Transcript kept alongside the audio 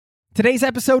Today's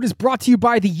episode is brought to you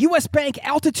by the U.S. Bank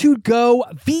Altitude Go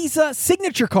Visa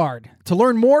Signature Card. To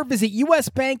learn more, visit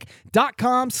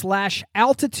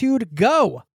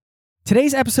usbank.com/altitudego.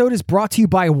 Today's episode is brought to you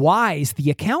by Wise,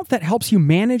 the account that helps you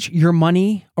manage your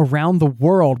money around the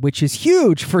world, which is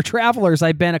huge for travelers.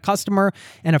 I've been a customer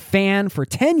and a fan for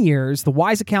 10 years. The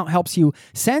Wise account helps you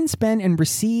send, spend, and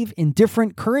receive in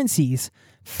different currencies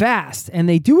fast, and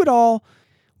they do it all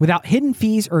without hidden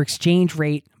fees or exchange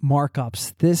rate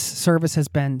markups. This service has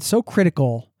been so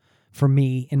critical for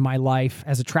me in my life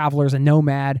as a traveler, as a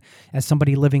nomad, as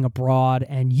somebody living abroad.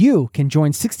 And you can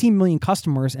join 16 million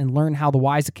customers and learn how the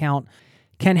Wise account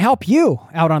can help you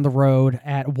out on the road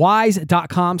at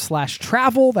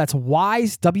wise.com/travel. That's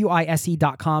wise,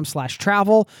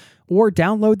 wise.com/travel, or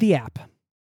download the app.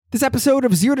 This episode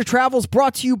of Zero to Travel is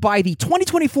brought to you by the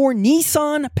 2024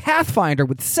 Nissan Pathfinder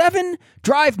with 7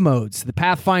 drive modes. The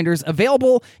Pathfinder's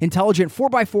available intelligent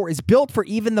 4x4 is built for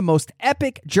even the most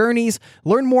epic journeys.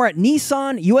 Learn more at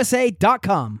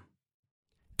nissanusa.com.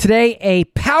 Today, a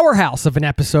powerhouse of an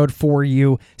episode for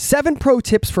you. 7 pro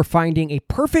tips for finding a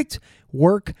perfect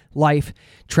work-life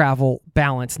travel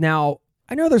balance. Now,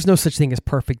 I know there's no such thing as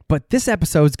perfect, but this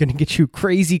episode is going to get you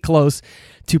crazy close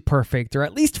to perfect, or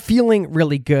at least feeling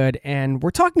really good. And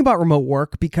we're talking about remote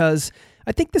work because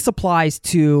I think this applies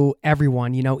to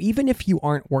everyone. You know, even if you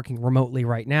aren't working remotely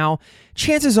right now,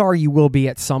 chances are you will be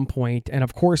at some point. And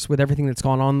of course, with everything that's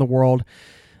gone on in the world,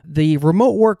 the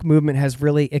remote work movement has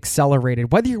really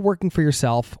accelerated. Whether you're working for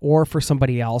yourself or for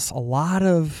somebody else, a lot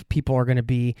of people are going to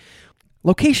be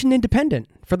location independent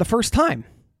for the first time.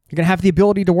 You're going to have the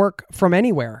ability to work from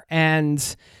anywhere.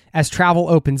 And as travel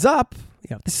opens up, you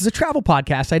know, this is a travel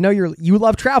podcast. I know you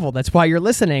love travel. That's why you're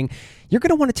listening. You're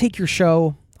going to want to take your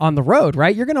show on the road,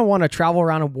 right? You're going to want to travel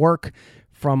around and work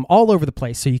from all over the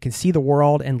place so you can see the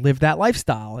world and live that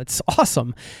lifestyle. It's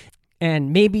awesome.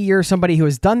 And maybe you're somebody who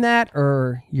has done that,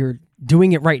 or you're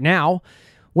doing it right now.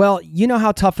 Well, you know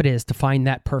how tough it is to find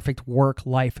that perfect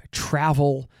work-life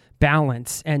travel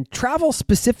balance. And travel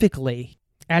specifically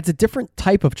adds a different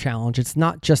type of challenge. It's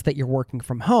not just that you're working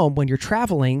from home. When you're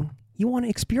traveling, you want to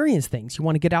experience things. You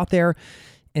want to get out there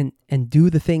and do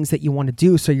the things that you want to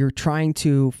do. So you're trying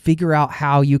to figure out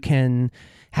how you can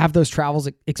have those travels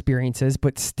experiences,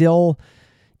 but still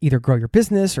either grow your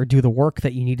business or do the work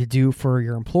that you need to do for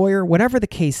your employer, whatever the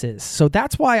case is. So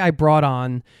that's why I brought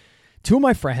on 2 of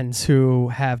my friends who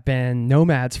have been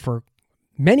nomads for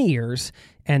many years,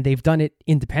 and they've done it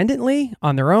independently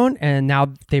on their own, and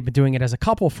now they've been doing it as a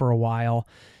couple for a while,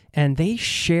 and they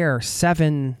share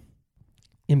 7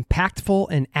 impactful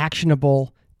and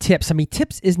actionable tips. I mean,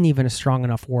 tips isn't even a strong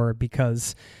enough word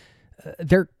because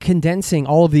they're condensing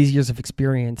all of these years of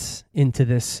experience into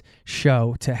this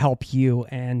show to help you,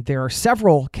 and there are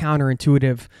several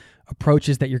counterintuitive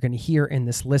approaches that you're going to hear in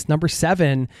this list. Number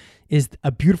 7 is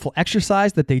a beautiful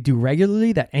exercise that they do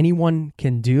regularly that anyone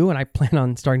can do. And I plan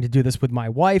on starting to do this with my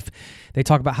wife. They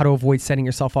talk about how to avoid setting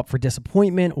yourself up for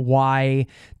disappointment, why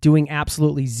doing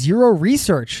absolutely zero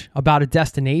research about a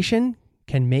destination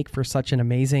can make for such an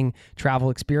amazing travel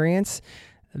experience,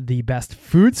 the best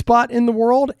food spot in the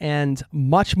world, and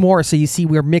much more. So you see,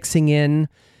 we're mixing in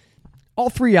all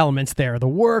 3 elements there: the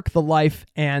work, the life,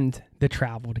 and the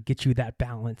travel, to get you that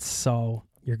balance. So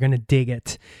you're going to dig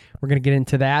it. We're going to get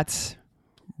into that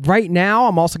right now.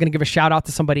 I'm also going to give a shout out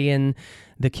to somebody in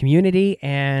the community,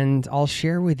 and I'll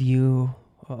share with you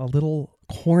a little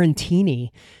quarantini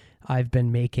I've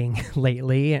been making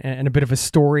lately and a bit of a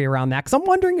story around that, because I'm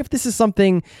wondering if this is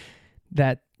something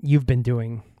that you've been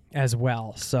doing as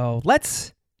well. So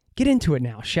let's get into it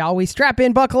now, shall we? Strap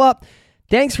in, buckle up.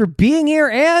 Thanks for being here,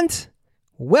 and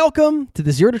welcome to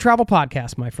the Zero to Travel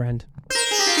podcast, my friend.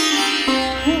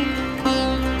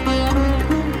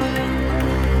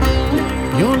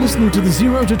 You're listening to the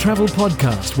Zero to Travel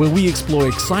podcast, where we explore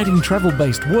exciting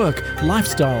travel-based work,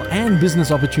 lifestyle, and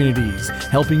business opportunities,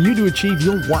 helping you to achieve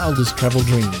your wildest travel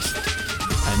dreams.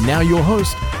 And now your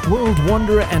host, world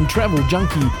wanderer and travel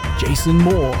junkie, Jason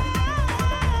Moore.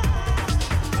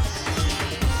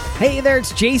 Hey there,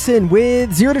 it's Jason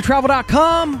with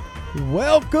ZeroToTravel.com.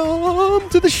 Welcome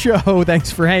to the show.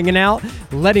 Thanks for hanging out,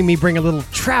 letting me bring a little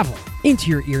travel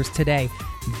into your ears today.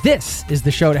 This is the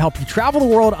show to help you travel the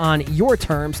world on your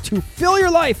terms, to fill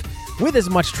your life with as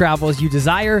much travel as you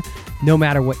desire, no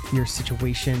matter what your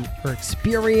situation or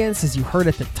experience. As you heard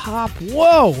at the top,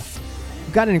 whoa,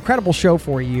 we've got an incredible show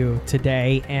for you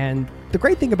today. And the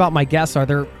great thing about my guests are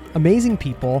they're amazing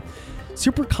people,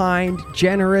 super kind,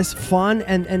 generous, fun,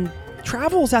 and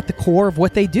travel is at the core of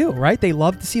what they do, right? They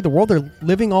love to see the world. They're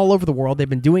living all over the world. They've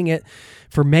been doing it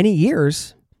for many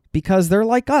years because they're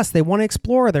like us. They want to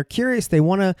explore. They're curious. They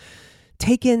want to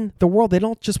take in the world. They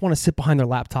don't just want to sit behind their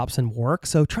laptops and work.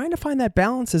 So trying to find that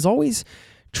balance is always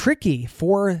tricky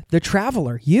for the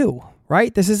traveler, you,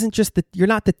 right? This isn't just you're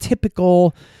not the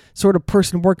typical sort of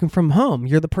person working from home.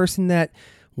 You're the person that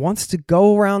wants to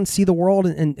go around, see the world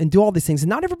and do all these things. And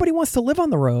not everybody wants to live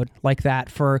on the road like that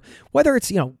for whether it's,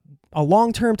 a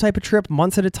long-term type of trip,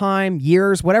 months at a time,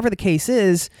 years, whatever the case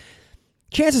is.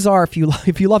 Chances are if you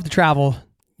love to travel,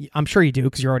 I'm sure you do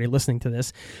because you're already listening to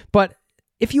this, but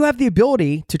if you have the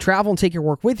ability to travel and take your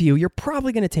work with you, you're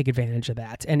probably going to take advantage of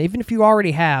that. And even if you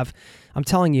already have, I'm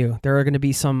telling you, there are going to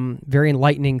be some very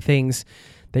enlightening things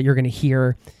that you're going to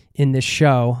hear in this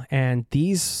show. And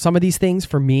some of these things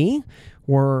for me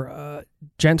were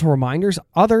gentle reminders.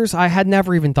 Others I had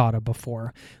never even thought of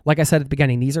before. Like I said at the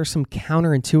beginning, these are some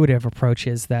counterintuitive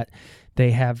approaches that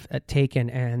they have taken,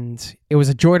 and it was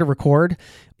a joy to record.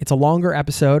 It's a longer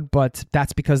episode, but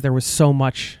that's because there was so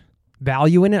much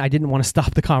value in it. I didn't want to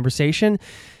stop the conversation.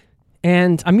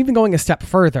 And I'm even going a step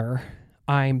further.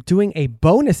 I'm doing a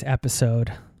bonus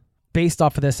episode based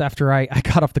off of this. After I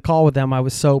got off the call with them, I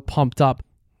was so pumped up.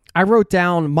 I wrote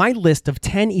down my list of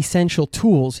 10 essential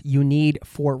tools you need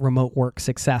for remote work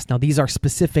success. Now, these are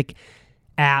specific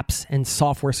apps and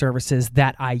software services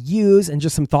that I use and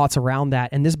just some thoughts around that.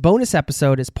 And this bonus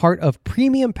episode is part of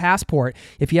Premium Passport.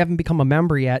 If you haven't become a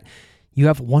member yet, you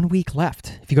have 1 week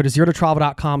left. If you go to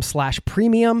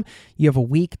zerototravel.com/premium, you have a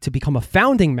week to become a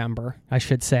founding member, I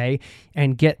should say,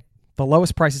 and get the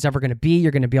lowest price it's ever going to be.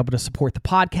 You're going to be able to support the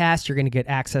podcast. You're going to get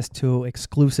access to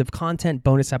exclusive content,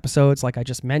 bonus episodes, like I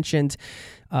just mentioned.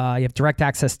 You have direct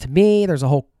access to me. There's a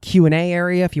whole Q&A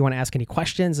area if you want to ask any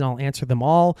questions, and I'll answer them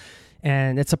all.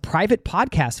 And it's a private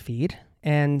podcast feed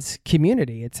and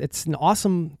community. It's an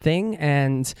awesome thing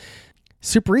and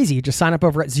super easy. You just sign up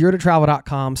over at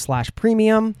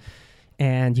zerototravel.com/premium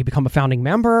and you become a founding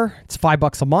member. It's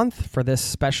 $5 a month for this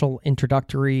special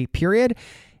introductory period.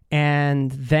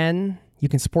 And then you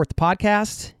can support the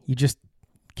podcast. You just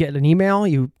get an email,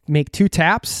 you make 2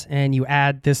 taps, and you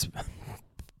add this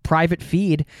private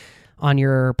feed on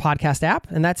your podcast app,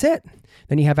 and that's it.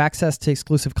 Then you have access to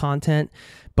exclusive content,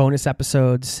 bonus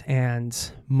episodes, and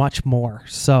much more.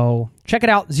 So check it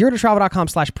out,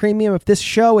 zerototravel.com/premium. If this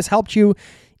show has helped you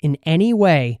in any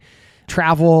way,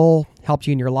 travel, helped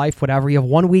you in your life, whatever, you have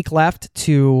 1 week left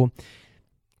to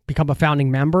become a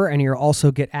founding member, and you'll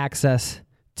also get access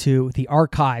to the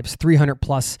archives, 300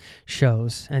 plus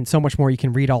shows, and so much more. You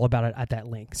can read all about it at that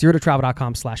link,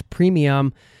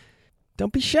 zerototravel.com/premium.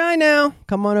 Don't be shy now.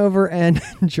 Come on over and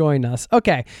join us.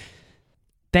 Okay.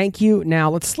 Thank you.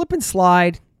 Now let's slip and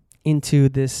slide into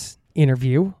this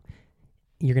interview.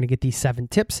 You're going to get these 7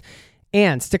 tips,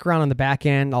 and stick around on the back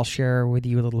end. I'll share with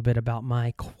you a little bit about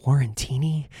my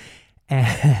quarantini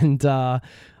and, a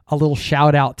little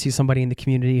shout out to somebody in the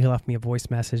community who left me a voice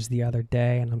message the other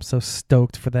day, and I'm so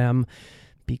stoked for them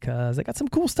because they got some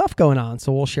cool stuff going on.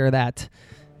 So we'll share that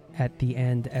at the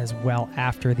end as well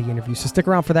after the interview. So stick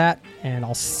around for that, and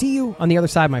I'll see you on the other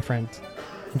side, my friend.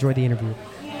 Enjoy the interview.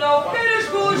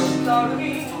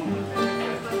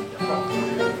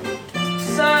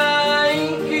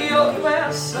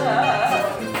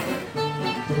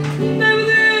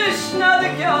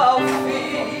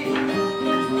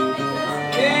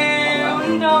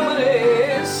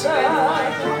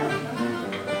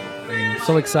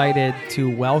 So excited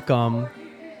to welcome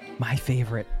my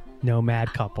favorite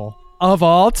nomad couple of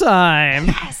all time.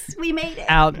 Yes, we made it.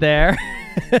 Out there.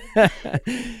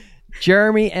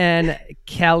 Jeremy and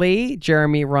Kelly.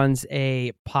 Jeremy runs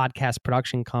a podcast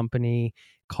production company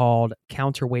called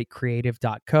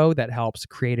counterweightcreative.co that helps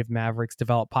creative mavericks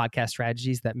develop podcast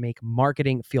strategies that make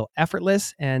marketing feel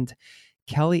effortless. And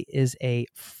Kelly is a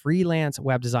freelance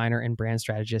web designer and brand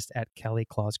strategist at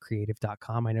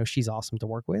kellyclauscreative.com. I know she's awesome to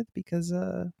work with because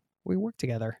we work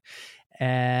together.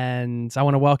 And I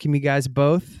want to welcome you guys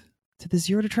both to the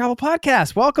Zero to Travel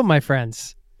podcast. Welcome, my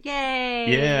friends.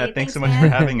 Yay. Yeah, thanks so much for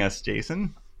having us,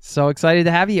 Jason. So excited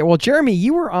to have you. Well, Jeremy,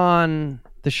 you were on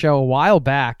the show a while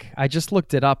back. I just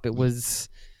looked it up. It was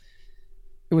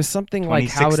something like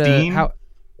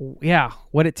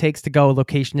what it takes to go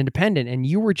location independent. And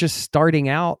you were just starting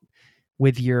out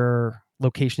with your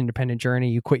location independent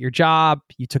journey. You quit your job,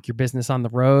 you took your business on the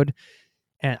road.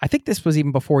 And I think this was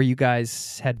even before you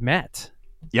guys had met.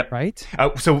 Yep. Right?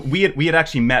 So we had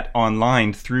actually met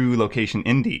online through Location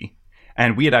Indie,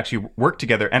 and we had actually worked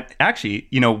together. And actually,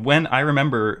 when I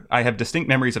remember, I have distinct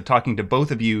memories of talking to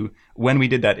both of you when we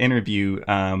did that interview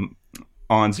on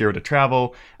on Zero to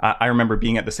Travel. I remember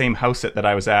being at the same house sit that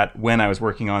I was at when I was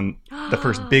working on the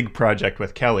first big project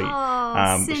with Kelly.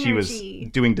 She was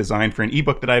doing design for an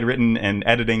ebook that I'd written and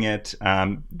editing it,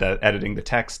 editing the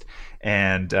text.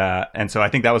 And so I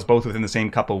think that was both within the same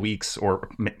couple weeks, or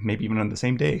maybe even on the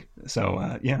same day.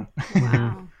 So, yeah.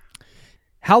 Wow.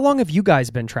 How long have you guys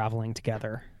been traveling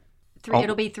together?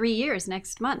 It'll be 3 years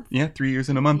next month. Yeah, 3 years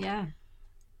in a month. Yeah.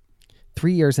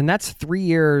 3 years, and that's 3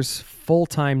 years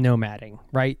full-time nomading,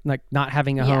 right? Like not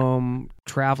having a home,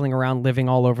 traveling around, living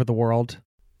all over the world.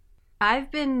 I've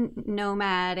been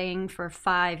nomading for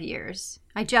 5 years.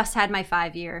 I just had my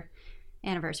 5-year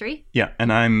anniversary. Yeah,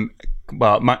 and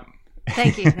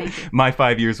Thank you. my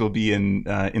 5 years will be in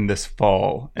this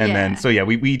fall, and then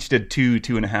we each did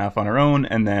 2.5 on our own,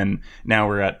 and then now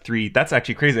we're at 3. That's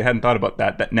actually crazy. I hadn't thought about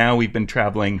that. That now we've been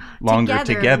traveling longer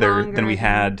together than we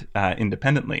had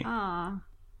independently.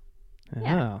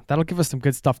 Yeah, that'll give us some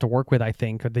good stuff to work with. I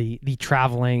think the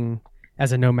traveling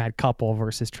as a nomad couple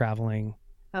versus traveling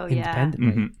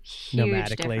independently, Huge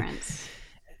nomadically. Difference.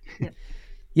 Yep.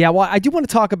 Yeah, well, I do want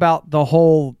to talk about the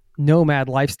whole nomad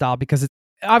lifestyle because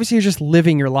obviously you're just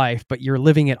living your life, but you're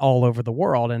living it all over the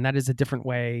world. And that is a different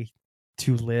way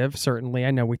to live. Certainly.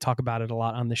 I know we talk about it a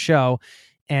lot on the show,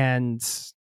 and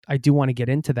I do want to get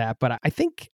into that. But I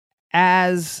think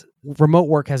as remote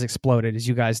work has exploded, as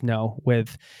you guys know,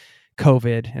 with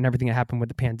COVID and everything that happened with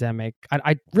the pandemic,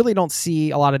 I really don't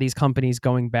see a lot of these companies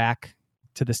going back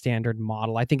to the standard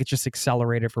model. I think it's just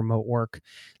accelerated remote work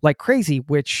like crazy,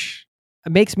 which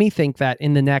makes me think that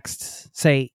in the next,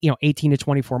 say, 18 to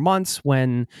 24 months,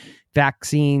 when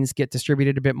vaccines get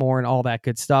distributed a bit more and all that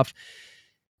good stuff,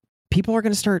 people are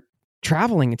going to start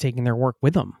traveling and taking their work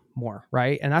with them more,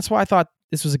 right? And that's why I thought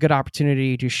this was a good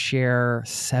opportunity to share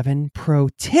 7 pro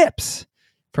tips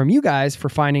from you guys for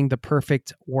finding the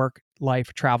perfect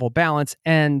work-life travel balance,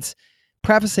 and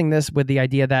prefacing this with the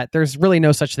idea that there's really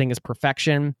no such thing as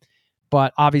perfection,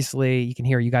 but obviously you can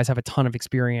hear you guys have a ton of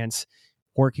experience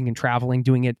working and traveling,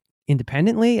 doing it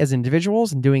independently as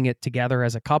individuals and doing it together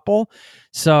as a couple.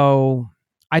 So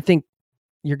I think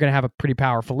you're going to have a pretty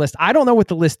powerful list. I don't know what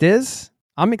the list is.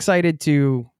 I'm excited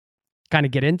to kind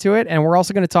of get into it. And we're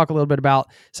also going to talk a little bit about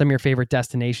some of your favorite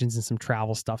destinations and some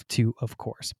travel stuff too, of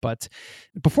course. But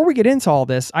before we get into all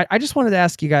this, I just wanted to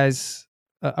ask you guys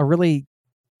a really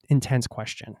intense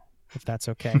question, if that's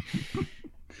okay.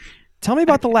 Tell me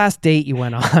about the last date you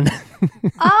went on.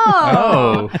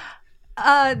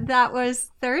 That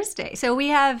was Thursday. So we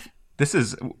have. This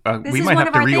is we might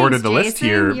have to reorder the list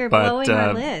here. You're but, blowing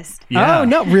our list. Yeah. Oh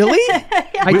no, really?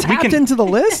 I tapped into the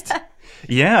list.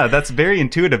 Yeah, that's very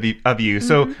intuitive of you.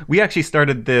 So we actually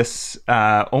started this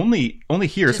only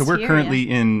here. Just so we're here, currently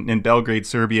in Belgrade,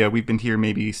 Serbia. We've been here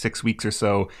maybe 6 weeks or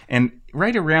so, and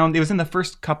right around it was in the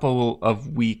first couple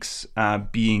of weeks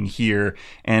being here,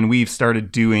 and we've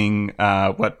started doing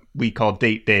what we call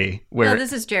date day. Where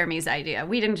this is Jeremy's idea.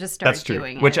 We didn't just start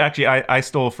doing it. Which actually I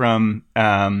stole from.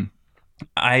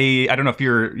 I don't know if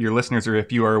your listeners or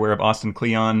if you are aware of Austin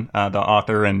Kleon, the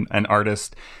author and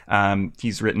artist.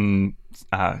 He's written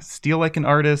Steal Like an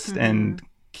Artist and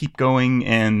Keep Going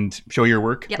and Show Your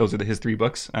Work. Yep. Those are his 3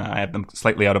 books. I have them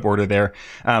slightly out of order there.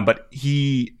 But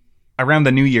around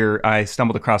the new year, I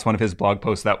stumbled across one of his blog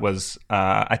posts that was,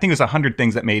 I think it was 100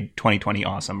 things that made 2020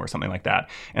 awesome or something like that.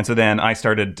 And so then I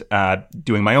started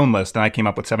doing my own list, and I came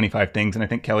up with 75 things. And I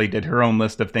think Kelly did her own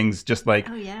list of things, just like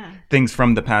things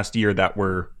from the past year that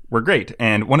were great.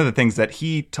 And one of the things that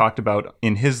he talked about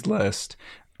in his list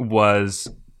was,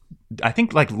 I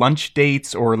think, like lunch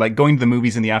dates or like going to the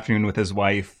movies in the afternoon with his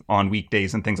wife on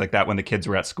weekdays and things like that when the kids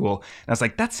were at school. And I was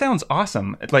like, that sounds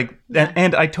awesome.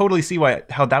 And I totally see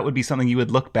how that would be something you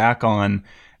would look back on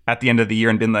at the end of the year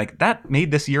and been like, that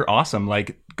made this year awesome.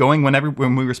 Like going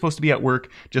when we were supposed to be at work,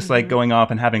 just like going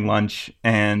off and having lunch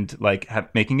and like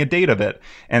making a date of it.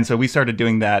 And so we started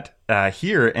doing that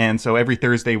here. And so every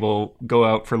Thursday we'll go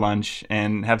out for lunch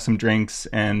and have some drinks.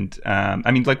 And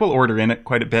we'll order in it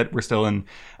quite a bit. We're still in,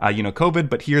 COVID,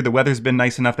 but here the weather's been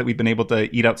nice enough that we've been able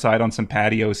to eat outside on some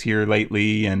patios here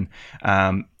lately. And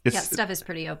stuff is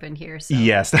pretty open here. So.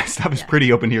 Yes, stuff is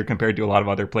pretty open here compared to a lot of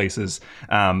other places.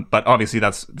 But obviously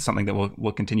that's something that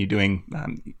we'll continue doing.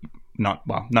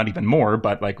 Not even more,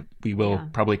 but like we will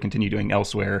probably continue doing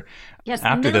elsewhere. Yes,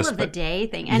 after middle this, of the day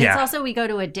thing, and it's also we go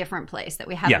to a different place that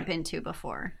we haven't been to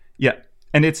before. Yeah,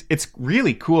 and it's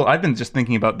really cool. I've been just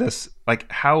thinking about this,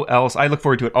 like how else I look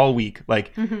forward to it all week.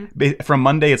 Like from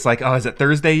Monday, it's like, oh, is it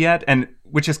Thursday yet? And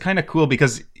which is kind of cool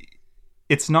because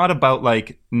it's not about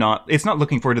like it's not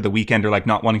looking forward to the weekend or like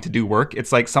not wanting to do work.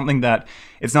 It's like something that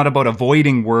it's not about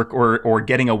avoiding work or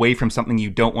getting away from something you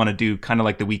don't want to do, kind of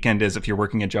like the weekend is if you're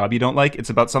working a job you don't like. It's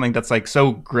about something that's like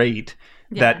so great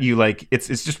that you like, it's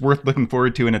just worth looking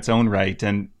forward to in its own right.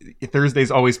 And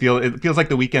Thursdays always feels like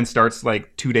the weekend starts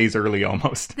like 2 days early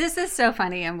almost. This is so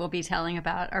funny, and we'll be telling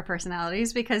about our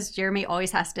personalities because Jeremy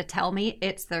always has to tell me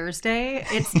it's Thursday,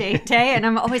 it's date day, and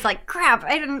I'm always like, crap,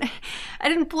 I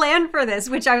didn't plan for this,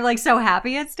 which I'm like so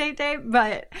happy it's date day,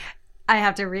 but I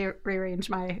have to rearrange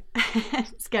my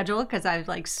schedule because I've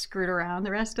like screwed around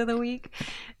the rest of the week,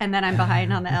 and then I'm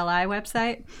behind on the LI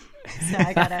website. So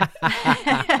I gotta.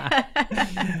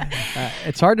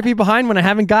 It's hard to be behind when I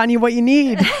haven't gotten you what you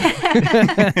need. True.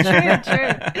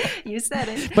 You said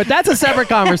it. But that's a separate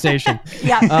conversation.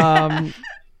 Yeah.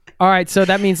 All right. So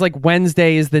that means like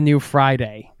Wednesday is the new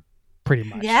Friday, pretty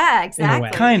much. Yeah, exactly.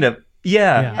 Kind of.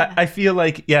 Yeah. I feel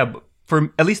like,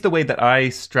 for at least the way that I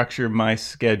structure my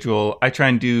schedule, I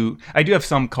do have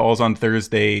some calls on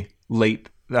Thursday, late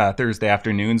Thursday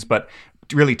afternoons, but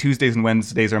really Tuesdays and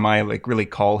Wednesdays are my like really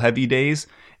call heavy days.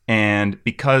 And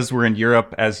because we're in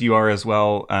Europe, as you are as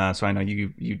well, so I know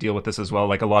you deal with this as well,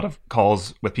 like a lot of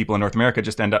calls with people in North America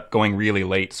just end up going really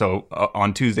late. So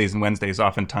on Tuesdays and Wednesdays,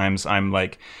 oftentimes I'm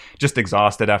like just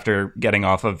exhausted after getting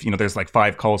off of, there's like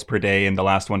 5 calls per day and the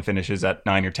last one finishes at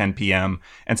 9 or 10 p.m.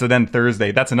 And so then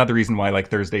Thursday, that's another reason why like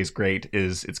Thursday's great,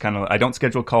 is it's kind of, I don't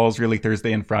schedule calls really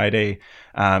Thursday and Friday.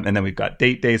 And then we've got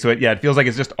date day. So it feels like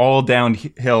it's just all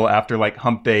downhill after like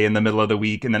hump day in the middle of the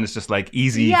week. And then it's just like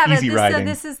easy riding.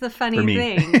 This is the funny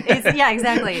thing. Yeah,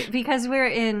 exactly. Because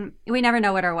we never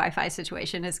know what our Wi-Fi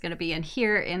situation is going to be. And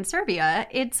here in Serbia,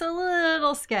 it's a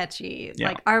little sketchy. Yeah.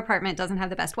 Like our apartment doesn't have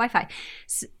the best Wi-Fi.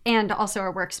 And also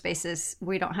our workspaces,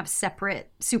 we don't have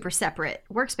super separate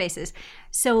workspaces.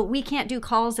 So we can't do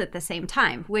calls at the same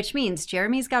time, which means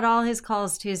Jeremy's got all his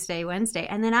calls Tuesday, Wednesday,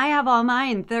 and then I have all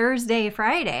mine Thursday,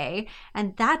 Friday.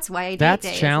 And that's why date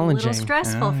day challenging. Is a little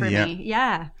stressful for me.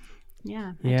 Yeah.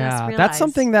 Yeah. That's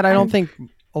something that I don't think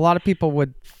a lot of people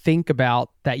would think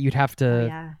about, that you'd have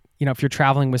to, if you're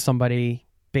traveling with somebody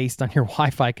based on your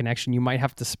Wi-Fi connection, you might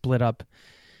have to split up.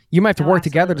 You might have to work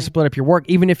together to split up your work,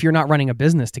 even if you're not running a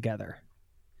business together.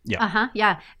 Yeah.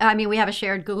 Yeah. I mean, we have a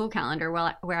shared Google Calendar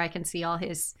where I can see all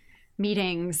his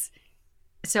meetings,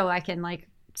 so I can like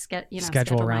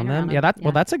schedule around them.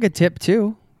 That's a good tip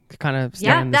too. Kind of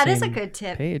that is a good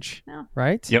tip page,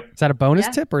 right? Yep. Is that a bonus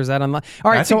tip or is that online?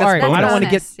 All right, I don't want to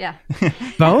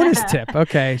get bonus tip.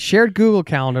 Okay, shared Google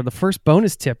Calendar, the first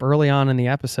bonus tip early on in the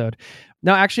episode.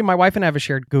 No, actually, my wife and I have a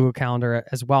shared Google Calendar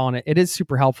as well, and it is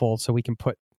super helpful. So we can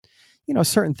put,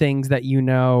 certain things that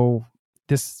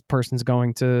this person's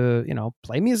going to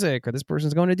play music, or this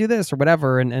person's going to do this or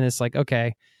whatever, and it's like,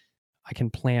 okay, I can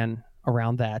plan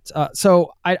around that.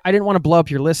 So I didn't want to blow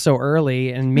up your list so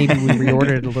early, and maybe we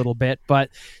reordered it a little bit, but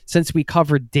since we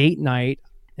covered date night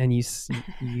and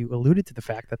you alluded to the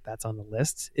fact that that's on the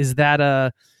list, is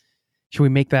that should we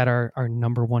make that our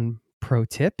number one pro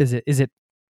tip?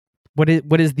 What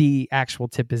is the actual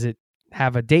tip? Is it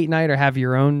have a date night or have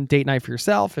your own date night for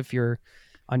yourself if you're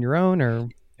on your own, or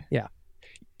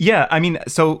yeah, I mean,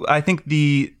 so I think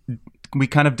we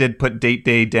kind of did put date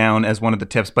day down as one of the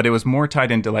tips, but it was more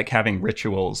tied into like having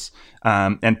rituals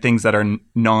and things that are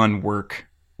non-work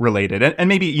related. And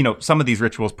maybe, some of these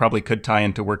rituals probably could tie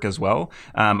into work as well.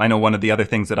 I know one of the other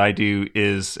things that I do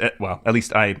is, at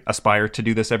least I aspire to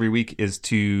do this every week, is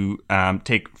to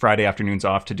take Friday afternoons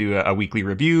off to do a weekly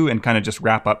review and kind of just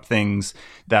wrap up things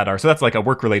so that's like a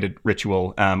work related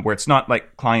ritual where it's not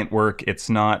like client work. It's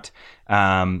not,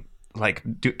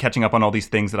 catching up on all these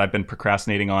things that I've been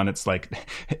procrastinating on. It's like,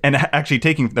 and actually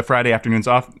taking the Friday afternoons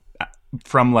off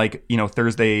from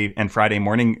Thursday and Friday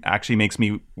morning actually makes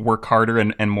me work harder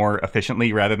and more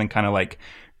efficiently rather than kind of like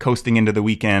coasting into the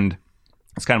weekend.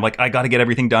 It's kind of like, I got to get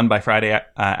everything done by Friday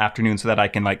afternoon so that I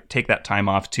can like take that time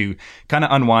off to kind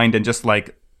of unwind and just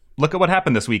like look at what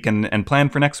happened this week and plan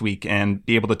for next week and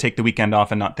be able to take the weekend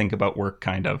off and not think about work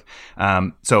kind of.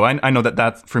 So I know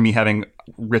that for me, having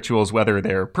rituals, whether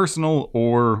they're personal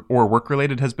or work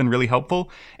related, has been really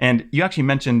helpful. And you actually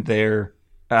mentioned there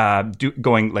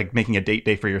making a date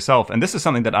day for yourself. And this is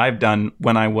something that I've done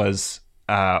when I was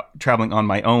traveling on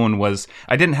my own. Was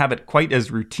I didn't have it quite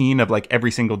as routine of like every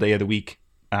single day of the week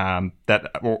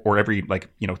or every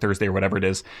Thursday or whatever it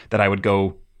is that I would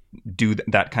go do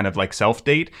that kind of like self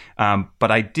date. But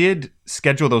I did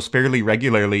schedule those fairly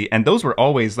regularly, and those were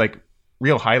always like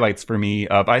real highlights for me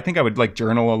of, I think I would like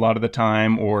journal a lot of the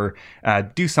time, or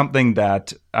do something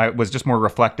that was just more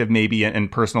reflective maybe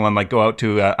and personal, and like go out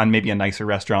to maybe a nicer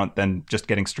restaurant than just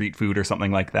getting street food or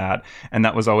something like that. And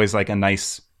that was always like a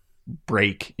nice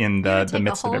break in the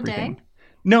midst of everything. Day?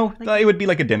 No, it would be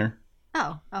like a dinner.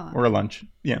 Oh. Or a lunch.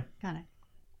 Yeah. Got it.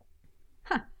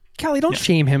 Kelly, don't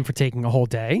shame him for taking a whole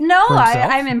day. No,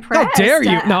 I'm impressed. How dare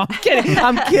you? No, I'm kidding.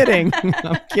 I'm kidding.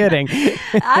 I'm kidding.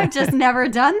 I've just never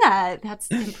done that. That's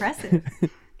impressive.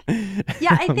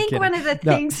 Yeah, I think one of the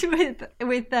things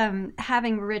with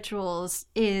having rituals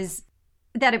is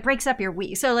that it breaks up your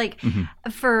week. So like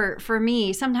for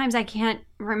me, sometimes I can't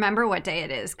remember what day it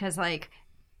is because like,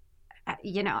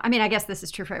 you know, I mean, I guess this is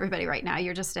true for everybody right now.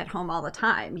 You're just at home all the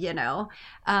time, you know?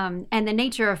 And the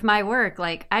nature of my work,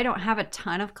 like I don't have a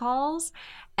ton of calls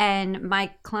and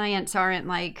my clients aren't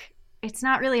like, it's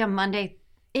not really a Monday.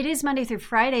 It is Monday through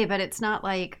Friday, but it's not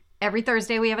like every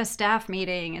Thursday we have a staff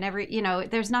meeting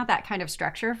and there's not that kind of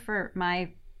structure for my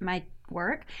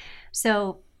work.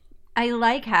 So I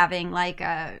like having like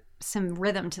some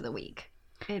rhythm to the week.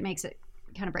 It makes it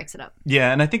kind of breaks it up.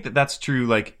 Yeah, and I think that's true.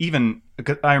 Like even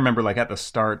I remember like at the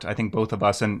start, I think both of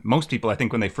us and most people, I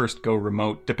think when they first go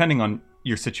remote, depending on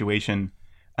your situation,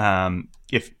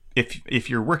 if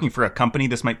you're working for a company,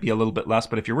 this might be a little bit less.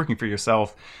 But if you're working for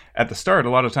yourself at the start, a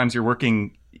lot of times you're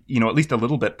working, you know, at least a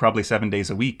little bit, probably 7 days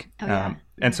a week.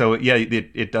 And so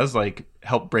it does like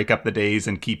help break up the days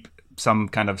and keep some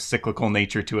kind of cyclical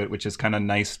nature to it, which is kind of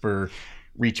nice for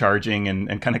recharging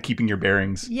and kind of keeping your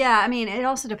bearings. Yeah, I mean, it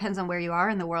also depends on where you are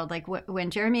in the world. Like when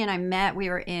Jeremy and I met,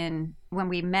 when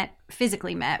we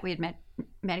physically met, we had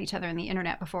met each other on the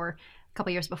internet before, a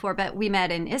couple years before, but we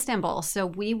met in Istanbul. So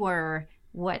we were,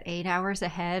 8 hours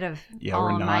ahead of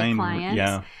all my clients?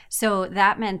 Yeah. So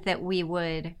that meant that we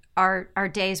would, our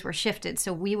days were shifted.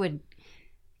 So we would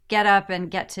get up and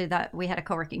get to we had a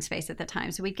co-working space at the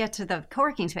time. So we'd get to the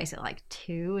co-working space at like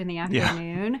 2 in the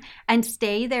afternoon and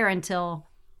stay there until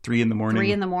 3 in the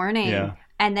morning. Yeah.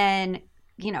 And then,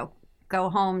 you know, go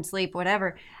home, sleep,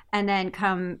 whatever. And then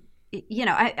come, you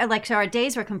know, so our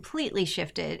days were completely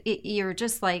shifted. You're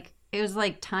just like, it was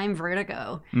like time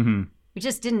vertigo. Mm-hmm. We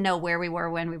just didn't know where we were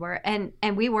when we were. And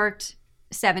we worked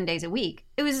 7 days a week.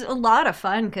 It was a lot of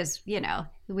fun because, you know,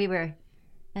 we were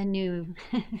a new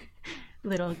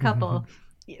little couple.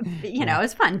 You know, it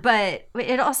was fun, but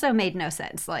it also made no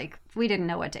sense. Like we didn't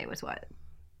know what day was what.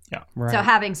 Yeah. Right. So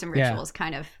having some rituals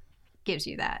kind of gives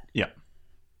you that. Yeah.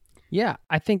 Yeah.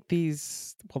 I think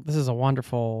this is a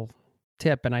wonderful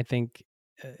tip. And I think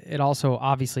it also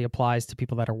obviously applies to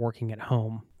people that are working at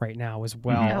home right now as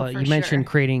well. You mentioned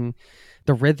creating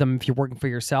the rhythm if you're working for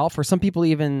yourself, or some people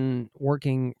even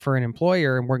working for an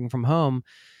employer and working from home.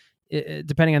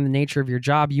 Depending on the nature of your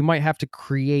job, you might have to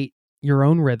create your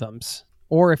own rhythms.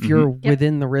 Or if you're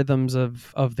within the rhythms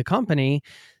of the company,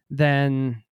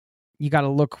 then you got to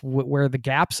look where the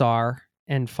gaps are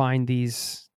and find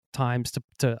these times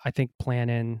to I think plan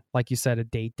in, like you said, a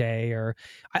date day. Or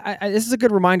this is a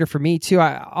good reminder for me too.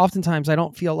 Oftentimes I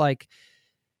don't feel like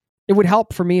it would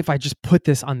help for me if I just put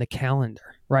this on the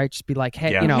calendar, right? Just be like,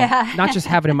 hey, not just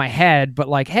have it in my head, but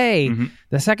like, hey,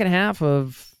 the second half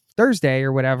of Thursday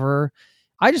or whatever,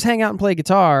 I just hang out and play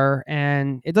guitar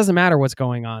and it doesn't matter what's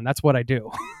going on. That's what I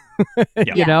do.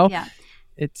 You know,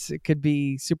 it could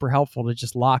be super helpful to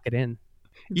just lock it in.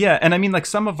 Yeah. And I mean, like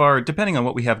depending on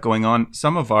what we have going on,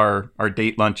 some of our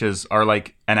date lunches are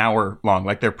like an hour long.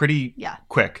 Like they're pretty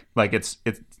quick. Like it's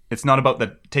not about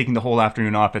taking the whole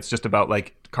afternoon off. It's just about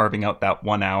like carving out that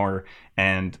 1 hour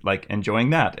and like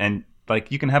enjoying that. And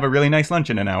like you can have a really nice lunch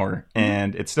in an hour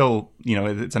and it's still, you know,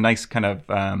 it's a nice kind of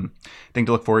thing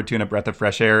to look forward to and a breath of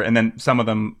fresh air. And then some of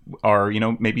them are, you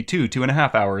know, maybe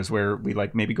 2.5 hours where we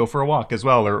like maybe go for a walk as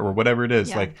well or whatever it is.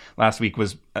 Yeah. Like last week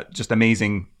was just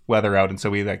amazing weather out. And so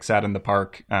we like sat in the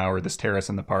park or this terrace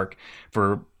in the park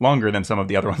for longer than some of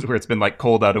the other ones where it's been like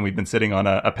cold out and we've been sitting on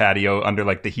a patio under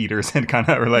like the heaters and kind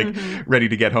of are like ready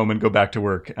to get home and go back to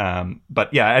work.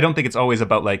 But yeah, I don't think it's always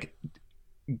about like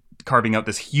carving out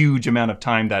this huge amount of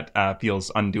time that feels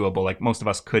undoable. Like most of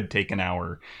us could take an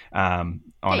hour on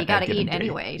you got to eat day.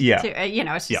 Anyway. Yeah. You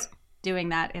know, it's just doing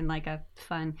that in like a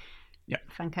fun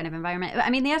kind of environment. I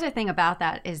mean, the other thing about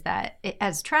that is that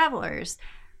as travelers,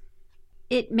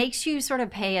 it makes you sort of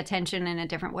pay attention in a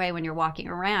different way when you're walking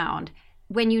around.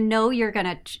 When you know you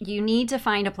need to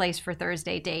find a place for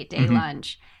Thursday day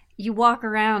lunch, you walk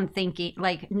around thinking,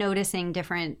 like noticing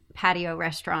different patio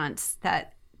restaurants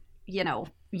that, you know,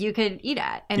 you could eat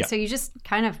at. And so you just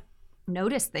kind of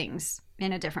notice things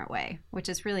in a different way, which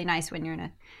is really nice when you're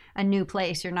in a new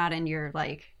place. You're not in your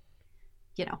like,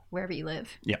 you know, wherever you live.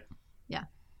 Yeah. Yeah.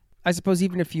 I suppose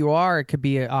even if you are, it could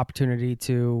be an opportunity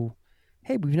to,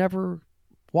 hey, we've never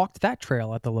walked that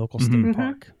trail at the local state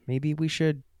park. Maybe we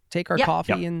should take our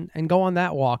coffee and go on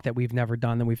that walk that we've never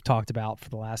done, that we've talked about for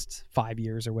the last 5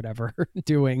 years or whatever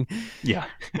doing. Yeah.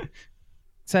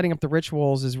 Setting up the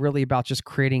rituals is really about just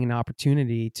creating an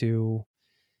opportunity to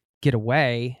get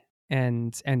away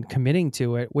and committing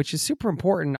to it, which is super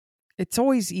important. It's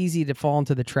always easy to fall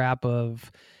into the trap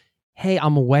of, hey,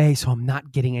 I'm away, so I'm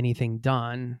not getting anything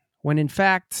done. When in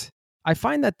fact, I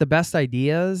find that the best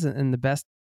ideas and the best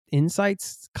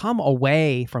insights come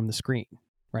away from the screen,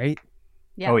 right?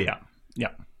 Yeah. Oh, yeah.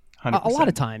 Yeah. 100%. A lot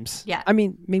of times. Yeah. I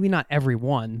mean, maybe not every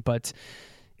one, but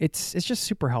it's just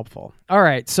super helpful. All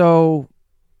right. So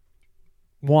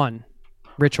 1,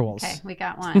 rituals. Okay, we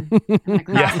got one. I'm going to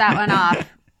cross that one off.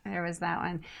 There was that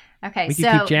one. Okay, we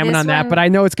can keep jamming on that, but I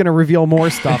know it's going to reveal more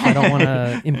stuff. I don't want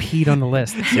to impede on the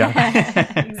list.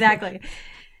 Yeah, exactly.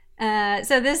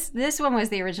 So this one was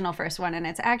the original first one, and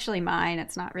it's actually mine.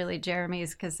 It's not really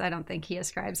Jeremy's because I don't think he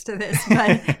ascribes to this.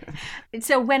 But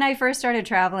so when I first started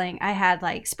traveling, I had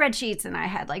like spreadsheets and I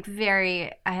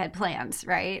had plans,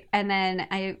 right? And then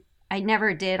I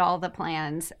never did all the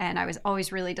plans, and I was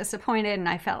always really disappointed, and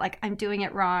I felt like I'm doing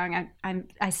it wrong.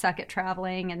 I suck at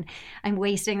traveling, and I'm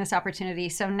wasting this opportunity.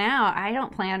 So now I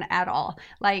don't plan at all,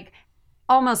 like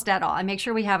almost at all. I make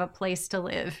sure we have a place to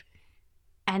live,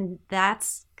 and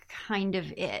that's kind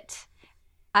of it.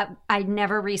 I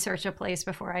never research a place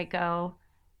before I go,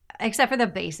 except for the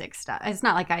basic stuff. It's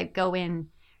not like I go in.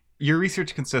 Your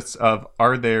research consists of,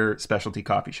 are there specialty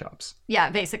coffee shops?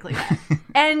 Yeah, basically that.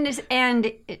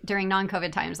 and during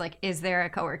non-COVID times, like, is there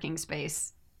a co-working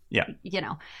space? Yeah. You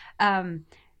know.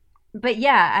 But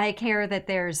yeah, I care that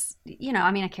there's,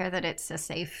 I care that it's a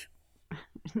safe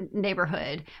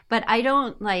neighborhood, but I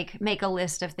don't like make a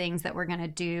list of things that we're going to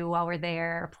do while we're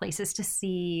there, places to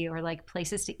see or like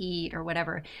places to eat or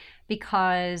whatever,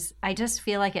 because I just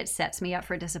feel like it sets me up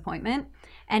for disappointment.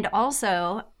 And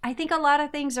also, I think a lot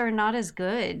of things are not as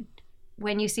good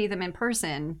when you see them in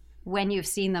person, when you've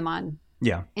seen them on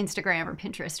Instagram or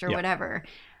Pinterest or whatever.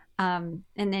 And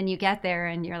then you get there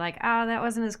and you're like, oh, that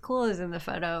wasn't as cool as in the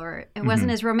photo, or it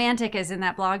wasn't as romantic as in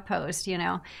that blog post,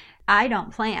 I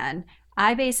don't plan.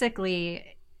 I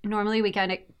basically, normally we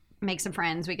kind of make some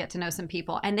friends, we get to know some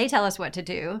people, and they tell us what to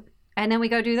do, and then we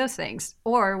go do those things.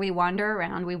 Or we wander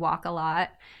around, we walk a lot,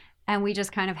 and we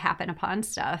just kind of happen upon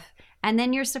stuff. And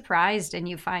then you're surprised and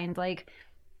you find like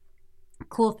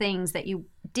cool things that you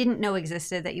didn't know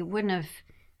existed that you wouldn't have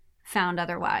found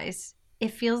otherwise.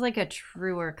 It feels like a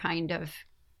truer kind of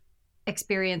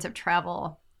experience of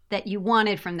travel that you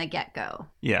wanted from the get-go.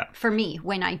 Yeah. For me,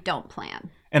 when I don't plan.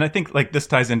 And I think like this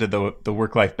ties into the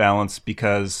work-life balance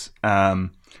because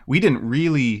we didn't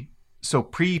really, so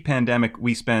pre-pandemic,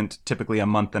 we spent typically a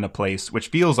month in a place, which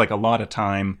feels like a lot of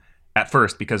time at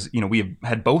first because, we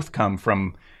had both come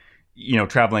from,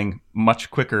 traveling much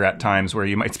quicker at times where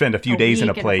you might spend a few days in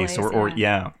a place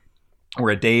or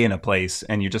a day in a place,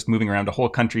 and you're just moving around a whole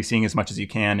country, seeing as much as you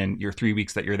can in your 3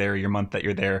 weeks that you're there, your month that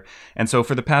you're there. And so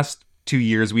for the past 2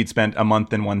 years, we'd spent a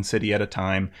month in one city at a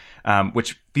time,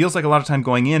 which feels like a lot of time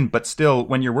going in, but still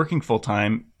when you're working full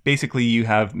time, basically you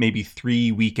have maybe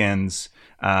 3 weekends,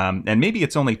 and maybe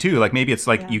it's only 2, like maybe it's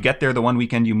like you get there the one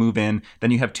weekend, you move in, then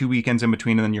you have 2 weekends in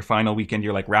between, and then your final weekend,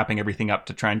 you're like wrapping everything up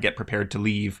to try and get prepared to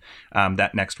leave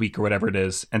that next week or whatever it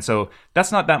is. And so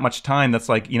that's not that much time. That's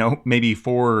like, maybe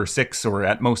 4 or 6 or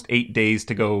at most 8 days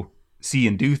to go see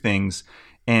and do things.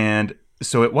 And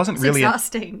so it wasn't really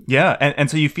exhausting. And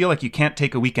so you feel like you can't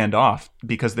take a weekend off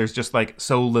because there's just like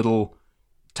so little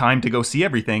time to go see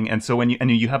everything. And so when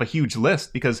you have a huge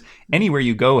list because anywhere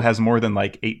you go has more than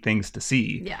like 8 things to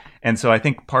see. Yeah. And so I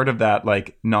think part of that,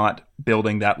 like not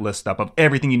building that list up of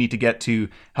everything you need to get to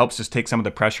helps just take some of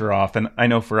the pressure off. And I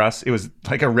know for us, it was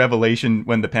like a revelation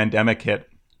when the pandemic hit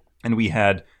and we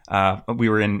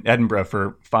were in Edinburgh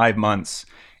for 5 months.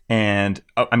 And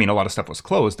a lot of stuff was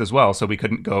closed as well, so we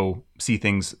couldn't go see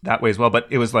things that way as well. But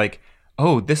it was like,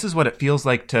 oh, this is what it feels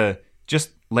like to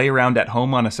just lay around at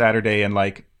home on a Saturday and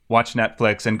like watch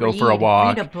Netflix and go for a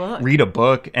walk, read a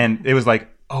book. And it was like,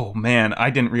 oh man, I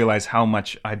didn't realize how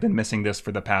much I've been missing this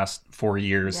for the past 4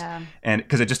 years. Yeah. And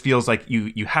because it just feels like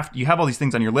you have all these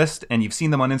things on your list and you've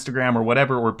seen them on Instagram or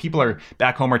whatever, or people are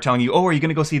back home are telling you, oh, are you going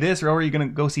to go see this? Or oh, are you going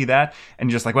to go see that? And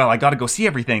you're just like, well, I got to go see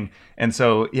everything. And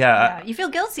so, you feel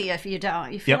guilty if you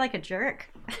don't. You feel like a jerk.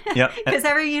 Yeah. Because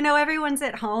everyone's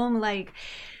at home, like,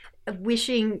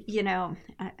 wishing,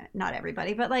 not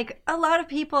everybody, but like a lot of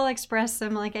people express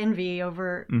some like envy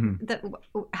over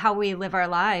how we live our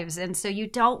lives. And so you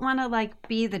don't want to like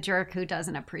be the jerk who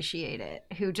doesn't appreciate it,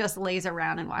 who just lays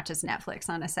around and watches Netflix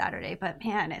on a Saturday. But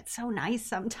man, it's so nice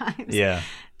sometimes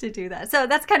to do that. So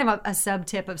that's kind of a sub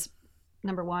tip of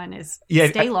number one is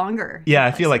stay longer. Yeah,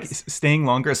 I feel like staying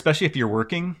longer, especially if you're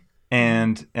working,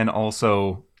 and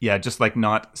also just like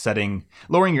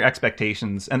lowering your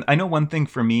expectations. And I know one thing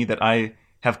for me that I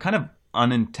have kind of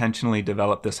unintentionally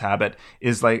developed this habit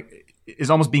is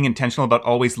almost being intentional about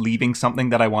always leaving something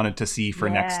that I wanted to see for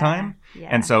next time.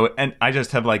 Yeah. And I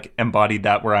just have like embodied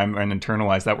that and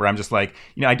internalized that where I'm just like,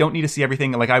 I don't need to see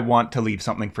everything. Like I want to leave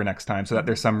something for next time so that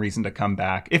there's some reason to come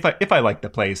back if I like the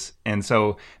place. And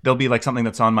so there'll be like something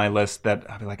that's on my list that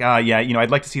I'll be like,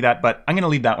 I'd like to see that, but I'm going to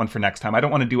leave that one for next time. I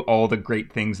don't want to do all the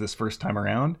great things this first time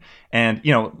around. And,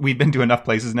 we've been to enough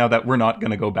places now that we're not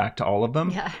going to go back to all of them.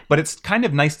 Yeah. But it's kind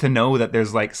of nice to know that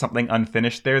there's like something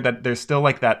unfinished there, that there's still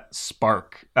like that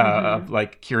spark of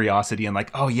like curiosity and like,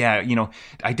 I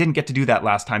didn't get to do that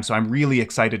last time, so I'm really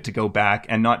excited to go back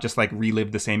and not just like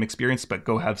relive the same experience, but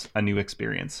go have a new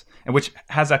experience. And which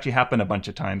has actually happened a bunch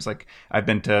of times. Like I've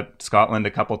been to Scotland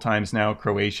a couple times now,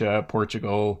 Croatia,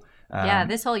 Portugal.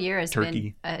 This whole year has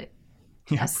Turkey. Been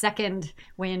a second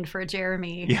wind for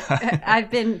Jeremy. Yeah. I've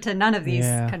been to none of these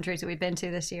countries that we've been to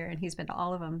this year, and he's been to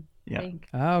all of them. Yeah. I think,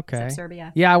 okay. Except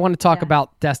Serbia. Yeah, I want to talk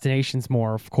about destinations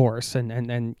more, of course,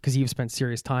 and because you've spent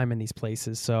serious time in these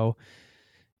places, so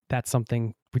that's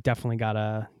something we definitely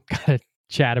gotta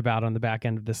chat about on the back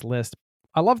end of this list.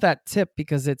 I love that tip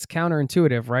because it's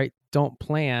counterintuitive, right? Don't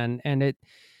plan, and it,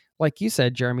 like you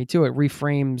said, Jeremy, too, it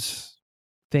reframes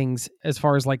things as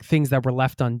far as like things that were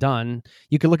left undone.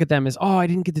 You could look at them as, I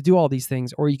didn't get to do all these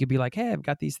things, or you could be like, hey, I've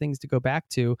got these things to go back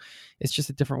to. It's just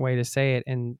a different way to say it.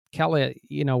 And Kelly,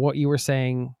 what you were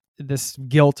saying, this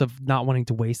guilt of not wanting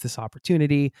to waste this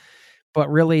opportunity, but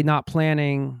really not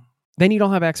planning, then you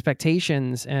don't have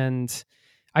expectations. And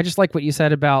I just like what you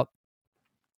said about,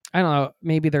 I don't know,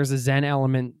 maybe there's a Zen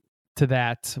element to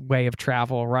that way of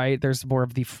travel, right? There's more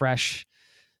of the fresh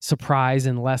surprise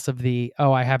and less of the,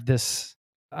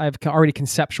 I've already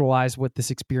conceptualized what this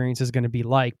experience is going to be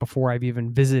like before I've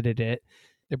even visited it,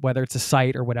 whether it's a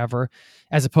site or whatever,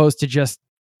 as opposed to just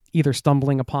either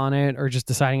stumbling upon it or just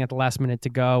deciding at the last minute to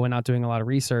go and not doing a lot of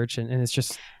research. And it's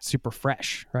just super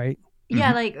fresh, right?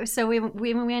 Yeah, like, so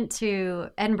we went to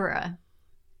Edinburgh.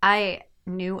 I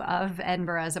knew of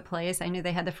Edinburgh as a place. I knew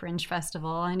they had the Fringe Festival.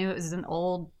 I knew it was an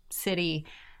old city.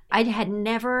 I had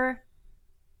never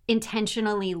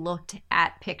intentionally looked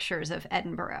at pictures of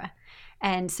Edinburgh.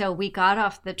 And so we got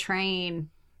off the train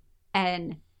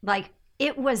and like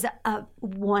it was a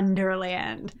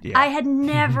wonderland. Yeah. I had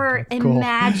never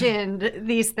imagined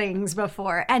these things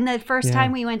before. And the first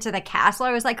time we went to the castle,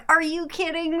 I was like, are you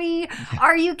kidding me?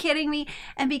 Are you kidding me?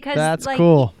 And because that's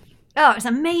cool. Oh, it was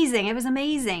amazing. It was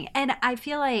amazing. And I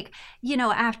feel like,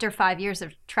 after 5 years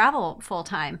of travel full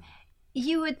time,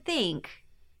 you would think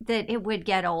that it would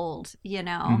get old,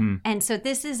 And so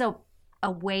this is a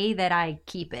way that I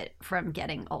keep it from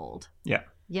getting old. Yeah.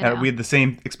 We had the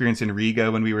same experience in Riga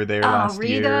when we were there last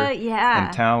year. Riga, yeah.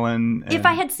 And Tallinn. If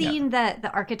I had seen the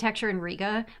architecture in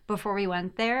Riga before we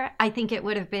went there, I think it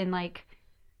would have been like,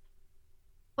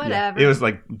 whatever. Yeah. It was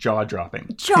like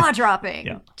jaw-dropping. Jaw-dropping.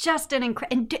 Yeah. Just an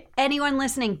and anyone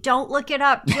listening, don't look it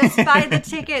up. Just buy the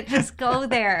ticket. Just go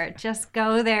there. Just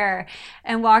go there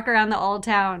and walk around the old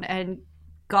town and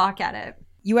gawk at it.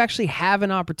 You actually have an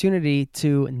opportunity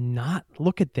to not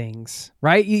look at things,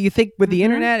 right? You think with the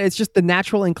internet, it's just the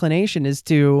natural inclination is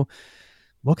to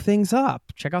look things up,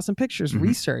 check out some pictures,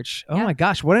 research. Oh my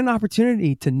gosh, what an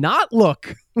opportunity to not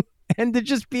look and to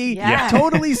just be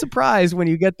totally surprised when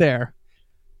you get there.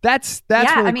 That's really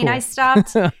I mean,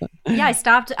 cool.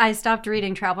 I stopped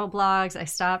reading travel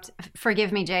blogs.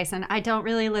 Forgive me, Jason. I don't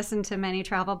really listen to many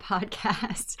travel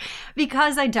podcasts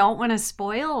because I don't want to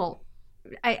spoil.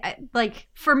 I like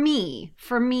for me,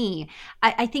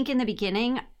 I think in the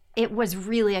beginning it was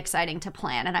really exciting to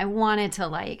plan, and I wanted to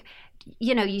like,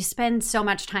 you spend so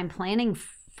much time planning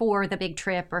for the big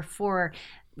trip or for,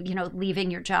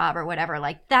 leaving your job or whatever,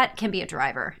 like that can be a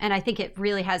driver. And I think it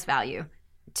really has value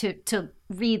to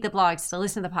read the blogs, to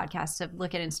listen to the podcasts, to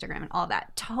look at Instagram and all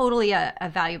that. Totally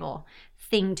a valuable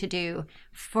thing to do.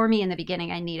 For me in the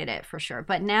beginning, I needed it for sure.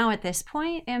 But now at this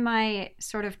point in my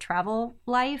sort of travel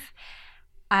life,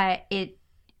 it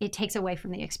takes away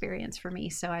from the experience for me.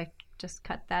 So I just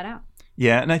cut that out.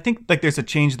 Yeah. And I think like there's a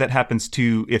change that happens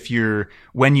too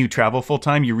when you travel full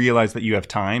time, you realize that you have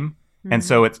time. And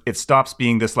so it stops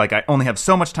being this like, I only have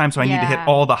so much time, so I need to hit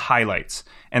all the highlights.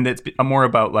 And it's more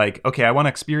about like, okay, I want to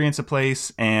experience a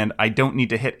place and I don't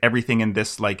need to hit everything in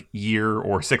this like year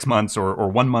or 6 months or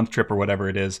 1 month trip or whatever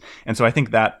it is. And so I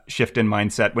think that shift in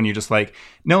mindset when you're just like,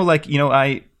 no, like,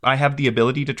 I have the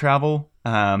ability to travel,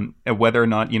 whether or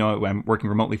not, I'm working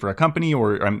remotely for a company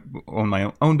or I'm own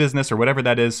my own business or whatever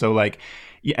that is. So like,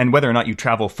 and whether or not you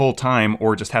travel full time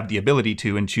or just have the ability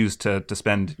to and choose to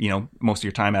spend, most of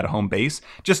your time at a home base,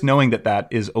 just knowing that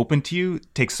is open to you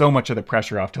takes so much of the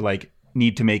pressure off to like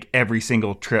need to make every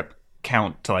single trip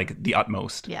count to like the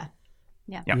utmost. Yeah.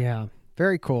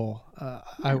 Very cool.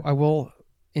 I will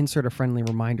insert a friendly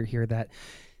reminder here that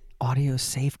audio is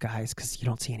safe, guys, because you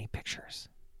don't see any pictures.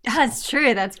 That's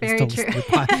true. That's very true.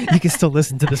 You can still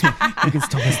listen to this. You can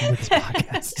still listen to this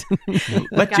podcast.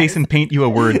 Let Jason paint you a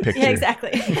word picture. Yeah,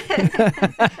 exactly.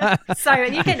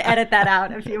 Sorry, you can edit that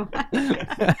out if you want.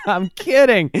 I'm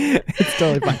kidding. It's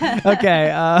totally fine.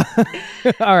 Okay.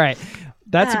 All right.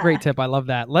 That's a great tip. I love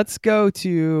that. Let's go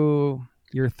to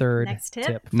your third next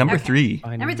tip. Number three.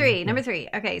 Number three.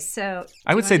 Okay, so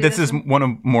I would say this is one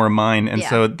of more of mine. And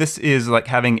so this is like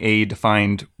having a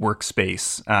defined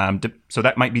workspace. So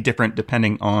that might be different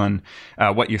depending on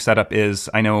what your setup is.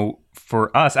 I know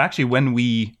for us, actually, when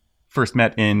we first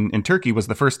met in Turkey was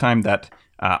the first time that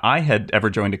I had ever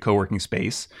joined a co-working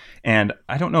space. And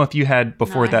I don't know if you had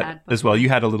before as well. You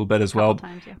had a little bit as well.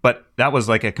 Times, but that was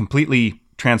like a completely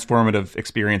transformative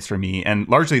experience for me. And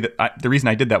largely the reason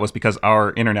I did that was because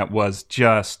our internet was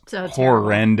just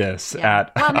horrendous.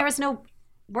 Well, there was no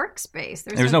workspace.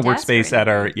 There was no workspace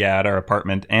at our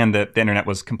apartment, and the internet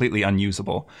was completely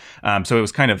unusable. So it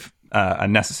was kind of a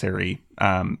necessary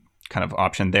kind of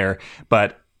option there.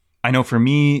 But I know for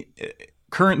me,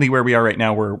 currently where we are right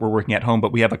now, we're working at home,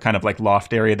 but we have a kind of like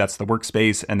loft area that's the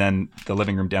workspace, and then the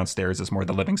living room downstairs is more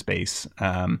the living space,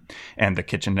 and the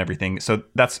kitchen and everything. So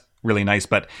that's really nice.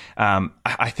 But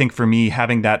I think for me,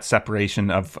 having that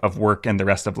separation of work and the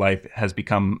rest of life has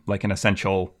become like an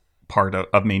essential part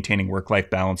of maintaining work-life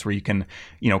balance, where you can,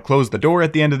 close the door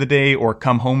at the end of the day or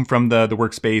come home from the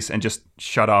workspace and just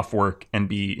shut off work and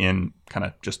be in kind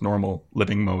of just normal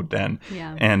living mode then.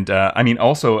 Yeah. And I mean,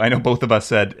 also, I know both of us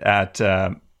said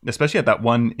especially at that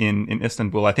one in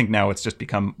Istanbul, I think now it's just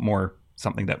become more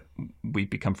something that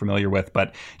we've become familiar with,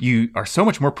 but you are so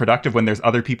much more productive when there's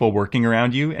other people working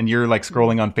around you and you're like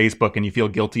scrolling on Facebook and you feel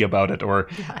guilty about it, or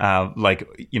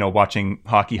watching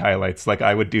hockey highlights like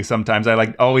I would do sometimes. I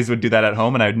like always would do that at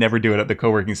home, and I would never do it at the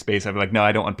co-working space. I'd be like, no,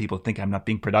 I don't want people to think I'm not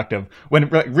being productive, when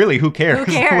really, who cares?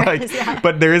 Who cares?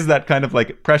 But there is that kind of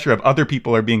like pressure of other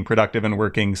people are being productive and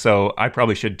working, so I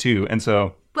probably should too. And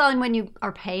so well, and when you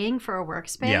are paying for a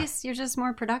workspace, you're just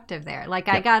more productive there. Like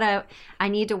I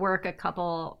need to work a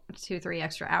couple, 2-3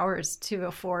 extra hours to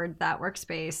afford that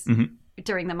workspace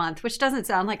during the month, which doesn't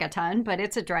sound like a ton, but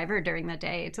it's a driver during the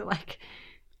day to like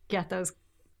get those,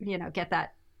 get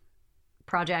that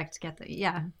project, get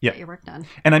your work done.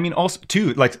 And I mean, also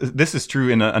too, like this is true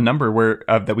in a number where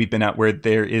that we've been at, where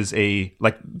there is a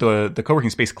like the co-working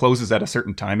space closes at a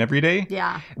certain time every day,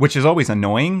 which is always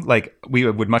annoying. Like we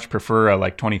would much prefer a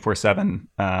like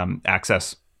 24/7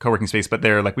 access co-working space, but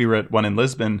we were at one in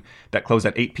Lisbon that closed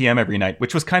at 8 p.m. every night,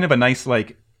 which was kind of a nice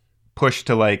like push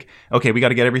to like, okay, we got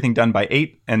to get everything done by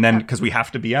 8, and then because we have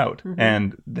to be out,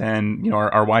 and then our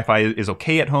Wi-Fi is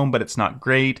okay at home, but it's not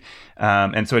great,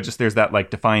 and so it just there's that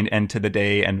like defined end to the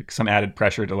day and some added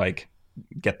pressure to like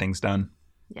get things done.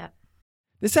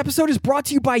 This episode is brought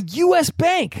to you by US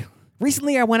Bank.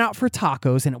 Recently I went out for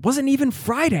tacos and it wasn't even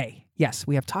Friday. Yes,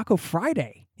 we have Taco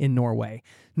Friday in Norway,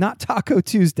 not Taco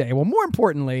Tuesday. Well, more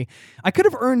importantly, I could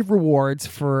have earned rewards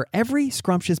for every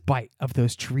scrumptious bite of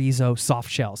those chorizo soft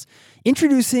shells.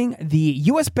 Introducing the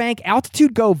US Bank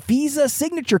Altitude Go Visa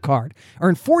Signature Card.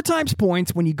 Earn 4 times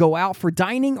points when you go out for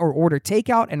dining or order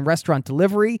takeout and restaurant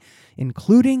delivery,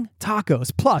 including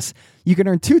tacos. Plus, you can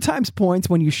earn 2 times points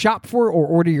when you shop for or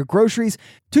order your groceries,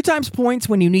 2 times points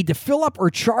when you need to fill up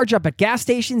or charge up at gas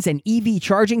stations and EV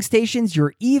charging stations.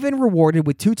 You're even rewarded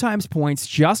with 2 times points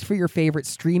just for your favorite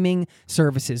streaming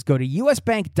services. Go to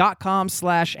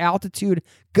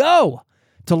usbank.com/altitude-go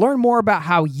to learn more about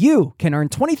how you can earn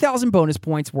 20,000 bonus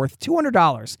points worth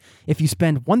 $200 if you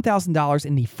spend $1,000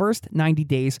 in the first 90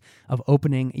 days of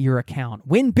opening your account.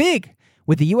 Win big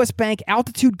with the US Bank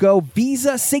Altitude Go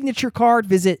Visa Signature Card.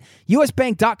 Visit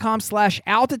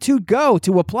usbank.com/altitude-go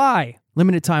to apply.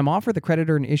 Limited time offer. The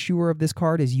creditor and issuer of this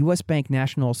card is US Bank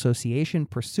National Association,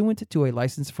 pursuant to a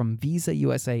license from Visa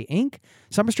USA Inc.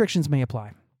 Some restrictions may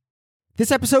apply. This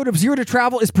episode of Zero to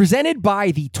Travel is presented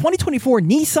by the 2024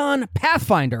 Nissan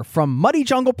Pathfinder. From muddy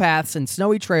jungle paths and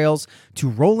snowy trails to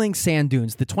rolling sand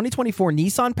dunes, the 2024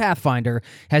 Nissan Pathfinder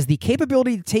has the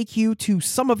capability to take you to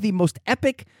some of the most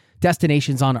epic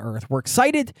destinations on Earth. We're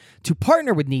excited to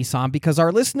partner with Nissan because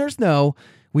our listeners know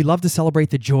we love to celebrate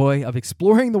the joy of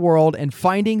exploring the world and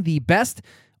finding the best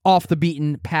off the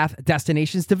beaten path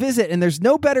destinations to visit. And there's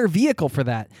no better vehicle for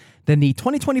that than the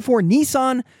 2024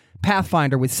 Nissan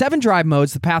Pathfinder. With 7 drive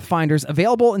modes, the Pathfinder's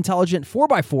available intelligent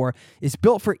 4x4 is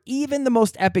built for even the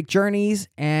most epic journeys,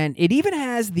 and it even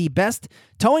has the best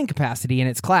towing capacity in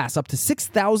its class, up to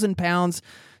 6,000 pounds,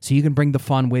 so you can bring the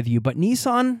fun with you. But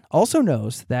Nissan also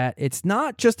knows that it's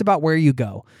not just about where you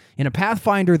go. In a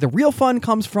Pathfinder, the real fun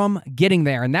comes from getting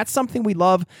there, and that's something we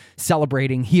love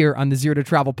celebrating here on the Zero to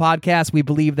Travel podcast. We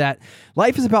believe that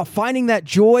life is about finding that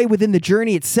joy within the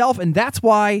journey itself, and that's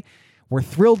why we're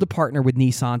thrilled to partner with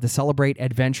Nissan to celebrate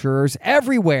adventurers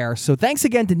everywhere. So thanks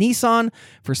again to Nissan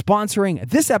for sponsoring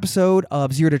this episode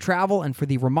of Zero to Travel and for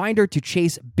the reminder to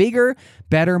chase bigger,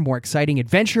 better, more exciting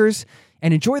adventures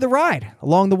and enjoy the ride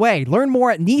along the way. Learn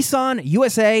more at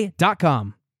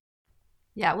nissanusa.com.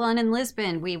 Yeah, well, and in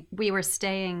Lisbon, we were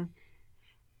staying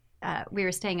up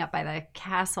by the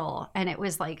castle, and it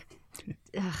was like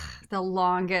the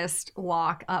longest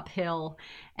walk uphill.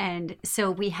 And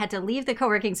so we had to leave the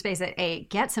co-working space at 8,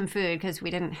 get some food because we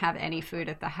didn't have any food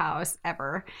at the house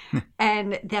ever.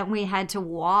 And then we had to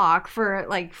walk for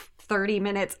like 30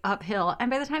 minutes uphill.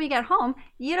 And by the time you get home,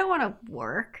 you don't want to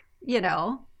work,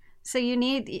 So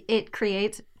it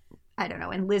creates, I don't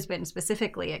know, in Lisbon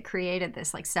specifically, it created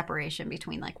this like separation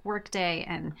between like workday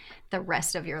and the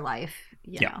rest of your life,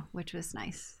 which was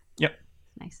nice. Yep.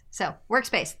 Nice. So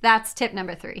workspace, that's tip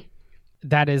number 3.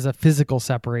 That is a physical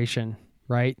separation,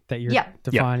 right? That you're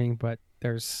defining, but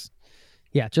there's,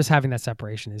 just having that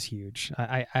separation is huge.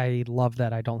 I love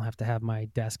that I don't have to have my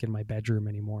desk in my bedroom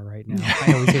anymore right now.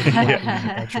 I always hated working in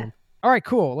my bedroom. All right,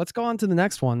 cool. Let's go on to the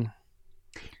next one.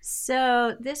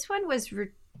 So this one was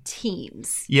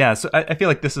routines. Yeah, so I feel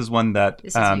like this is one that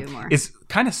is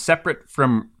kind of separate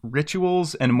from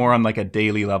rituals and more on like a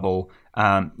daily level.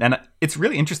 And it's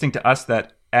really interesting to us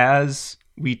that as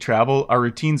we travel, our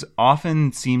routines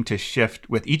often seem to shift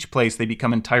with each place. They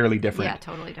become entirely different. Yeah,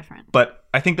 totally different. But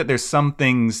I think that there's some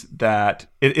things that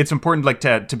it's important like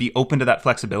to be open to that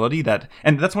flexibility,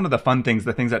 and that's one of the fun things,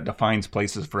 the things that defines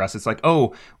places for us. It's like,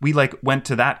 oh, we like went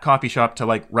to that coffee shop to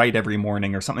like write every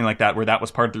morning or something like that, where that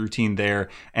was part of the routine there.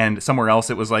 And somewhere else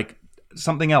it was like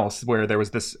something else where there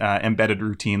was this embedded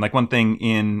routine. Like one thing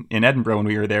in Edinburgh when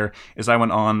we were there is I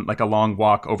went on like a long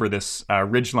walk over this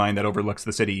ridge line that overlooks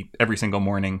the city every single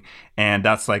morning. And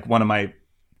that's like one of my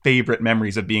favorite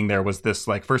memories of being there, was this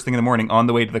like first thing in the morning on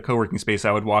the way to the co-working space,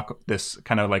 I would walk this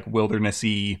kind of like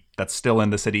wildernessy that's still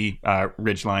in the city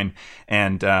ridge line,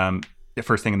 and the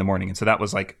first thing in the morning. And so that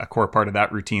was like a core part of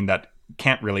that routine that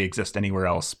can't really exist anywhere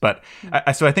else. But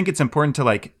so I think it's important to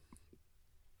like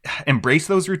embrace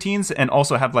those routines and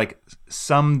also have like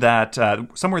some that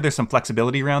somewhere there's some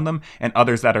flexibility around them and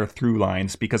others that are through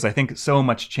lines, because I think so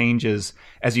much changes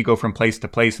as you go from place to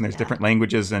place, and there's different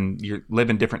languages and you live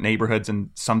in different neighborhoods,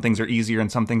 and some things are easier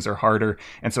and some things are harder.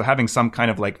 And so having some kind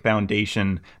of like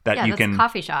foundation that you can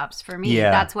coffee shops for me.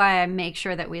 That's why I make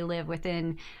sure that we live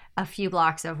within a few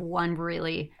blocks of one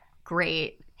really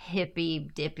great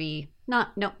hippie dippy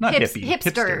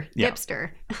hipster.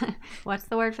 What's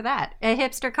the word for that? A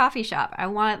hipster coffee shop. I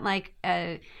want like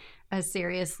a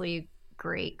seriously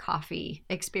great coffee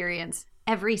experience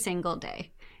every single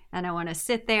day, and I want to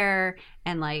sit there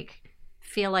and like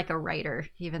feel like a writer,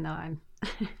 even though I'm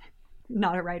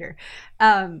not a writer.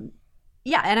 And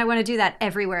I want to do that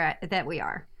everywhere that we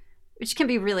are, which can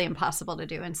be really impossible to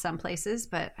do in some places.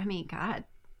 But I mean, God,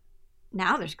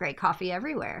 now there's great coffee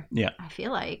everywhere. Yeah, I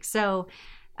feel like so.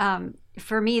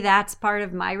 For me, that's part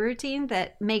of my routine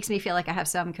that makes me feel like I have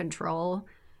some control,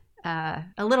 a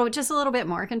little bit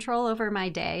more control over my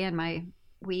day and my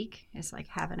week, is like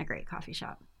having a great coffee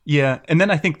shop. Yeah. And then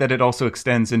I think that it also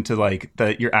extends into like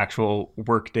your actual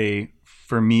work day.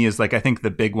 For me is like, I think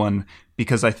the big one,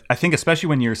 because I think especially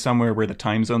when you're somewhere where the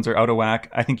time zones are out of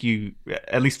whack, I think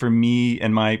at least for me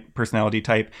and my personality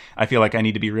type, I feel like I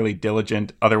need to be really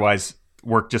diligent. Otherwise,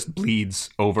 work just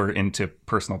bleeds over into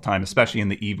personal time, especially in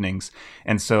the evenings.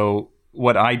 And so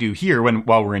what I do here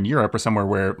while we're in Europe or somewhere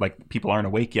where like people aren't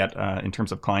awake yet in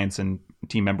terms of clients and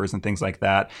team members and things like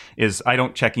that, is I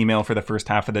don't check email for the first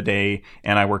half of the day,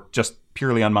 and I work just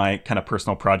purely on my kind of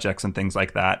personal projects and things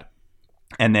like that.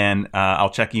 And then I'll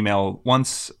check email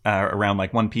once around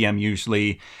like 1 p.m.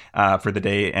 usually for the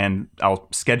day, and I'll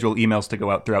schedule emails to go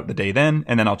out throughout the day then.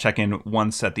 And then I'll check in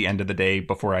once at the end of the day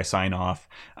before I sign off.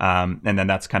 And then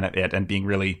that's kind of it. And being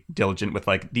really diligent with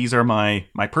like, these are my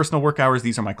personal work hours,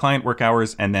 these are my client work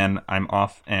hours, and then I'm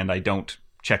off and I don't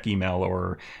check email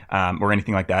or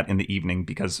anything like that in the evening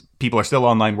because people are still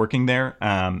online working there.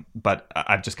 But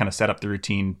I've just kind of set up the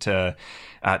routine to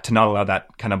not allow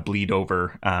that kind of bleed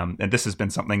over. And this has been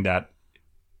something that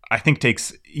I think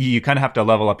you kind of have to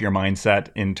level up your mindset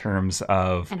in terms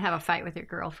of... And have a fight with your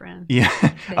girlfriend.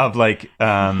 Yeah. Of like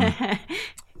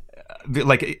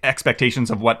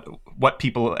expectations of what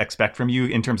people expect from you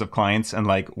in terms of clients and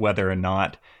like whether or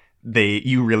not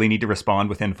you really need to respond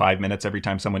within 5 minutes every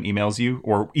time someone emails you,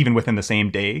 or even within the same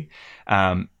day.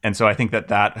 And so I think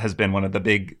that has been one of the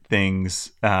big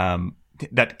things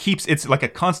that keeps, it's like a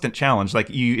constant challenge.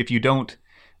 Like if you don't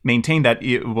maintain that,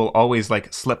 it will always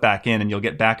like slip back in and you'll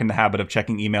get back in the habit of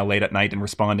checking email late at night and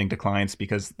responding to clients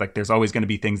because like there's always going to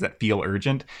be things that feel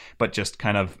urgent, but just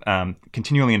kind of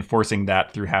continually enforcing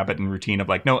that through habit and routine of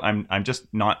like, no, I'm just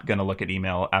not going to look at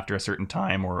email after a certain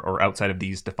time or outside of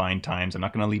these defined times. I'm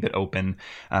not going to leave it open.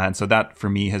 And so that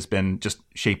for me has been just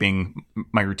shaping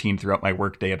my routine throughout my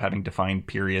workday of having defined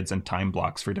periods and time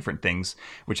blocks for different things,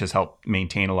 which has helped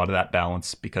maintain a lot of that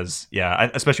balance because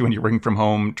especially when you're working from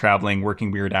home, traveling, working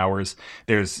weird hours,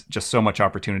 there's just so much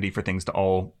opportunity for things to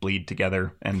all bleed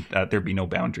together and there'd be no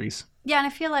boundaries. Yeah, and I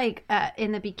feel like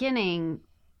in the beginning,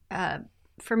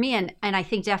 for me, and I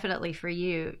think definitely for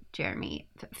you, Jeremy,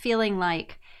 feeling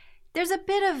like there's a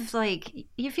bit of like,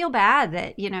 you feel bad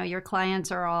that, your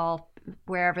clients are all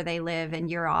wherever they live and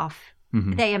you're off.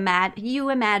 Mm-hmm. You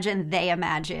imagine, they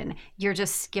imagine you're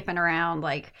just skipping around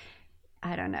like,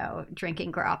 I don't know,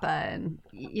 drinking grappa and,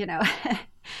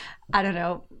 I don't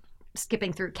know,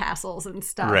 skipping through castles and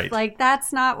stuff. Right. Like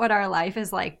that's not what our life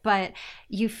is like, but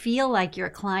you feel like your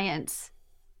clients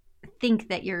think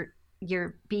that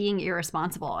you're being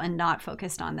irresponsible and not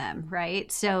focused on them,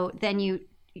 right? So then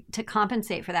to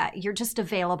compensate for that, you're just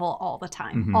available all the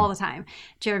time, mm-hmm. all the time.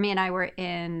 Jeremy and I were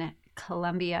in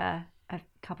Colombia a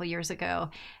couple years ago,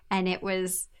 and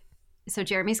so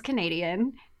Jeremy's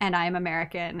Canadian and I'm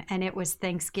American, and it was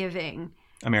Thanksgiving.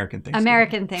 American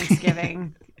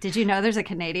Thanksgiving. Did you know there's a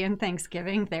Canadian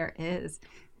Thanksgiving? There is.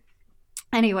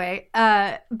 Anyway,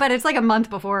 but it's like a month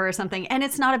before or something, and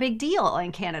it's not a big deal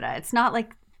in Canada. It's not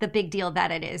like the big deal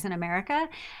that it is in America.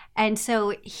 And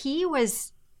so he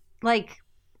was like,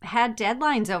 had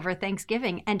deadlines over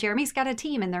Thanksgiving, and Jeremy's got a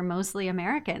team and they're mostly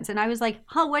Americans. And I was like,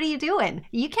 what are you doing?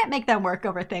 You can't make them work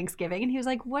over Thanksgiving. And he was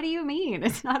like, what do you mean?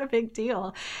 It's not a big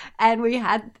deal. And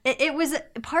it was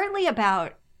partly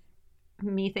about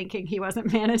me thinking he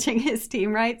wasn't managing his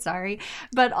team right, sorry.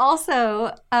 But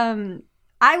also,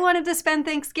 I wanted to spend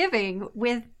Thanksgiving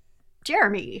with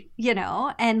Jeremy,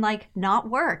 and like not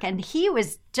work. And he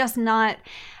was just not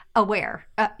aware,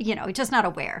 just not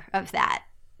aware of that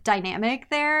dynamic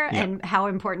there and how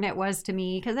important it was to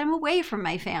me because I'm away from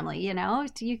my family, you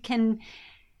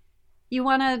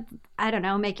want to, I don't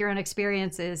know, make your own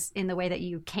experiences in the way that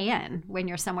you can when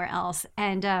you're somewhere else.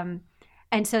 And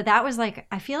so that was like,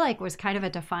 I feel like was kind of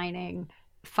a defining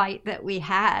fight that we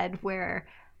had where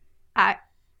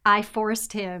I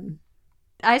forced him.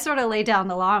 I sort of laid down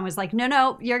the law and was like,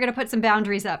 no, you're going to put some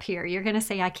boundaries up here. You're going to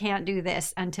say, I can't do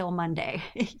this until Monday.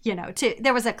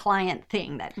 There was a client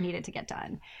thing that needed to get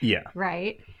done. Yeah.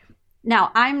 Right.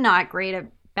 Now, I'm not great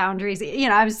at boundaries.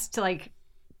 I was like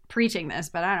preaching this,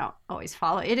 but I don't always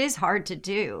follow. It is hard to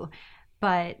do,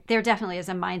 but there definitely is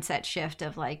a mindset shift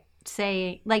of like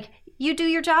saying, like, you do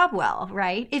your job well,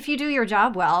 right? If you do your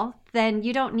job well, then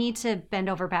you don't need to bend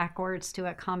over backwards to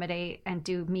accommodate and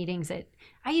do meetings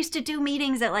I used to do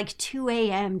meetings at like 2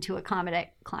 a.m. to accommodate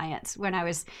clients when I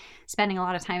was spending a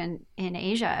lot of time in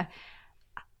Asia.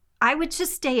 I would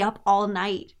just stay up all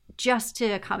night just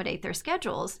to accommodate their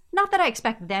schedules. Not that I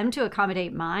expect them to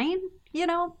accommodate mine,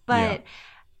 but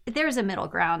there's a middle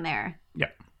ground there. Yeah.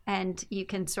 And you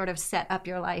can sort of set up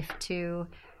your life to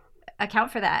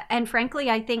account for that. And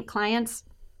frankly, I think clients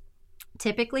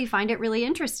typically find it really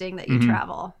interesting that you mm-hmm.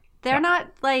 travel. They're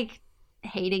not like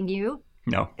hating you.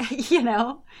 No. Yeah.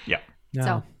 No.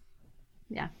 So,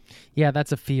 yeah. Yeah,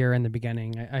 that's a fear in the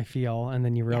beginning, I feel. And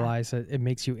then you realize that it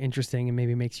makes you interesting and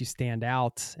maybe makes you stand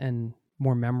out and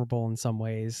more memorable in some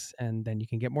ways. And then you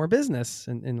can get more business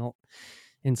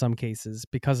in some cases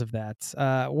because of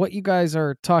that. What you guys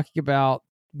are talking about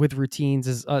with routines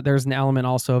is there's an element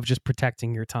also of just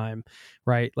protecting your time,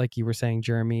 right? Like you were saying,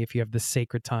 Jeremy, if you have the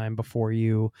sacred time before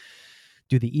you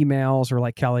do the emails, or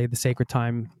like Kelly, the sacred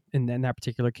time in that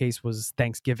particular case was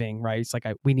Thanksgiving, right? It's like,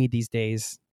 we need these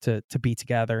days to be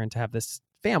together and to have this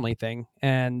family thing.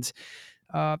 And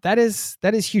that is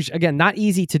huge. Again, not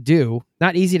easy to do,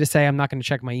 not easy to say, I'm not going to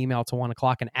check my email till 1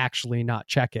 o'clock and actually not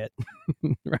check it.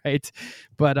 Right.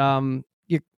 But,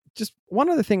 just one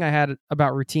other thing I had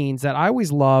about routines that I always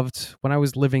loved when I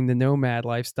was living the nomad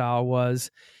lifestyle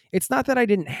was, it's not that I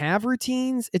didn't have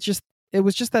routines. It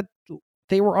was just that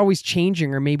they were always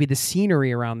changing, or maybe the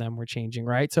scenery around them were changing.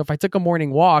 Right. So if I took a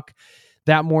morning walk,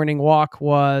 that morning walk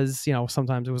was,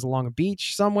 sometimes it was along a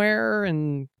beach somewhere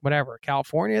in whatever,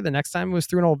 California. The next time it was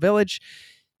through an old village.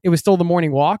 It was still the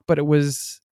morning walk, but it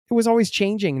was always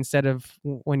changing, instead of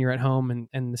when you're at home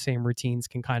and the same routines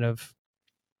can kind of,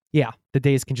 the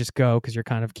days can just go because you're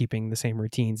kind of keeping the same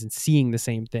routines and seeing the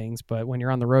same things. But when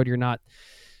you're on the road, you're not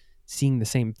seeing the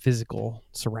same physical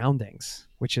surroundings,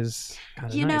 which is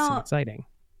kind of nice and exciting.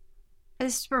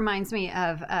 This reminds me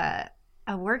of a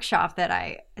workshop that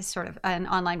an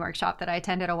online workshop that I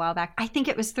attended a while back. I think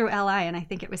it was through LI, and I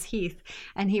think it was Heath,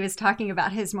 and he was talking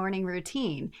about his morning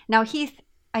routine. Now, Heath,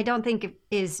 I don't think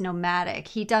is nomadic.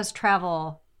 He does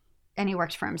travel and he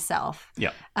works for himself.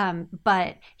 Yeah.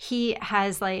 But he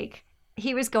has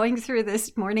he was going through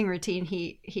this morning routine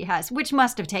he has, which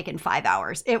must have taken 5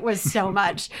 hours. It was so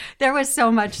much. There was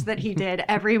so much that he did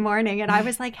every morning. And I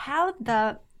was like, how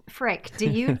the frick do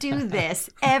you do this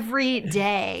every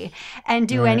day and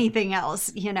do anything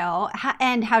else,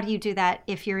 and how do you do that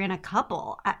if you're in a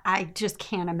couple? I just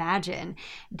can't imagine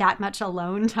that much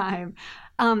alone time.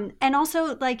 And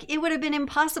also, it would have been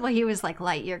impossible. He was like,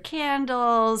 light your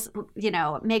candles,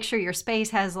 make sure your space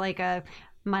has a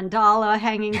mandala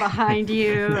hanging behind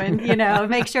you, and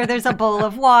make sure there's a bowl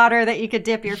of water that you could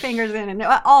dip your fingers in, and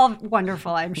all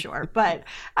wonderful, I'm sure. But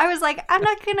I was like, I'm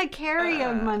not gonna carry a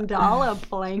mandala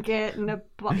blanket and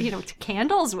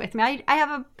candles with me. I have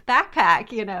a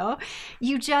backpack.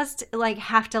 You just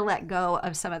have to let go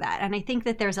of some of that. And I think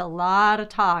that there's a lot of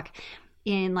talk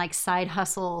in side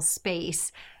hustle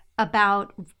space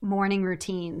about morning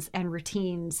routines and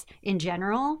routines in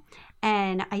general.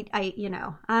 And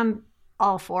I'm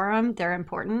all for them. They're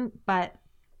important, but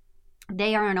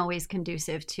they aren't always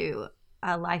conducive to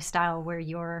a lifestyle where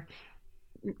you're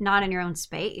not in your own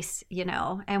space,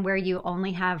 and where you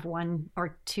only have 1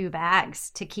 or 2 bags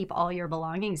to keep all your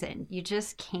belongings in. You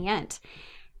just can't.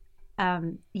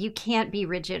 You can't be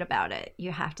rigid about it.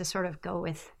 You have to sort of go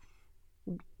with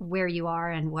where you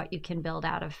are and what you can build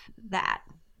out of that.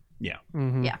 Yeah.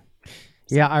 Mm-hmm. Yeah.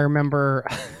 Yeah. I remember,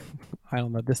 I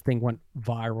don't know, this thing went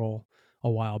viral a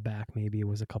while back. Maybe it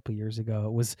was a couple years ago.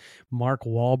 It was Mark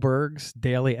Wahlberg's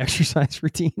daily exercise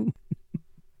routine.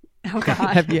 Oh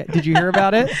God. Did you hear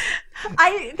about it?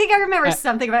 I think I remember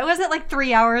something about it. Wasn't it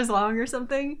 3 hours long or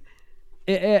something?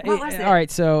 What was it? All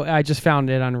right, so I just found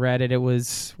it on Reddit. It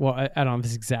was, I don't know if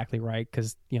it's exactly right,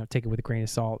 because take it with a grain of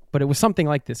salt. But it was something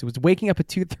like this. It was waking up at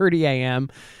 2:30 a.m.,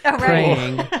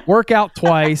 praying, work out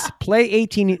twice, play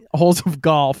 18 holes of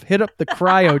golf, hit up the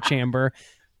cryo chamber,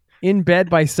 in bed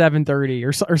by 7:30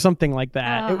 or something like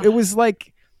that. It was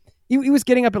like he was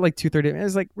getting up at 2:30. It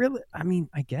was like, really? I mean,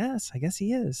 I guess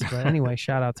he is. But anyway,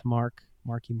 shout out to Marky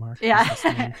Mark. Yeah,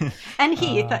 and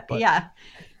Heath. Yeah.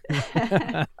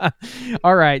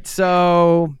 All right,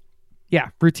 so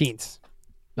routines.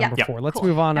 Number 4. Let's cool.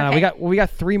 move on. Okay. We got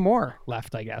 3 more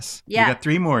left, I guess. Yeah, we got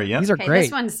 3 more. Yeah, these are great.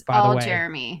 This one's by the all way.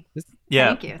 Jeremy.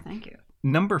 Thank you.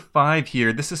 Number 5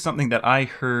 here. This is something that I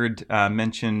heard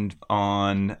mentioned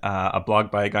on a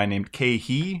blog by a guy named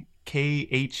Khehy. Khehy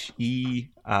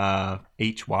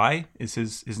is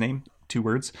his name. 2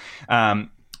 words.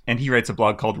 And he writes a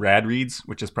blog called Rad Reads,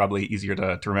 which is probably easier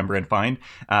to remember and find.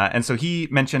 And so he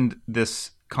mentioned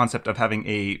this concept of having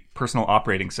a personal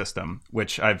operating system,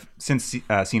 which I've since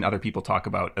seen other people talk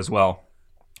about as well.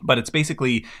 But it's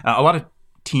basically a lot of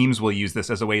teams will use this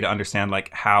as a way to understand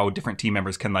how different team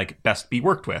members can best be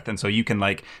worked with. And so you can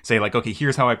say okay,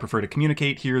 here's how I prefer to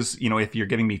communicate. Here's, if you're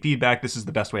giving me feedback, this is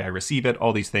the best way I receive it,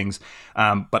 all these things.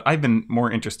 But I've been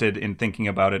more interested in thinking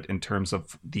about it in terms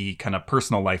of the kind of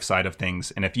personal life side of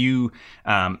things. And if you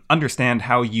understand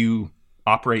how you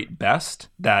operate best,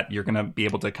 that you're going to be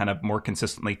able to kind of more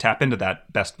consistently tap into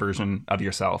that best version of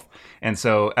yourself. And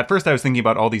so at first I was thinking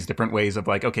about all these different ways of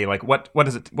what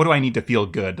is it? What do I need to feel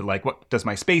good? What does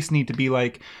my space need to be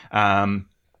like?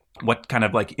 What kind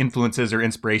of influences or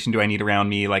inspiration do I need around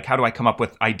me? How do I come up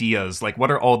with ideas? What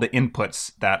are all the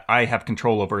inputs that I have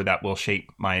control over that will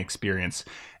shape my experience?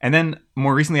 And then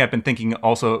more recently, I've been thinking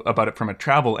also about it from a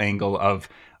travel angle of,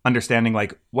 understanding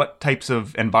like what types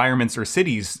of environments or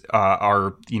cities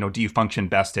are, do you function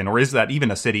best in, or is that even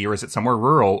a city, or is it somewhere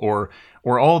rural,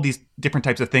 or all these different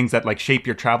types of things that like shape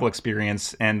your travel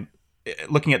experience, and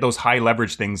looking at those high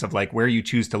leverage things of like where you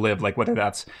choose to live, like whether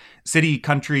that's city,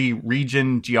 country,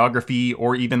 region, geography,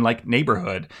 or even like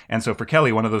neighborhood. And so for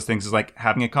Kelly, one of those things is like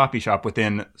having a coffee shop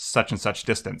within such and such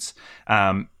distance.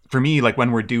 For me, like when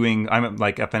I'm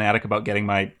like a fanatic about getting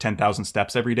my 10,000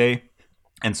 steps every day.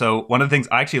 And so one of the things,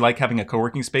 I actually like having a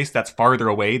co-working space that's farther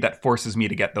away that forces me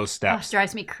to get those steps. Oh,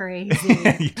 drives me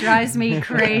crazy. Drives me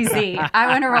crazy. I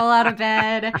want to roll out of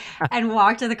bed and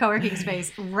walk to the co-working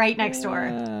space right next door.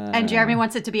 And Jeremy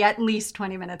wants it to be at least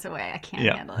 20 minutes away. I can't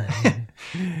handle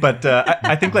it. But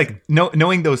I think like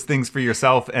knowing those things for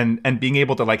yourself and being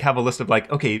able to like have a list of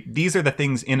like, okay, these are the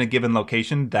things in a given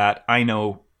location that I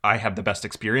know I have the best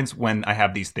experience when I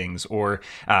have these things, or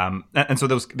and so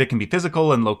those, they can be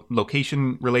physical and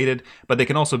location related, but they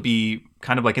can also be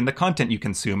kind of like in the content you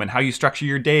consume and how you structure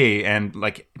your day, and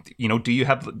like, do you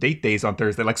have date days on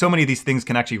Thursday? Like so many of these things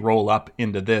can actually roll up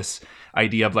into this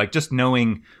idea of like just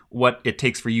knowing what it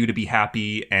takes for you to be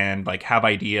happy and like have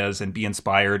ideas and be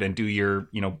inspired and do your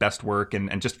best work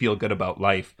and just feel good about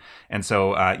life. And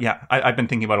so I've been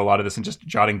thinking about a lot of this and just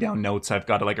jotting down notes. I've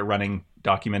got like a running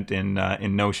document in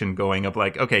Notion going of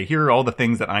like, okay, here are all the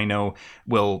things that I know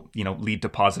will lead to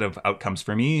positive outcomes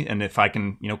for me, and if I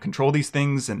can control these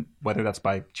things, and whether that's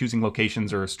by choosing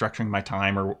locations or structuring my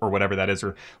time or whatever that is,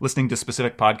 or listening to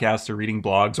specific podcasts or reading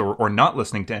blogs, or not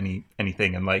listening to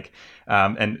anything, and like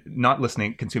and not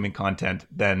consuming content,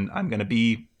 then I'm going to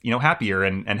be happier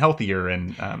and healthier.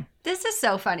 And this is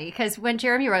so funny because when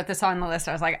Jeremy wrote this on the list,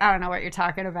 I was like, I don't know what you're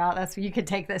talking about. You could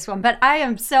take this one, but I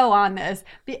am so on this.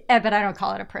 But I don't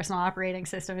call it a personal operating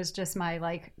system. It's just my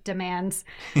like demands.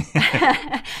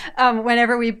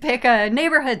 Whenever we pick a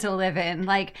neighborhood to live in,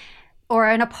 like, or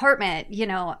an apartment,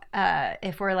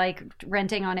 if we're like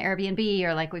renting on Airbnb,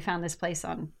 or like we found this place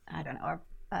on, I don't know,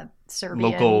 a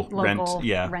Serbian local rental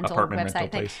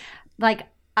website thing. Like,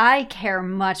 I care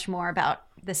much more about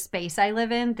the space I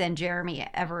live in than Jeremy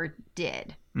ever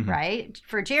did, right?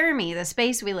 For Jeremy, the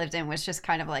space we lived in was just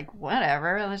kind of like,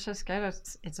 whatever, let's just go.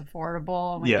 It's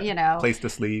affordable, place to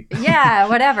sleep. Yeah,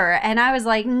 whatever. And I was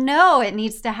like, no, it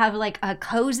needs to have like a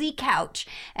cozy couch,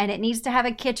 and it needs to have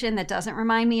a kitchen that doesn't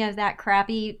remind me of that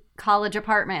crappy college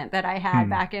apartment that I had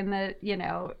back in the,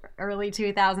 early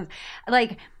 2000s.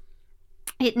 Like,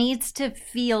 it needs to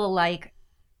feel like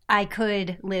I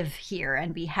could live here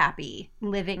and be happy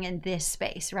living in this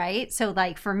space, right? So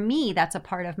like for me, that's a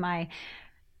part of my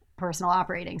personal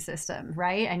operating system,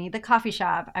 right? I need the coffee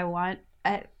shop.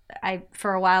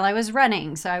 For a while I was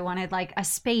running, so I wanted like a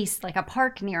space, like a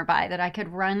park nearby that I could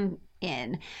run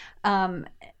in. And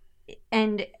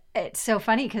it's so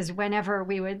funny because whenever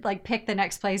we would like pick the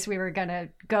next place we were going to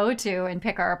go to and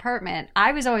pick our apartment,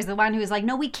 I was always the one who was like,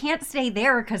 no, we can't stay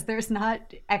there because there's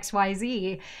not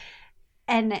XYZ.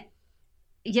 And,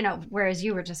 whereas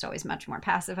you were just always much more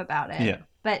passive about it. Yeah.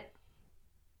 But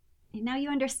now you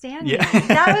understand me.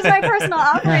 That was my personal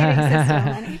operating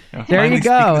system. Yeah. There you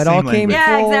go. It all came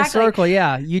full circle.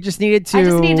 Yeah. You just needed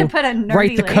to, put a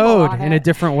write the code in a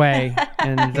different way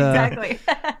and exactly.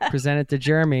 present it to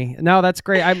Jeremy. No, that's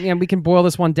great. We can boil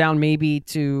this one down maybe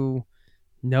to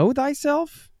know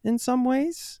thyself in some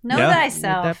ways. Know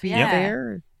thyself. Would that be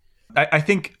fair? I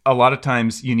think a lot of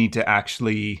times you need to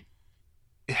actually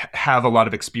have a lot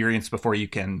of experience before you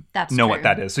can know what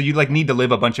that is. So you like need to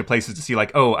live a bunch of places to see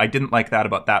like, oh, I didn't like that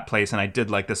about that place, and I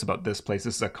did like this about this place.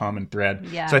 This is a common thread.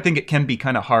 Yeah. So I think it can be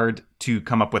kind of hard to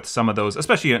come up with some of those,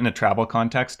 especially in a travel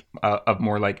context of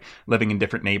more like living in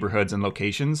different neighborhoods and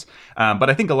locations. But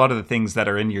I think a lot of the things that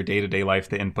are in your day-to-day life,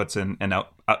 the inputs and the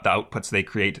outputs they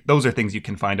create, those are things you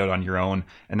can find out on your own.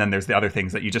 And then there's the other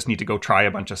things that you just need to go try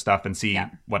a bunch of stuff and see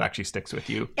what actually sticks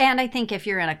with you. And I think if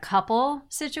you're in a couple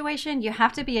situation, you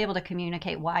have to be able to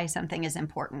communicate why something is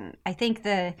important. I think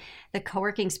the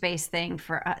co-working space thing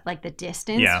for like the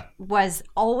distance was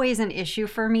always an issue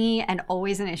for me and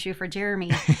always an issue for Jeremy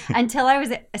until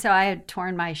I had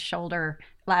torn my shoulder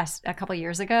a couple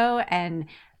years ago, and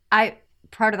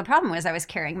part of the problem was I was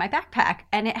carrying my backpack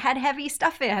and it had heavy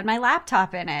stuff in it. It had my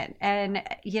laptop in it and,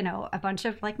 a bunch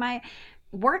of like my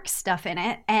work stuff in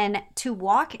it. And to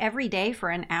walk every day for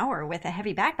an hour with a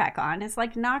heavy backpack on is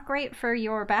like not great for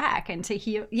your back and to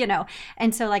heal,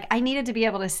 And so like I needed to be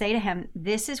able to say to him,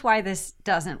 this is why this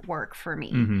doesn't work for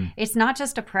me. Mm-hmm. It's not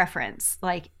just a preference.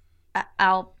 Like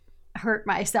I'll hurt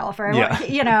myself or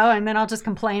and then I'll just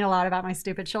complain a lot about my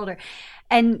stupid shoulder.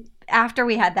 And after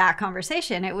we had that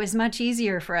conversation, it was much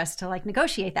easier for us to like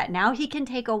negotiate that. Now he can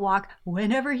take a walk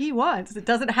whenever he wants. It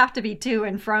doesn't have to be to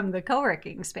and from the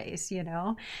co-working space, you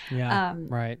know? Yeah.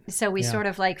 Right. So we sort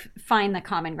of like find the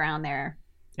common ground there.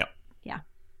 Yep.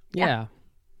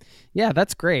 Yeah,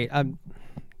 that's great.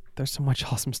 There's so much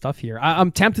awesome stuff here.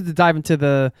 I'm tempted to dive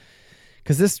into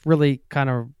because this really kind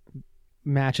of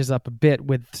matches up a bit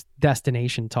with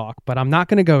destination talk, but I'm not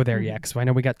going to go there yet because I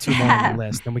know we got 2 more on the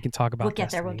list, and we can talk about We'll get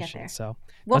there. So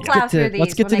Let's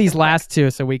get to these last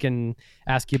 2 so we can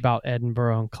ask you about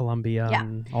Edinburgh and Columbia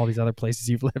and all these other places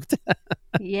you've lived.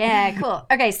 Yeah, cool.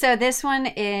 Okay, so this one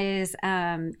is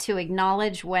to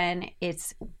acknowledge when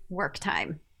it's work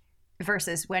time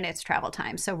versus when it's travel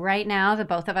time. So right now, the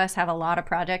both of us have a lot of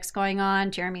projects going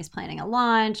on. Jeremy's planning a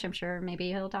launch. I'm sure maybe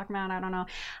he'll talk about, I don't know.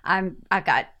 I've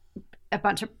got a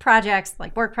bunch of projects,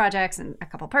 like work projects and a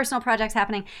couple personal projects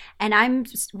happening. And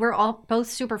we're all both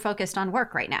super focused on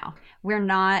work right now. We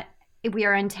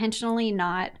are intentionally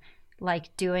not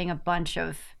like doing a bunch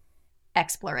of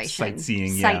exploration.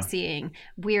 Sightseeing.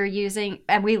 We're using,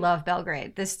 and we love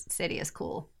Belgrade. This city is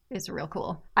cool. It's real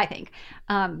cool, I think.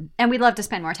 And we'd love to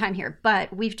spend more time here,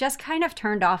 but we've just kind of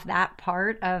turned off that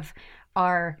part of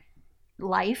our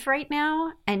life right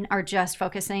now and are just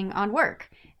focusing on work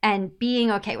and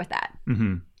being okay with that.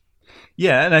 Mm-hmm.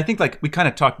 Yeah, and I think like we kind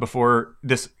of talked before,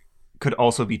 this could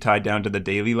also be tied down to the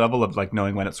daily level of like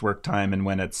knowing when it's work time and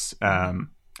when it's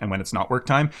not work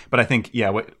time. But I think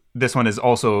this one is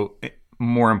also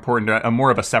more important,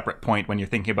 more of a separate point when you're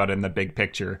thinking about it in the big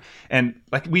picture. And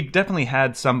like we definitely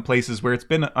had some places where it's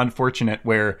been unfortunate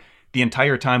where the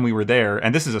entire time we were there,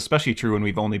 and this is especially true when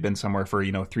we've only been somewhere for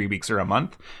 3 weeks or a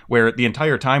month, where the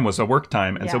entire time was a work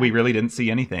time, and so we really didn't see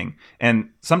anything. And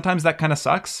sometimes that kind of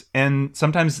sucks, and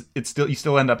sometimes you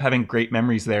still end up having great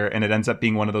memories there, and it ends up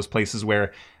being one of those places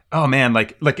where, oh man,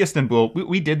 like Istanbul,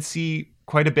 we did see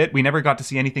quite a bit. We never got to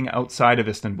see anything outside of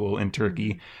Istanbul in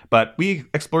Turkey, but we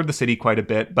explored the city quite a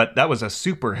bit. But that was a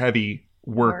super heavy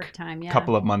work time,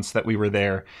 couple of months that we were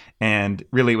there, and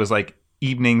really it was like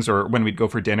evenings or when we'd go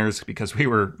for dinners because we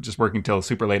were just working till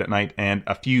super late at night, and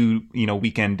a few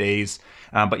weekend days.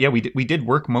 But yeah, we did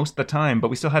work most of the time, but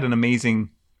we still had an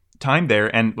amazing time there.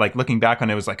 And like looking back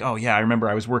on it, was like, oh yeah, I remember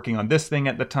I was working on this thing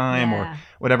at the time or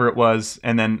whatever it was.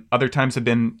 And then other times have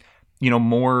been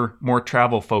more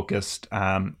travel focused.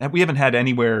 We haven't had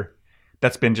anywhere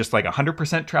that's been just like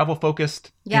 100% travel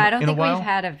focused. Yeah, I don't think we've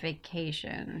had a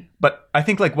vacation. But I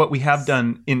think like what we have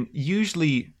done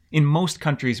in most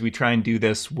countries, we try and do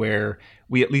this where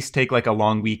we at least take like a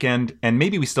long weekend, and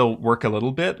maybe we still work a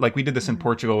little bit. Like we did this in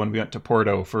Portugal when we went to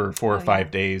Porto for 4 or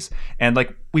 5 days. And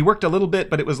like we worked a little bit,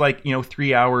 but it was like,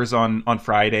 3 hours on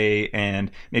Friday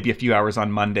and maybe a few hours on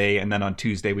Monday. And then on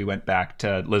Tuesday, we went back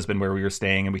to Lisbon where we were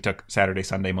staying, and we took Saturday,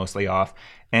 Sunday mostly off.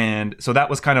 And so that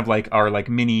was kind of like our like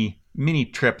mini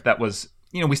trip that was,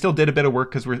 we still did a bit of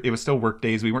work because it was still work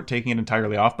days. We weren't taking it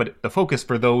entirely off, but the focus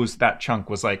for that chunk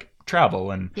was like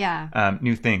travel and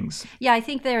new things. Yeah, I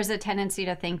think there's a tendency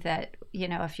to think that,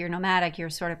 if you're nomadic, you're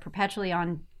sort of perpetually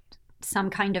on some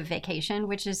kind of vacation,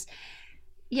 which is,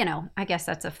 I guess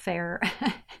that's a fair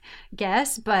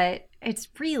guess, but it's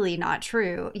really not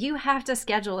true. You have to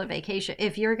schedule a vacation.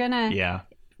 If you're going to,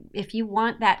 if you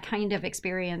want that kind of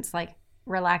experience, like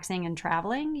relaxing and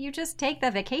traveling, you just take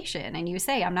the vacation and you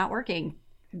say, I'm not working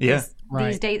these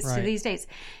dates to these dates,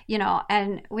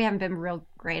 and we haven't been real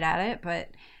great at it, but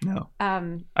no.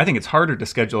 I think it's harder to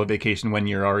schedule a vacation when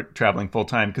you're traveling full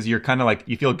time because you're kind of like,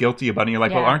 you feel guilty about it. You're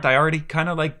like, well, aren't I already kind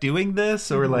of like doing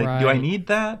this, or like, do I need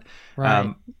that?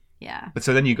 Right. But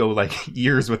so then you go like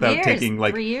years without taking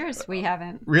like 3 years. We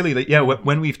haven't really.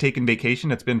 When we've taken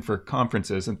vacation, it's been for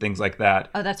conferences and things like that.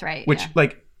 Oh, that's right. Which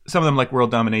like some of them, like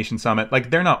World Domination Summit, like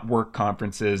they're not work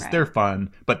conferences. They're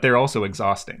fun, but they're also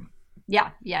exhausting.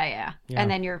 Yeah.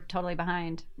 And then you're totally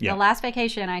behind. The last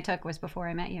vacation I took was before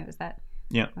I met you. Was that?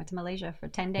 Yeah. Went to Malaysia for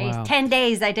 10 days. Wow. 10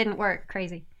 days I didn't work.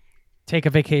 Crazy. Take a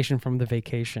vacation from the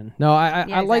vacation. No, I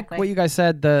exactly. like what you guys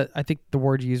said. I think the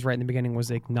word you used right in the beginning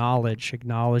was acknowledge.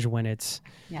 Acknowledge when it's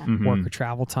work or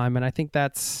travel time. And I think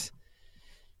that's,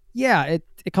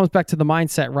 it comes back to the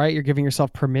mindset, right? You're giving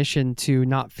yourself permission to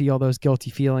not feel those guilty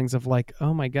feelings of like,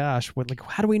 oh my gosh,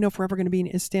 how do we know if we're ever going to be in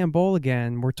Istanbul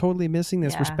again? We're totally missing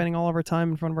this. We're spending all of our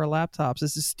time in front of our laptops.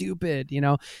 This is stupid,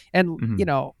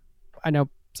 And, I know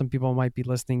some people might be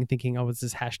listening thinking, oh, it's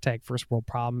this hashtag first world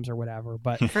problems or whatever,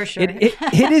 but for sure.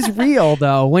 it is real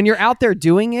though. When you're out there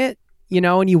doing it,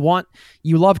 and you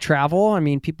love travel. I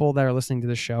mean, people that are listening to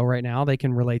the show right now, they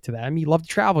can relate to that. I mean, you love to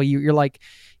travel. You're like,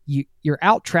 you're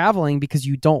out traveling because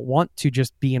you don't want to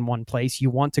just be in one place. You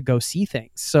want to go see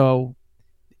things. So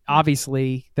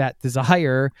obviously that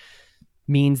desire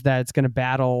means that it's going to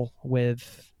battle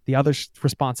with the other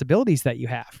responsibilities that you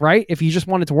have, right? If you just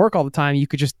wanted to work all the time, you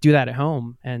could just do that at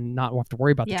home and not have to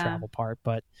worry about the travel part.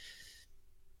 But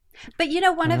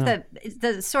one of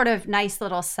the sort of nice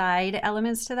little side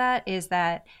elements to that is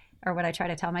that, or what I try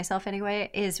to tell myself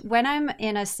anyway, is when I'm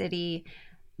in a city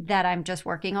that I'm just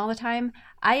working all the time,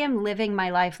 I am living my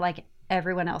life like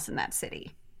everyone else in that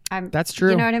city. That's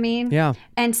true. You know what I mean? Yeah.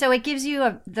 And so it gives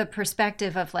you the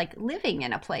perspective of like living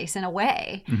in a place in a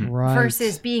way right.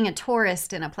 versus being a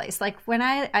tourist in a place. Like when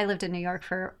I lived in New York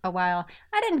for a while,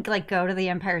 I didn't like go to the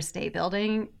Empire State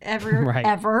Building ever. Right.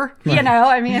 You know,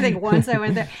 I mean, I think once I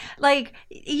went there. Like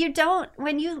you don't,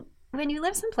 when you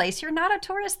live someplace, you're not a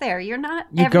tourist there. You're not.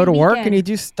 You go to work and you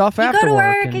do stuff after work. You go to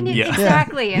work. work and you,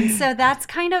 exactly. And so that's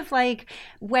kind of like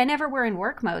whenever we're in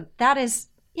work mode, that is,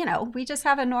 you know, we just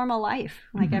have a normal life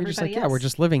like everybody else. Yeah, we're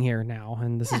just living here now,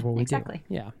 and this is what we do.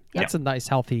 Yeah, that's a nice,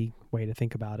 healthy way to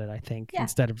think about it, I think,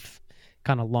 instead of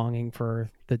kind of longing for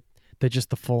the just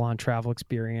the full-on travel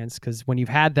experience. Because when you've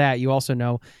had that, you also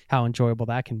know how enjoyable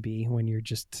that can be when you're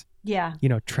just, you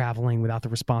know, traveling without the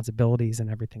responsibilities and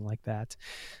everything like that.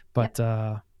 But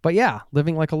yeah,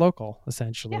 living like a local,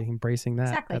 essentially, embracing that.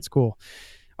 Exactly. That's cool.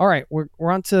 All right,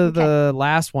 we're on to the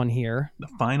last one here. The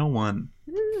final one.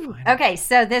 Okay,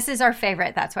 so this is our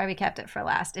favorite. That's why we kept it for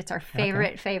last. It's our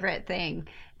favorite thing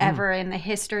ever in the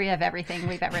history of everything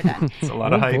we've ever done. It's a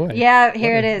lot of hype. Boy. Yeah,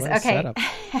 here it is. Okay.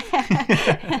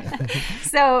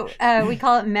 So we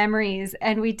call it memories,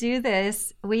 and we do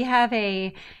this. We have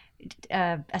a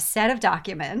set of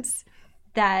documents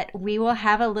that we will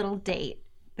have a little date,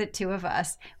 the two of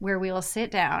us, where we will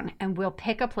sit down and we'll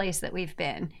pick a place that we've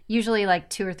been, usually like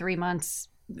 2 or 3 months,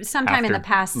 sometime in the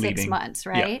past 6 months,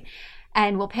 right? Yeah.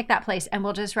 And we'll pick that place and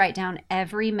we'll just write down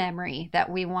every memory that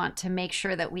we want to make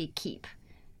sure that we keep,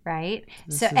 right?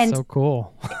 This is so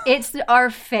cool. It's our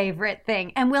favorite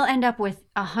thing. And we'll end up with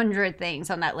 100 things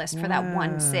on that list for that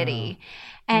one city.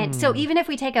 And so even if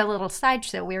we take a little side,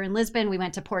 so we were in Lisbon, we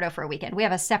went to Porto for a weekend. We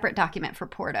have a separate document for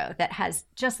Porto that has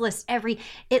just lists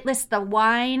it lists the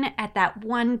wine at that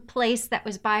one place that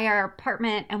was by our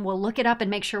apartment, and we'll look it up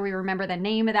and make sure we remember the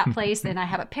name of that place. And I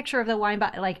have a picture of the wine,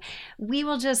 but like we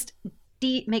will just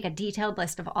make a detailed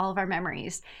list of all of our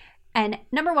memories. And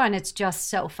number one, it's just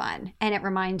so fun. And it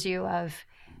reminds you of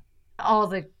all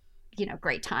the, you know,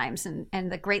 great times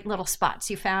and the great little spots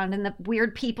you found and the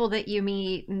weird people that you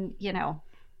meet. And, you know,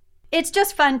 it's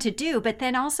just fun to do. But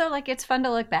then also like it's fun to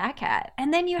look back at.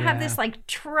 And then you have this like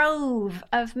trove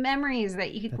of memories that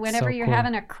whenever you're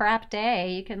having a crap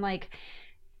day, you can like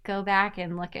go back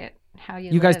and look at how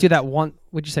you guys do that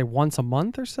would you say once a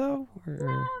month or so? Or?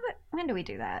 No, but when do we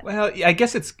do that? Well, I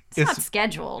guess it's not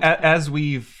scheduled. As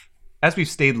we've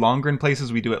stayed longer in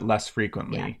places, we do it less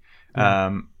frequently.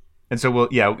 Yeah. And so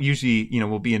usually, you know,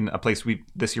 we'll be in a place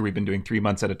this year we've been doing 3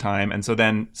 months at a time. And so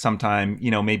then sometime, you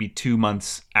know, maybe 2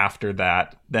 months after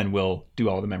that, then we'll do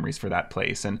all the memories for that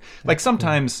place. And like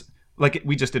sometimes like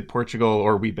we just did Portugal,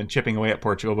 or we've been chipping away at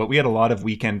Portugal, but we had a lot of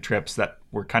weekend trips that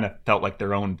were kind of felt like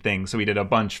their own thing. So we did a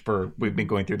bunch we've been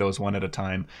going through those one at a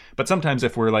time. But sometimes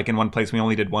if we're like in one place, we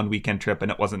only did one weekend trip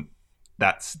and it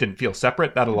didn't feel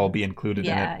separate, that'll all be included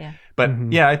in it. Yeah. But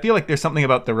I feel like there's something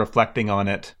about the reflecting on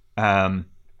it. And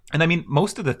I mean,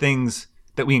 most of the things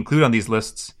that we include on these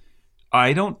lists,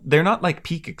 they're not like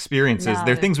peak experiences.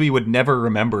 They're things we would never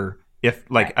remember if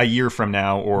like a year from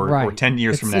now or 10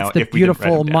 years from now. It's the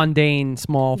beautiful, mundane,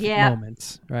 small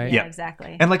moments, right? Yeah,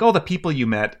 exactly. And like all the people you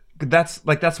met, that's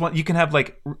what you can have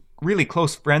like really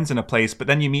close friends in a place, but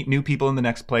then you meet new people in the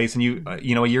next place, and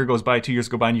you know, a year goes by, 2 years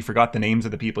go by, and you forgot the names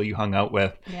of the people you hung out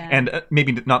with. Yeah. And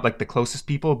maybe not like the closest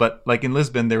people, but like in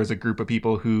Lisbon, there was a group of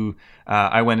people who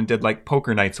I went and did like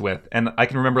poker nights with, and I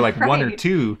can remember like one or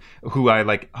two who I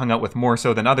like hung out with more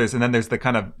so than others. And then there's the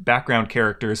kind of background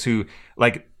characters who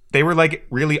like, they were like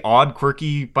really odd,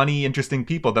 quirky, funny, interesting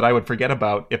people that I would forget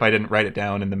about if I didn't write it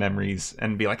down in the memories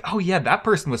and be like, oh yeah, that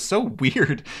person was so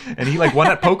weird. And he like won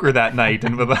at poker that night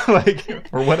and like,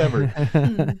 or whatever.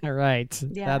 Right.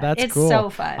 Yeah, that's it's cool. So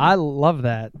fun. I love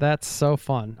that. That's so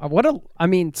fun.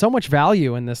 So much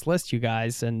value in this list, you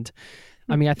guys. And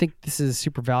I mean, I think this is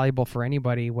super valuable for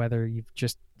anybody, whether you're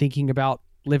just thinking about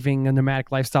living a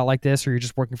nomadic lifestyle like this, or you're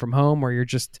just working from home, or you're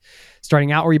just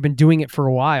starting out, or you've been doing it for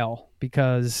a while.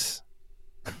 Because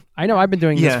I know I've been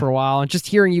doing this for a while, and just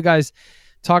hearing you guys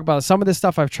talk about some of this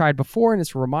stuff I've tried before, and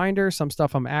it's a reminder. Some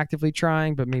stuff I'm actively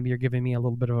trying, but maybe you're giving me a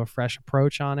little bit of a fresh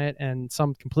approach on it, and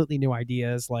some completely new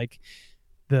ideas, like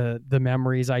the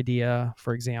memories idea,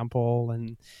 for example.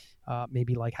 And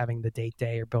maybe like having the date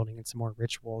day or building in some more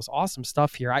rituals. Awesome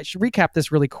stuff here. I should recap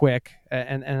this really quick,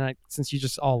 and since you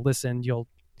just all listened, you'll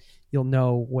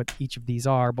know what each of these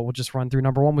are, but we'll just run through.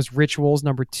 Number 1 was rituals.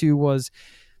 Number 2 was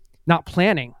not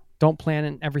planning. Don't plan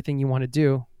in everything you want to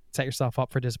do. Set yourself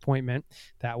up for disappointment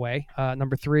that way.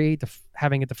 Number 3,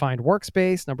 having a defined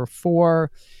workspace. Number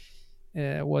 4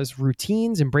 was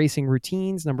routines, embracing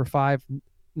routines. Number 5,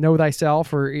 know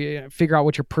thyself, or figure out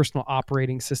what your personal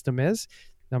operating system is.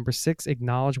 Number 6,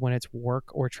 acknowledge when it's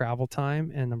work or travel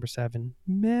time. And number 7,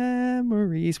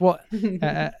 memories. Well,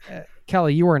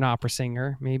 Kelly, you were an opera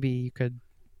singer. Maybe you could.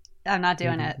 I'm not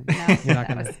doing it. No, you're not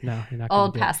gonna. No, you're not.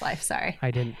 Old past life. Sorry.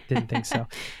 I didn't think so.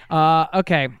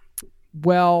 Okay.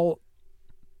 Well,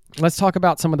 let's talk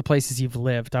about some of the places you've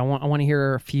lived. I want to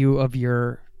hear a few of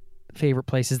your favorite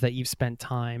places that you've spent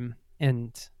time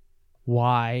and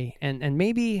why, and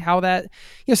maybe how that,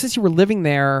 since you were living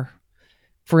there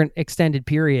for an extended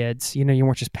periods, you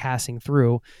weren't just passing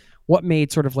through, what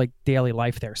made sort of like daily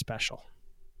life there special?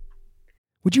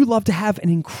 Would you love to have an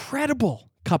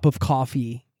incredible cup of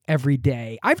coffee every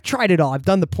day? I've tried it all. I've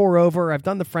done the pour over, I've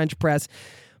done the French press,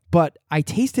 but I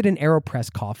tasted an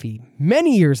AeroPress coffee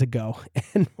many years ago,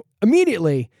 and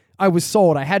immediately I was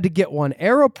sold. I had to get one.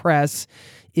 AeroPress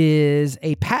is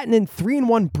a patented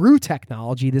 3-in-1 brew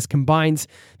technology. This combines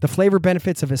the flavor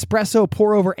benefits of espresso,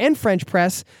 pour over, and French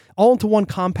press all into one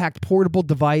compact portable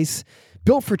device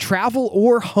built for travel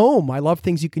or home. I love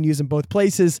things you can use in both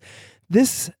places.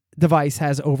 This device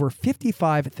has over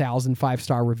 55,000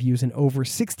 5-star reviews in over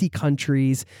 60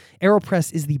 countries.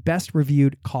 AeroPress is the best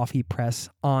reviewed coffee press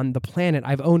on the planet.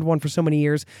 I've owned one for so many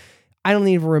years. I don't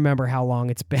even remember how long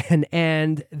it's been,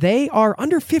 and they are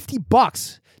under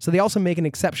 $50. So they also make an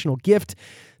exceptional gift.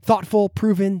 Thoughtful,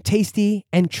 proven, tasty,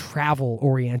 and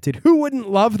travel-oriented. Who wouldn't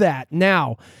love that?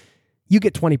 Now, you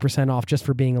get 20% off just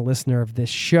for being a listener of this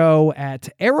show at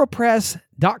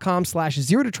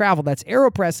aeropress.com/zero to travel. That's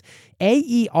AeroPress,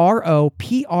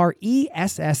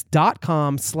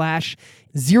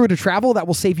 AeroPress.com/zero to travel. That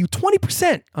will save you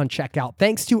 20% on checkout.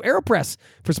 Thanks to AeroPress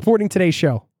for supporting today's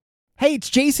show. Hey, it's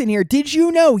Jason here. Did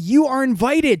you know you are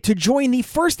invited to join the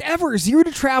first ever Zero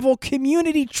to Travel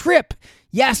community trip?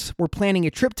 Yes, we're planning a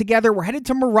trip together. We're headed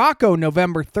to Morocco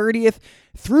November 30th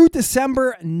through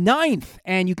December 9th.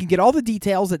 And you can get all the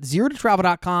details at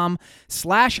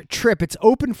zerototravel.com/trip. It's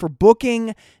open for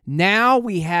booking now.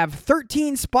 We have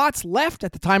 13 spots left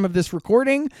at the time of this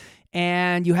recording,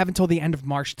 and you have until the end of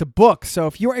March to book. So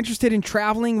if you're interested in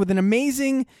traveling with an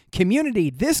amazing community,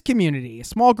 this community, a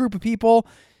small group of people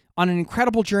on an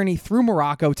incredible journey through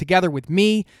Morocco together with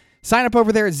me, sign up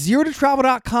over there at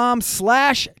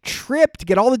zerototravel.com/trip to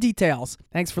get all the details.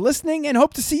 Thanks for listening and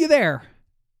hope to see you there.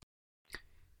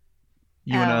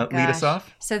 You want to lead us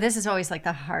off? So this is always like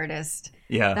the hardest.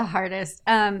 Yeah. The hardest.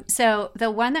 So the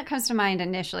one that comes to mind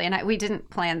initially, and we didn't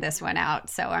plan this one out,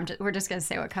 so we're just going to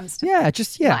say what comes to mind.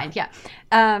 Yeah.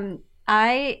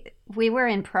 We were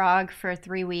in Prague for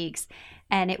 3 weeks,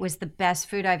 and it was the best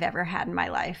food I've ever had in my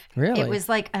life. Really? It was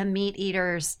like a meat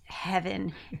eater's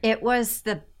heaven. It was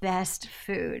the best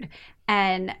food.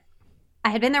 And I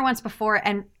had been there once before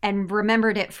and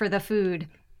remembered it for the food,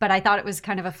 but I thought it was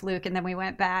kind of a fluke. And then we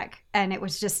went back, and it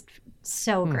was just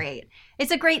so great.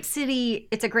 It's a great city.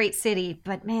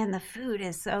 But man, the food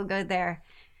is so good there.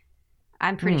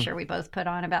 I'm pretty sure we both put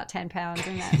on about 10 pounds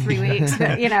in that 3 weeks,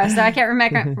 but, so I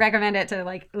can't recommend it to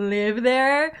like live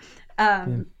there.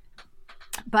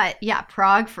 But yeah,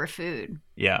 Prague for food.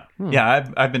 Yeah. Yeah.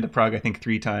 I've been to Prague, I think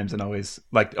 3 times, and always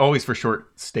for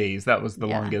short stays. That was the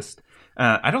longest.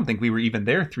 I don't think we were even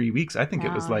there 3 weeks. I think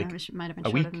it was like might have been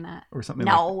a week than that. Or something.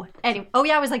 No. Anyway,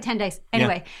 it was like 10 days.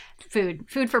 Anyway, food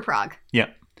for Prague. Yeah.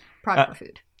 Prague for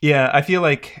food. Yeah, I feel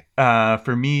like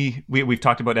for me, we've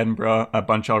talked about Edinburgh a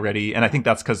bunch already, and I think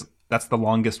that's because that's the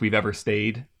longest we've ever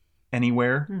stayed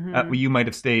anywhere. Mm-hmm. You might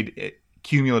have stayed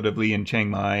cumulatively in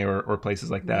Chiang Mai or places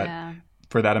like that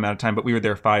for that amount of time, but we were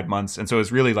there 5 months, and so it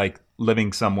was really like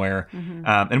living somewhere. Mm-hmm.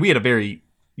 And we had a very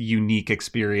unique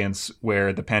experience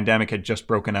where the pandemic had just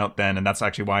broken out then, and that's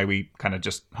actually why we kind of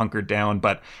just hunkered down.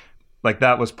 But like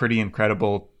that was pretty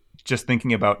incredible. Just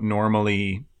thinking about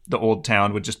normally the old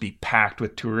town would just be packed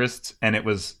with tourists, and it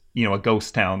was, a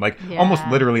ghost town, like almost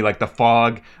literally like the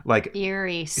fog, like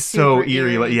eerie, so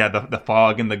eerie. Like, the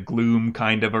fog and the gloom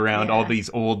kind of around all these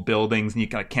old buildings, and you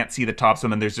kind of can't see the tops of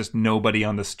them, and there's just nobody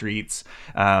on the streets.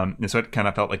 And so it kind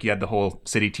of felt like you had the whole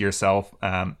city to yourself.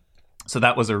 So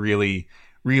that was a really,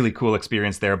 really cool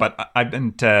experience there. But I've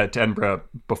been to Edinburgh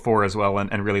before as well,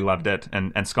 and really loved it.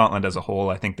 And Scotland as a whole,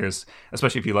 I think there's,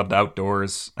 especially if you love the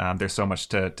outdoors, there's so much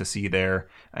to see there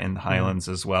in the Highlands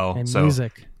as well. And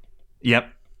music.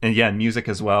 Yep. and music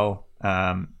as well.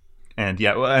 And the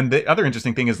other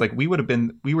interesting thing is like we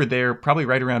were there probably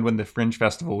right around when the Fringe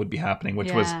Festival would be happening,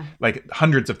 which was like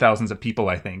hundreds of thousands of people,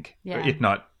 I think, if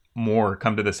not more,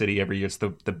 come to the city every year. It's the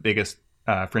biggest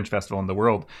Fringe Festival in the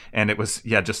world, and it was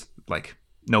just like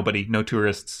no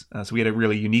tourists. So we had a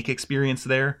really unique experience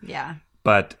there. Yeah,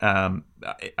 but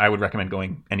I would recommend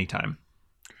going anytime.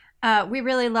 We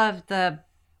really loved the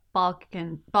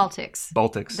Baltics.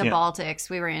 Baltics.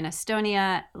 We were in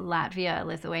Estonia, Latvia,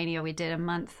 Lithuania. We did a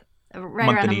month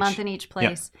in each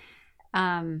place.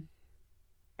 Yeah.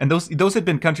 And those had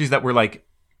been countries that were like,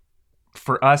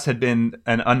 for us, had been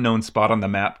an unknown spot on the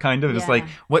map, kind of. It's like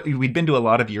we'd been to a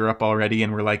lot of Europe already,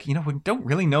 and we're like, we don't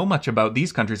really know much about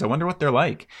these countries. I wonder what they're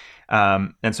like.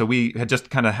 And so we had just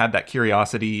kind of had that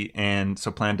curiosity, and so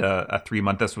planned a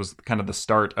 3-month. This was kind of the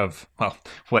start of,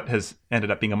 what has ended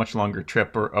up being a much longer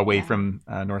trip away from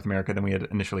North America than we had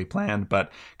initially planned, but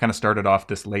kind of started off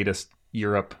this latest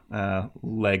Europe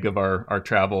leg of our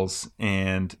travels.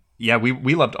 And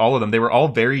we loved all of them. They were all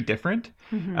very different.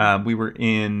 Mm-hmm. We were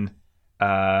in...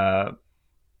 where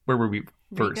were we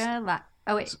first? Riga,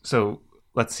 so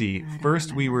let's see.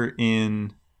 First, we were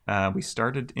in. We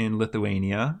started in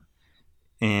Lithuania,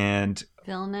 and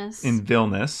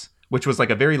Vilnius, which was like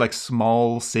a very like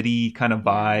small city kind of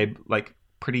vibe, like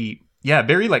pretty. Yeah,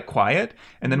 very like quiet.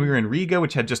 And then we were in Riga,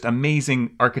 which had just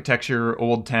amazing architecture,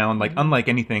 old town, like unlike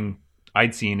anything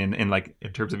I'd seen in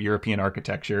terms of European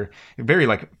architecture. Very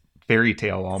like fairy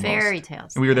tale almost. Fairy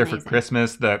tales. And we were there for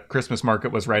Christmas. The Christmas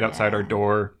market was right outside our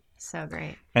door. So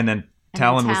great. And then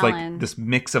Tallinn was like this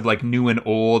mix of like new and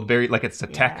old, very like it's a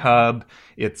tech hub.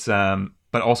 It's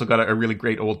but also got a really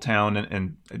great old town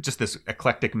and just this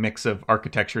eclectic mix of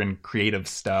architecture and creative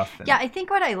stuff. Yeah, I think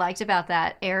what I liked about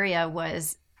that area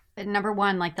was, number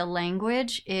one, like the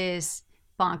language is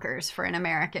bonkers for an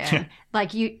American.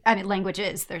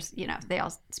 Languages, there's, they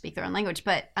all speak their own language,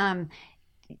 but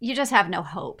you just have no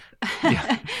hope.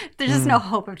 Yeah. There's just no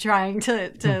hope of trying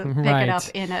to pick it up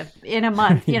in a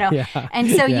month,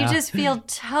 And so you just feel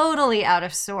totally out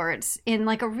of sorts in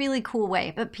like a really cool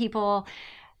way. But people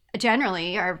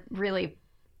generally are really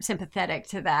sympathetic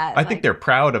to that. I think they're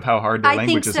proud of how hard their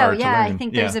languages are to learn. I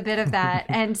think there's a bit of that.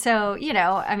 And so, you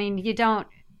don't,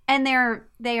 and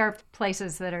they are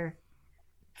places that are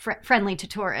friendly to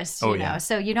tourists, you know,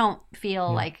 so you don't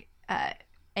feel like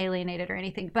alienated or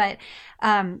anything, but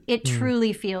it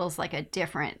truly feels like a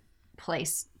different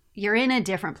place. You're in a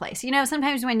different place.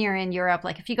 Sometimes when you're in Europe,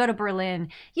 like if you go to Berlin,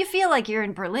 you feel like you're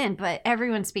in Berlin, but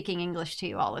everyone's speaking English to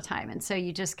you all the time. And so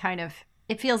you just kind of,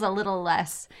 it feels a little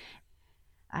less,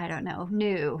 I don't know,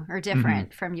 new or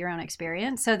different from your own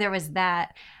experience. So there was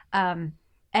that.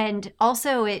 And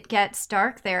also it gets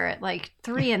dark there at like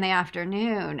 3 in the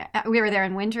afternoon. We were there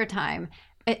in wintertime,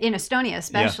 in Estonia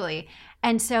especially. Yeah.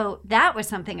 And so that was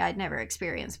something I'd never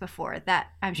experienced before. That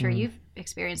I'm sure you've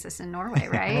experienced this in Norway,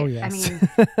 right? Oh, yes. I mean,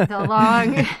 the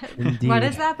long, what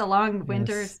is that? The long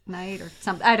winter's night or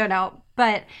something. I don't know.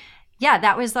 But yeah,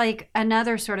 that was like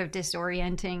another sort of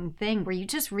disorienting thing where you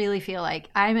just really feel like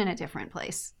I'm in a different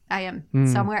place. I am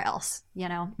somewhere else,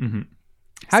 Mm-hmm.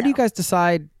 How do you guys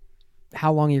decide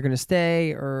how long you're going to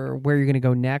stay or where you're going to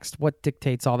go next? What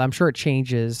dictates all that? I'm sure it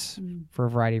changes for a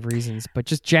variety of reasons, but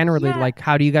just generally, like,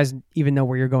 how do you guys even know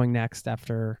where you're going next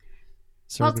after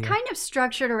Serbia? Well, it's kind of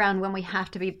structured around when we have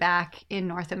to be back in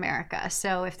North America.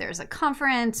 So if there's a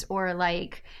conference or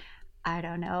like, I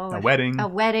don't know, a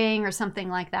wedding or something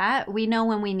like that, we know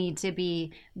when we need to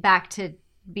be back to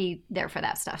be there for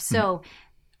that stuff. So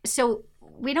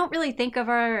we don't really think of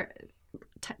our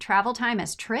travel time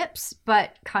as trips,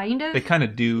 but kind of. They kind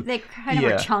of do. They kind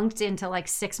of are chunked into like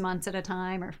 6 months at a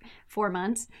time or 4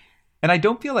 months. And I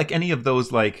don't feel like any of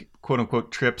those like quote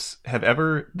unquote trips have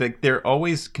ever, they're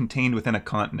always contained within a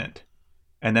continent.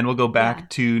 And then we'll go back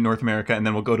to North America and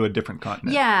then we'll go to a different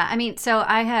continent. Yeah. I mean, so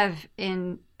I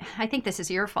think this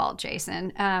is your fault,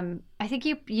 Jason. I think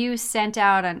you sent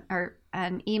out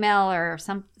an email or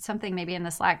something maybe in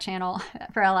the Slack channel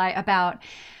for LI about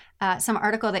some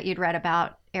article that you'd read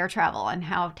about air travel and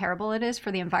how terrible it is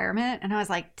for the environment. And I was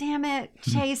like, damn it,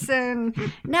 Jason,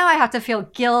 now I have to feel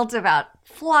guilt about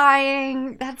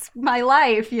flying. That's my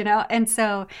life, And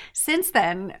so since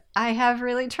then, I have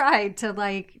really tried to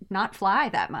like not fly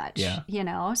that much,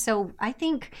 So I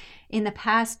think in the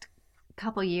past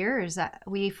couple years,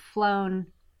 we've flown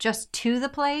just to the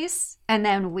place and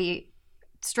then we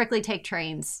strictly take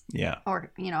trains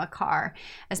or a car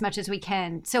as much as we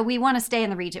can. So we want to stay in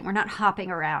the region. We're not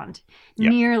hopping around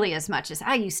nearly as much as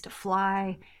I used to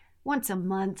fly once a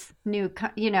month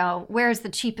where's the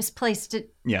cheapest place to,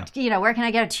 Yeah. Where can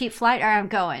I get a cheap flight? Or I'm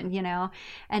going,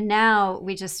 and now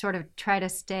we just sort of try to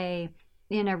stay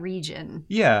in a region.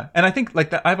 Yeah. And I think like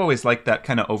that, I've always liked that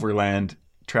kind of overland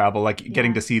travel, like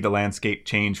getting to see the landscape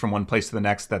change from one place to the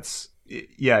next. That's,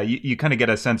 you kind of get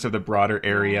a sense of the broader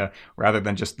area rather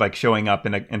than just like showing up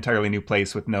in an entirely new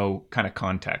place with no kind of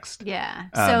context. Yeah.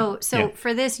 So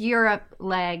for this Europe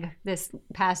leg this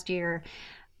past year,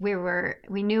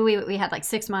 we knew we had like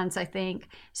 6 months, I think.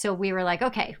 So we were like,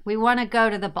 okay, we want to go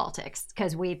to the Baltics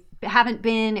because we haven't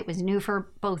been. It was new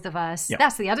for both of us. Yep.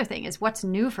 That's the other thing, is what's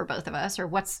new for both of us, or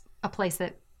what's a place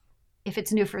that if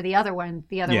it's new for the other one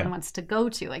wants to go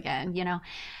to again,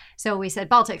 So we said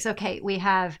Baltics. Okay, we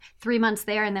have 3 months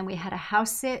there, and then we had a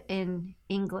house sit in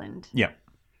England. Yeah.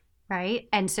 Right?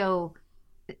 And so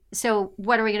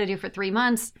what are we going to do for 3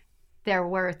 months? There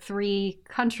were 3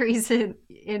 countries in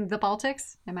the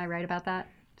Baltics. Am I right about that?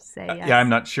 Say yes. Yeah, I'm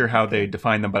not sure how they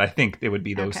define them, but I think it would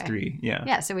be those 3. Yeah.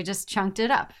 Yeah, so we just chunked it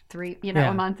up. 3,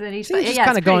 a month in each. So you're just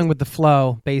kind of going with the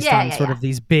flow based on sort of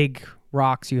these big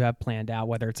rocks you have planned out,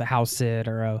 whether it's a house sit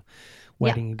or a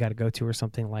wedding you got to go to or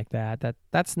something like that.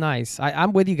 That's nice.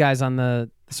 I'm with you guys on the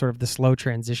sort of the slow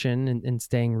transition and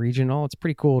staying regional. It's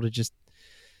pretty cool to just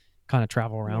kind of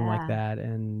travel around like that,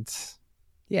 and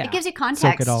it gives you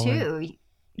context too.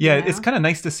 Yeah, it's kind of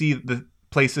nice to see the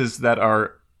places that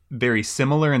are very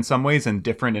similar in some ways and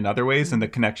different in other ways, and the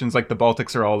connections. Like the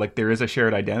Baltics are all like there is a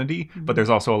shared identity, but there's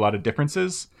also a lot of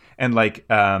differences. And like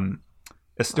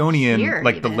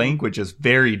Estonian, the language is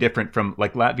very different from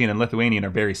like Latvian and Lithuanian are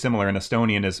very similar, and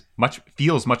Estonian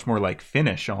feels much more like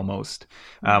Finnish almost,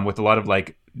 with a lot of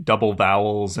like double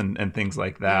vowels and things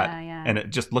like that. And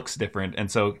it just looks different. And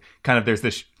so kind of there's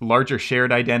this larger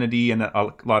shared identity and a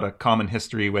lot of common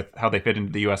history with how they fit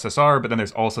into the USSR, but then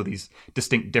there's also these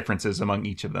distinct differences among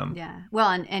each of them. Yeah. Well,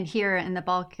 and here in the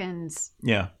Balkans.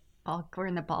 Yeah. We're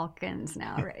in the Balkans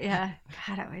now, right? Yeah.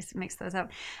 God, I always mix those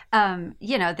up.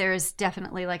 There's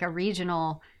definitely like a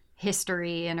regional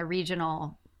history and a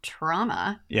regional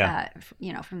trauma,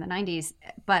 from the 90s.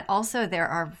 But also there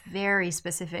are very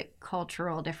specific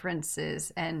cultural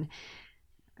differences and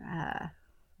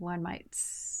one might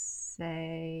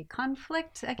say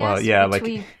conflict, I guess.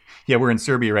 Well, we're in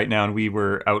Serbia right now, and we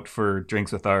were out for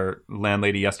drinks with our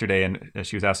landlady yesterday, and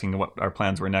she was asking what our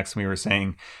plans were next. And we were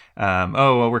saying,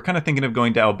 we're kind of thinking of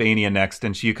going to Albania next.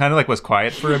 And she kind of like was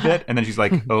quiet for a bit, and then she's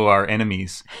like, our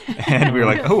enemies. And we were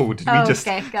like, did we just...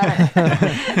 Okay, got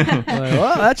it.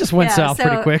 Well, that just went south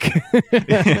pretty quick.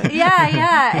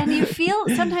 Yeah. And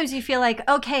sometimes you feel like,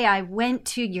 okay, I went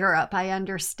to Europe, I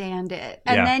understand it.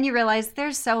 And then you realize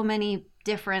there's so many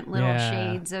different little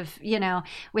shades of,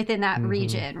 within that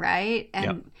region, right?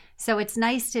 And so it's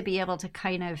nice to be able to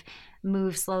kind of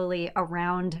move slowly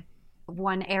around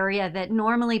one area that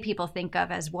normally people think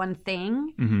of as one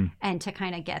thing, and to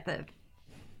kind of get a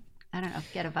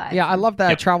vibe. Yeah, I love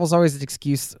that. Travel's always an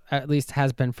excuse, at least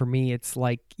has been for me. It's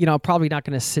like, probably not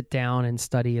going to sit down and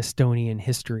study Estonian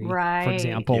history, for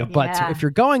example. Yep. But if you're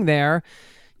going there,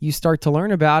 you start to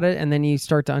learn about it, and then you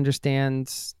start to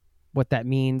understand what that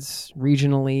means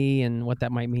regionally and what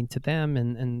that might mean to them.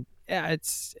 And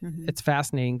it's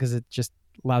fascinating because it just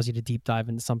allows you to deep dive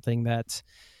into something that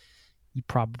you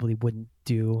probably wouldn't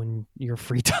do in your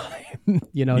free time,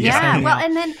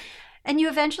 and you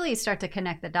eventually start to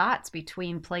connect the dots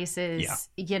between places,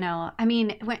 I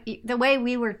mean, the way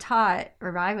we were taught,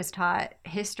 or I was taught,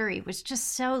 history was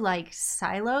just so like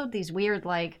siloed, these weird,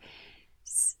 like,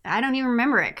 I don't even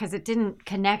remember it because it didn't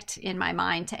connect in my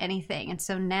mind to anything. And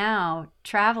so now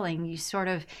traveling, you sort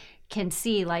of can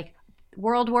see like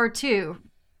World War II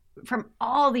from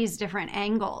all these different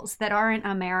angles that aren't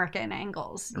American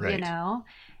angles, right.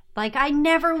 Like I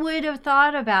never would have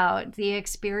thought about the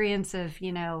experience of,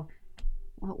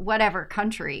 whatever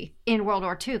country in World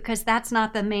War II, because that's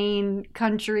not the main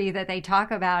country that they talk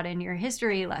about in your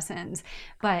history lessons,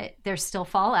 but there's still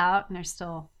fallout and there's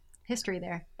still history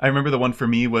there. I remember the one for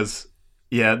me that was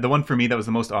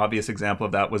the most obvious example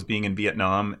of that was being in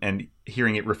Vietnam and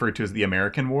hearing it referred to as the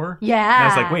American War. Yeah. And I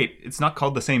was like, wait, it's not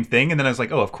called the same thing? And then I was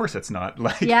like, of course it's not.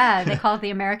 Like, they call it the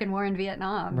American War in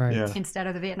Vietnam instead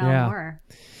of the Vietnam War.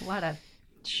 What a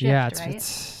shift, right?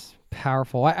 It's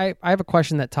powerful. I have a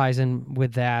question that ties in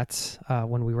with that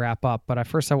when we wrap up. But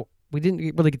we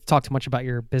didn't really get to talk too much about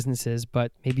your businesses,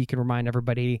 but maybe you can remind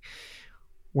everybody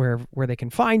where they can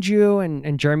find you.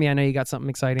 And Jeremy, I know you got something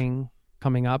exciting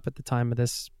coming up at the time of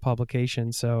this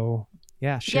publication. So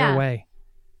share away.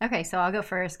 Okay, so I'll go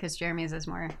first because Jeremy's is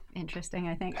more interesting,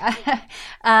 I think.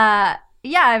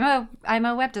 I'm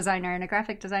a web designer and a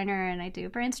graphic designer, and I do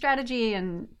brand strategy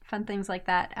and fun things like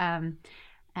that.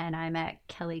 And I'm at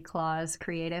Kelly Claus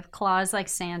Creative. Claus like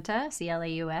Santa,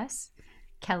 Claus.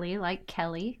 Kelly like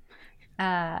Kelly.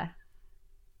 Yeah,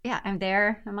 I'm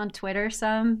there. I'm on Twitter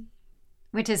some,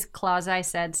 which is Claus I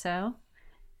Said So.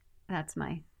 That's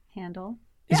my handle.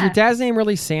 Is your dad's name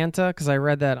really Santa? Because I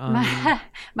read that on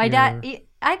my dad.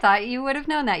 I thought you would have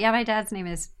known that. Yeah, my dad's name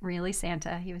is really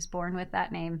Santa. He was born with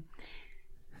that name.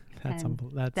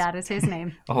 That is his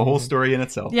name. A whole story in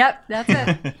itself. Yep, that's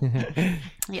it.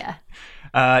 Yeah.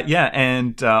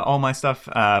 And all my stuff,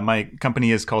 my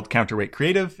company is called Counterweight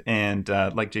Creative. And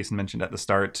like Jason mentioned at the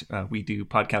start, we do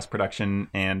podcast production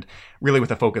and really with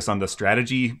a focus on the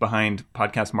strategy behind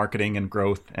podcast marketing and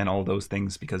growth and all those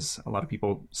things, because a lot of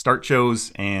people start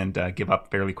shows and give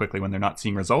up fairly quickly when they're not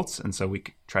seeing results. And so we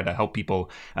try to help people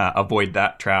avoid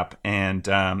that trap. And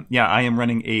I am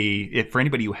running for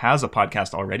anybody who has a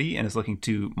podcast already and is looking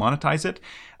to monetize it,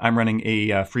 I'm running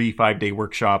a free 5-day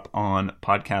workshop on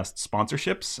podcast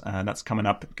sponsorships. That's coming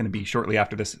up, going to be shortly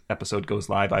after this episode goes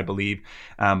live, I believe.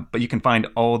 But you can find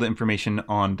all the information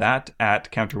on that at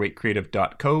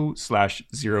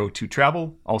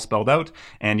counterweightcreative.co/0to-travel, all spelled out.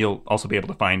 And you'll also be able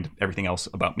to find everything else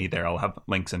about me there. I'll have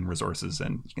links and resources,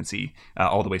 and you can see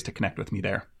all the ways to connect with me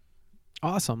there.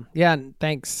 Awesome. Yeah, and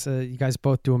thanks. You guys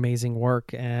both do amazing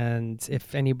work. And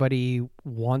if anybody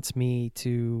wants me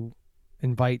to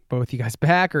invite both you guys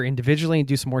back or individually and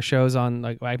do some more shows on,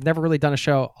 like, I've never really done a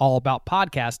show all about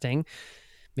podcasting.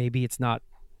 Maybe it's not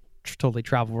totally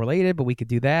travel related, but we could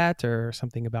do that, or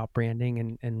something about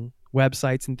branding and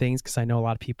websites and things, because I know a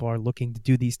lot of people are looking to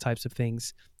do these types of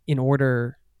things in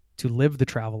order to live the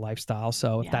travel lifestyle.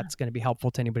 So if that's going to be helpful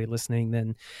to anybody listening,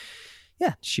 then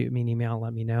shoot me an email and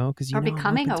let me know. Or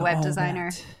becoming a web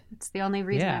designer. It's the only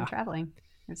reason I'm traveling.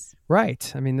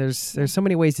 Right. I mean, there's so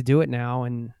many ways to do it now,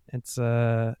 and it's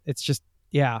just,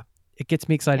 it gets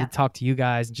me excited to talk to you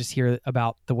guys and just hear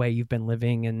about the way you've been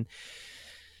living. And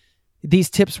these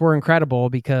tips were incredible,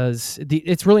 because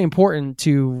it's really important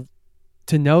to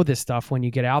know this stuff when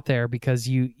you get out there, because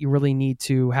you really need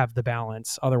to have the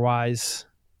balance. Otherwise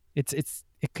it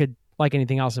could, like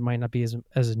anything else, it might not be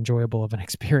as enjoyable of an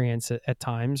experience at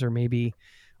times, or maybe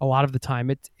a lot of the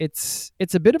time. It's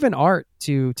a bit of an art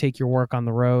to take your work on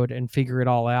the road and figure it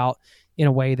all out in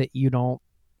a way that you don't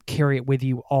carry it with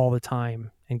you all the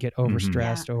time and get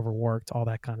overstressed, overworked, all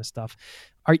that kind of stuff.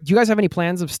 Do you guys have any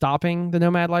plans of stopping the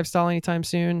nomad lifestyle anytime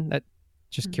soon?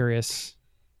 Just curious.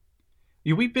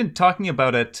 Yeah, we've been talking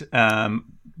about it.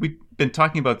 We've been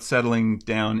talking about settling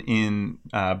down in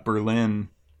Berlin.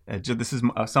 This is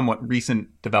a somewhat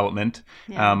recent development.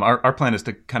 Yeah. Our plan is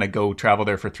to kind of go travel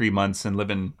there for 3 months and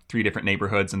live in 3 different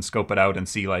neighborhoods and scope it out and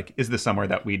see, like, is this somewhere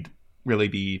that we'd really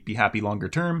be happy longer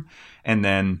term? And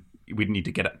then we'd need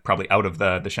to get probably out of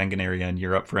the Schengen area in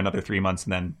Europe for another 3 months.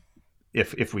 And then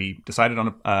if we decided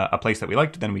on a place that we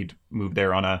liked, then we'd move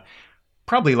there on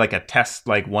probably like a test,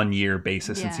 like 1 year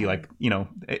basis, and see, like,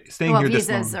 staying here this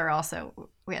long. Visas are also,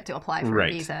 we had to apply for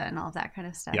a visa and all that kind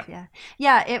of stuff.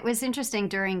 Yeah. It was interesting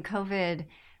during COVID.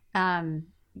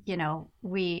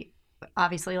 We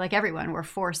obviously, like everyone, were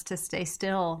forced to stay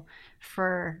still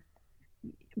for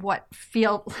what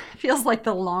feels like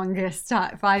the longest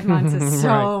time. 5 months is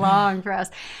so long for us.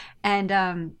 And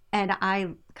I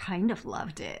kind of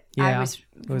loved it. Yeah, it was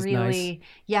really nice.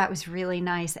 Yeah, it was really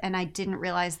nice. And I didn't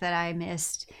realize that I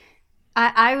missed.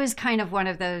 I was kind of one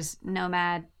of those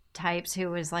nomad types who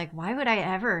was like, why would I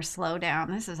ever slow down?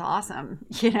 This is awesome.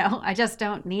 I just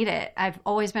don't need it. I've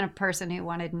always been a person who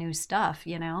wanted new stuff,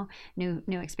 new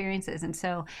experiences. And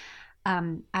so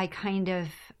I kind of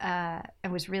I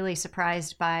was really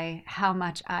surprised by how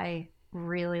much I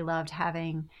really loved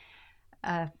having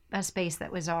a space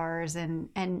that was ours, and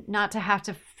not to have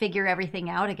to figure everything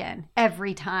out again.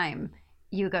 Every time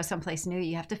you go someplace new,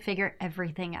 you have to figure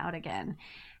everything out again.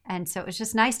 And so it was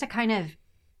just nice to kind of,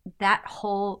 that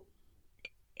whole,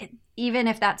 even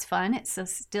if that's fun, it's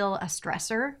still a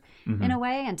stressor in a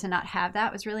way, and to not have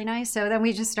that was really nice. So then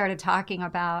we just started talking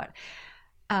about,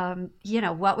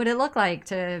 what would it look like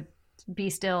to be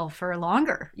still for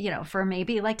longer, for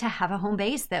maybe like to have a home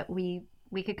base that we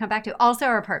could come back to. Also,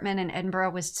 our apartment in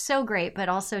Edinburgh was so great, but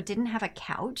also didn't have a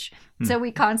couch. So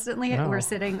we constantly were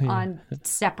sitting on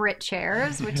separate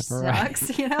chairs, which sucks,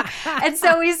 And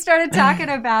so we started talking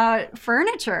about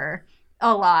furniture.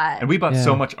 A lot. And we bought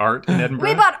so much art in Edinburgh.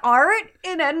 We bought art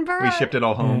in Edinburgh. We shipped it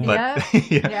all home, but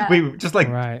we just like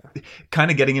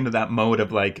kind of getting into that mode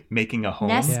of like making a home.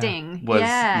 Nesting. Was,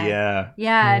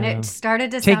 and it started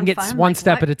to taking sound it fun. one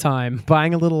step at a time,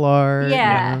 buying a little art,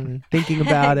 thinking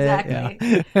about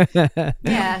it.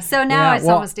 Yeah. So now it's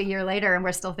almost a year later and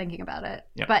we're still thinking about it.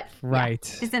 Yep. But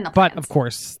it's in the plans. But of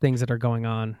course, things that are going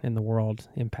on in the world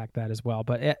impact that as well.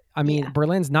 But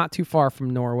Berlin's not too far from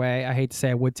Norway. I hate to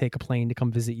say I would take a plane to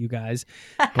come visit you guys,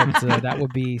 but that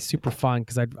would be super fun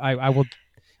because I will.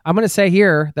 I'm going to say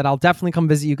here that I'll definitely come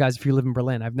visit you guys if you live in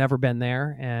Berlin. I've never been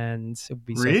there, and it would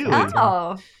be really so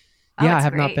fun. Yeah, I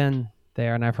have not been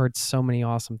there, and I've heard so many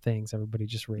awesome things. Everybody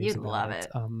just raves You'd about love it.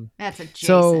 That's a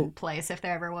Jason place if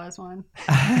there ever was one.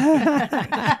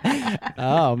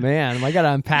 Oh man, I got to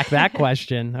unpack that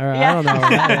question. Or, I don't know.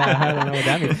 I don't know what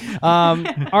that means.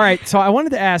 All right, so I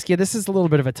wanted to ask you. This is a little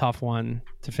bit of a tough one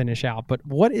to finish out, but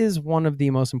what is one of the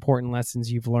most important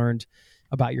lessons you've learned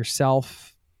about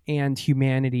yourself and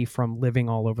humanity from living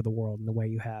all over the world in the way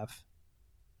you have?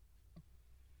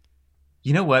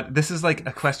 You know what? This is like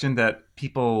a question that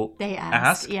people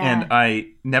ask, and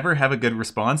I never have a good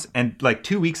response. And like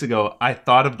 2 weeks ago, I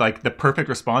thought of like the perfect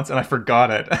response, and I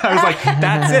forgot it. I was like,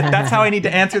 "That's it. That's how I need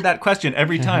to answer that question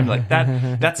every time." Like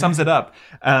that sums it up.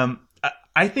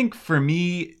 I think for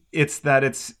me, it's that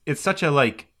it's such a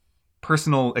like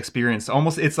personal experience.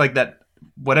 Almost, it's like that.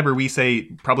 Whatever we say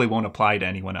probably won't apply to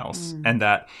anyone else. And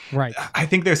that I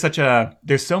think there's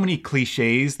so many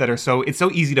cliches that are it's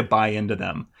so easy to buy into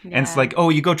them. And it's like, oh,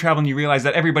 you go travel and you realize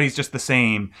that everybody's just the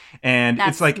same. And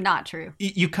that's it's like not true.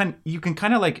 You can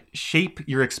kind of like shape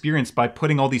your experience by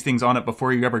putting all these things on it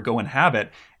before you ever go and have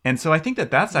it. And so I think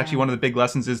that's actually one of the big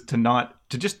lessons is to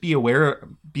just be aware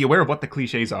of what the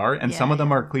cliches are. And some of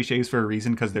them are cliches for a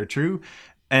reason because they're true.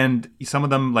 And some of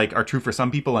them like are true for some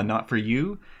people and not for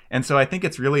you. And so I think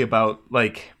it's really about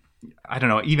like, I don't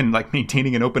know, even like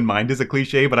maintaining an open mind is a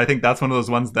cliche, but I think that's one of those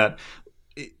ones that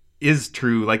is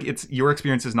true. Like your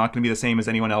experience is not going to be the same as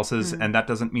anyone else's. And that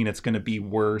doesn't mean it's going to be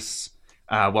worse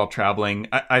while traveling.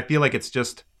 I feel like it's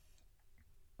just,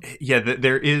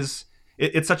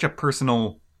 it's such a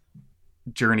personal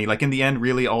journey. Like in the end,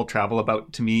 really all travel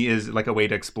about to me is like a way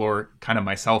to explore kind of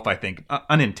myself, I think,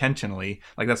 unintentionally.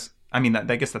 Like I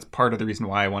guess that's part of the reason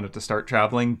why I wanted to start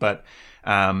traveling. But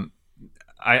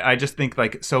I just think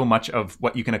like so much of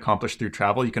what you can accomplish through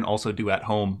travel, you can also do at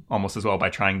home almost as well by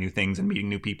trying new things and meeting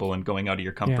new people and going out of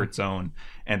your comfort zone.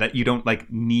 And that you don't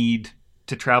like need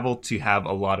to travel to have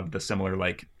a lot of the similar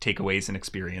like takeaways and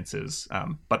experiences.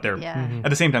 But at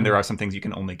the same time, there are some things you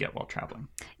can only get while traveling.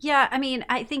 Yeah. I mean,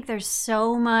 I think there's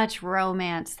so much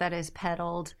romance that is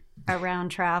peddled around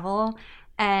travel.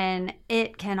 And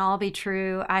it can all be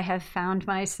true. I have found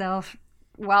myself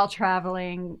while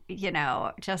traveling,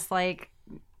 just like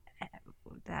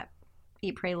that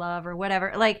Eat, Pray, Love or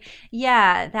whatever. Like,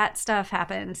 that stuff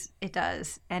happens. It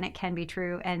does. And it can be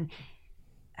true.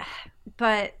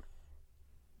 But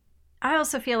I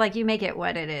also feel like you make it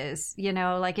what it is.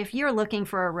 Like if you're looking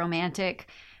for a romantic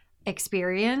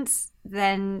experience,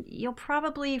 then you'll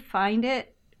probably find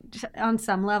it on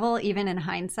some level, even in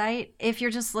hindsight. If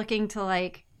you're just looking to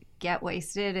like get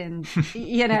wasted and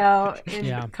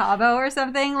in Cabo or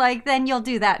something, like then you'll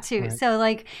do that too. Right. So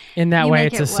like in that way,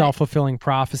 it's a self-fulfilling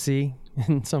prophecy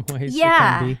in some ways. It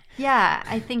can be. Yeah,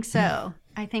 I think so.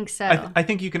 I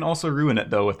think you can also ruin it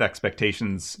though with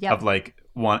expectations of like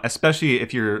one, especially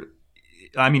if you're.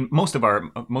 I mean, most of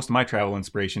my travel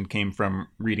inspiration came from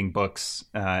reading books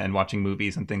and watching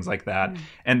movies and things like that.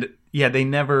 And they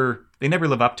never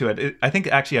live up to it. I think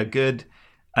actually a good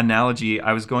analogy,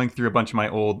 I was going through a bunch of my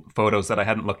old photos that I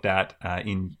hadn't looked at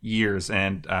in years.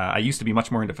 And I used to be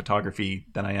much more into photography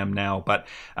than I am now. But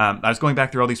I was going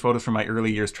back through all these photos from my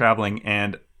early years traveling.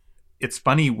 And it's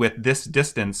funny with this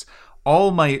distance,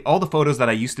 all the photos that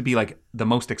I used to be like the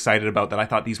most excited about, that I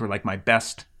thought these were like my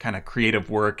best kind of creative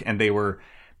work, and they were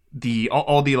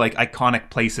all the like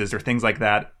iconic places or things like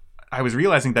that. I was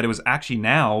realizing that it was actually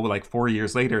now, like 4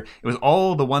 years later, it was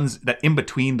all the ones that in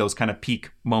between those kind of peak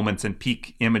moments and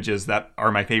peak images that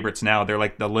are my favorites now. They're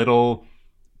like the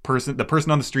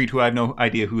person on the street who I have no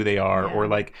idea who they are, or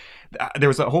like there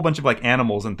was a whole bunch of like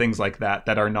animals and things like that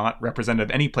are not representative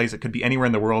of any place. It could be anywhere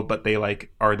in the world, but they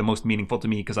like are the most meaningful to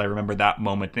me because I remember that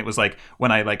moment. And it was like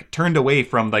when I like turned away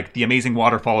from like the amazing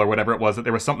waterfall or whatever it was, that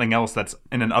there was something else that's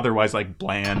in an otherwise like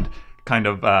bland kind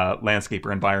of landscape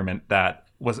or environment that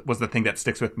was the thing that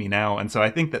sticks with me now. And so I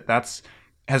think that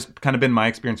has kind of been my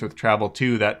experience with travel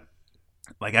too, that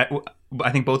like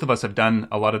I think both of us have done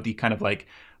a lot of the kind of like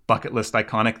bucket list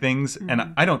iconic things.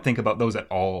 And I don't think about those at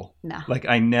all. No. Like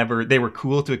they were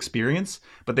cool to experience,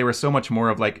 but they were so much more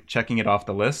of like checking it off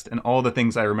the list. And all the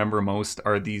things I remember most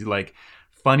are these like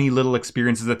funny little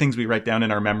experiences, the things we write down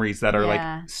in our memories that are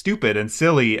like stupid and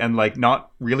silly and like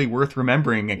not really worth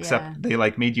remembering, except they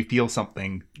like made you feel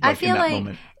something like, I feel in that like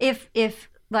moment. If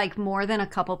like more than a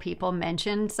couple people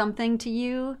mentioned something to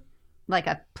you, like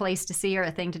a place to see or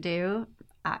a thing to do,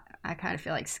 I kind of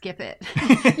feel like skip it,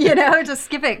 just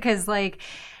skip it. Cause like,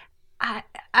 I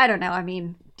don't know. I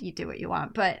mean, you do what you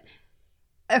want, but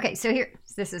okay. So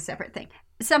this is a separate thing.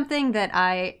 Something that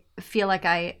I feel like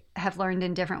I have learned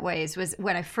in different ways was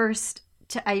when I first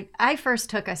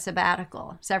took a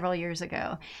sabbatical several years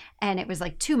ago, and it was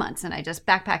like 2 months, and I just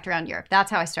backpacked around Europe. That's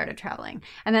how I started traveling.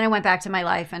 And then I went back to my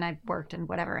life and I worked and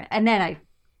whatever. And then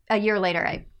a year later,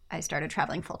 I started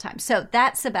traveling full time. So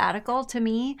that sabbatical to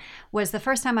me was the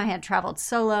first time I had traveled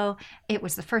solo. It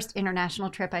was the first international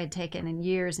trip I had taken in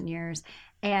years and years.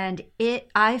 And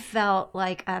I felt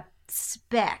like a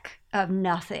speck of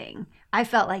nothing. I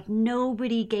felt like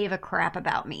nobody gave a crap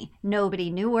about me.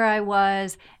 Nobody knew where I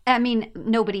was. I mean,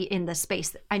 nobody in the space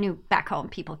that I knew back home,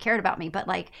 people cared about me. But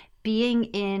like being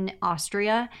in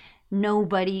Austria,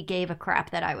 nobody gave a crap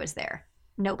that I was there.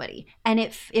 Nobody. And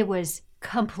it was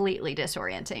completely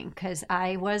disorienting because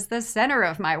I was the center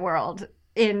of my world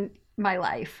in my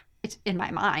life. It's in my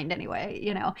mind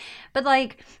anyway, But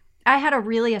like I had a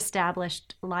really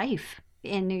established life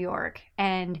in New York,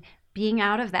 and being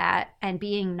out of that and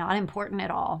being not important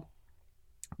at all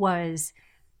was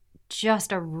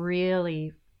just a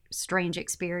really strange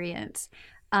experience.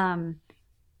 And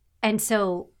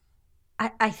so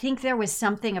I think there was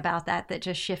something about that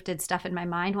just shifted stuff in my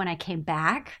mind when I came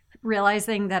back,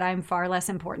 realizing that I'm far less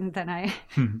important than I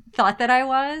thought that I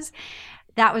was.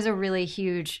 That was a really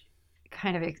huge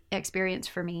kind of experience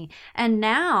for me. And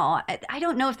now, I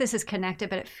don't know if this is connected,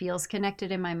 but it feels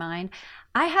connected in my mind.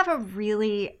 I have a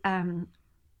really, I'm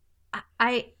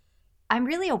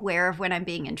really aware of when I'm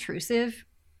being intrusive,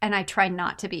 and I try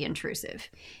not to be intrusive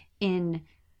in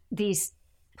these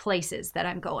places that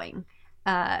I'm going,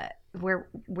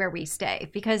 where we stay,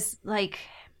 because like,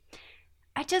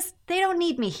 they don't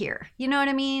need me here. You know what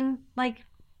I mean? Like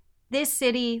this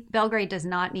city, Belgrade, does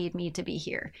not need me to be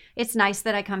here. It's nice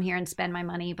that I come here and spend my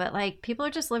money, but like people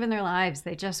are just living their lives.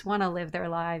 They just want to live their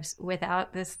lives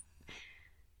without this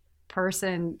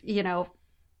person,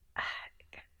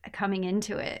 coming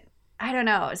into it. I don't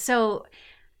know. So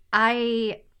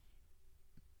I'm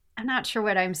not sure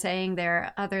what I'm saying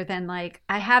there other than like,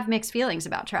 I have mixed feelings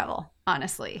about travel,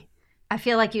 honestly. I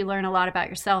feel like you learn a lot about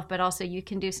yourself, but also you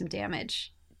can do some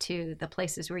damage to the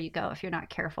places where you go if you're not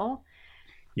careful.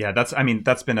 Yeah,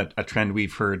 that's been a trend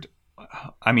we've heard.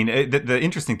 I mean, the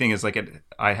interesting thing is like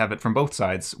I have it from both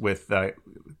sides with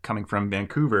coming from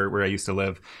Vancouver, where I used to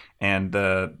live, and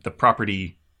the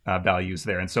property values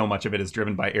there. And so much of it is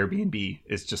driven by Airbnb.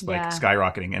 It's just like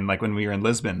skyrocketing. And like when we were in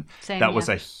Lisbon, that was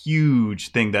a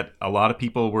huge thing that a lot of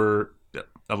people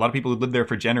who lived there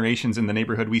for generations in the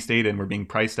neighborhood we stayed in were being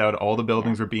priced out. All the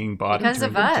buildings were being bought because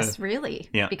of us, really.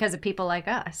 Yeah. Because of people like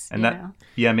us. And that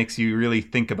makes you really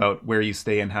think about where you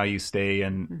stay and how you stay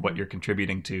and what you're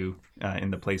contributing to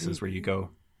in the places where you go.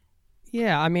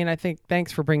 Yeah, I mean, I think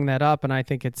thanks for bringing that up, and I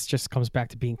think it's just comes back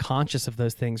to being conscious of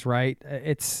those things, right?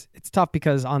 It's tough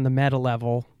because on the meta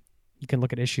level, you can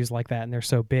look at issues like that and they're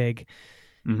so big.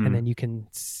 And then you can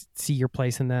see your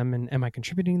place in them, and am I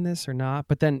contributing this or not?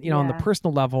 But then, on the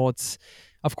personal level, it's,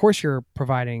 of course, you're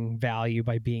providing value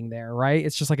by being there, right?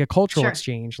 It's just like a cultural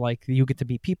exchange. Like you get to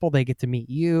meet people, they get to meet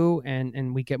you,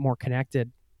 and we get more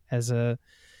connected as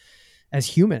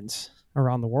humans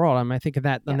around the world. I mean, I think of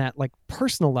that on that like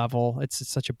personal level, it's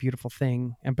such a beautiful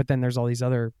thing. But then there's all these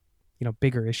other,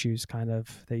 bigger issues kind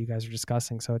of that you guys are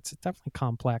discussing. So it's definitely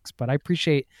complex, but I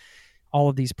appreciate all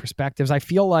of these perspectives. I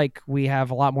feel like we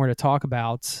have a lot more to talk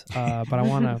about, but I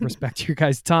want to respect your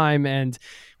guys' time, and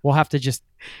we'll have to just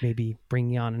maybe bring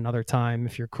you on another time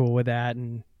if you're cool with that,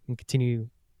 and continue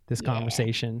this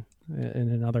conversation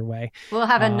in another way. We'll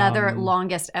have another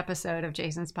longest episode of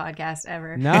Jason's podcast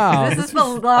ever. No, this is the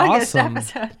longest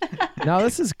episode. No,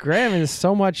 this is great. I mean, there's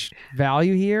so much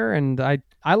value here, and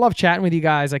I love chatting with you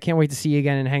guys. I can't wait to see you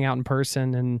again and hang out in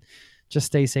person, and just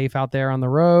stay safe out there on the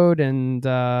road, and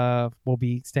we'll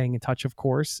be staying in touch, of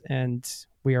course. And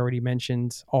we already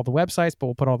mentioned all the websites, but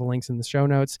we'll put all the links in the show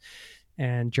notes.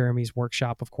 And Jeremy's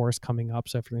workshop, of course, coming up.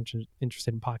 So if you're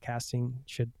interested in podcasting, you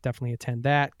should definitely attend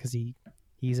that, because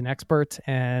he's an expert.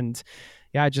 And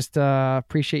I just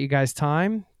appreciate you guys'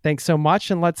 time. Thanks so much,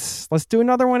 and let's do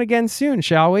another one again soon,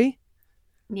 shall we?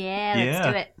 Yeah, let's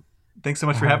do it. Thanks so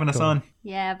much for having us on.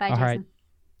 Yeah, bye, Jason. All right,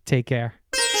 take care.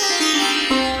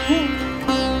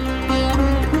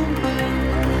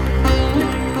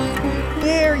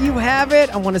 There you have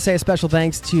it. I want to say a special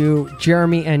thanks to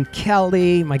Jeremy and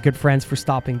Kelly, my good friends, for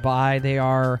stopping by. They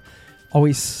are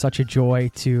always such a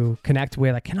joy to connect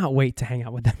with. I cannot wait to hang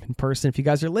out with them in person. If you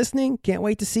guys are listening, can't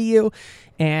wait to see you.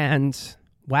 And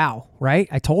wow, right?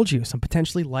 I told you, some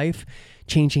potentially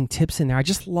life-changing tips in there. I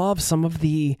just love some of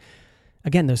the,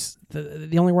 again,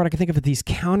 the only word I can think of is these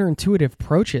counterintuitive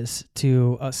approaches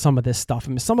to some of this stuff. I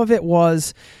mean, some of it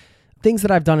was things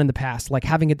that I've done in the past, like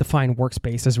having a defined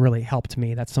workspace has really helped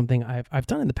me. That's something I've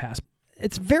done in the past.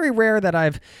 It's very rare that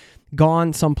I've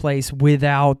gone someplace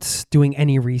without doing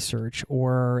any research,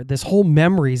 or this whole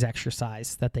memories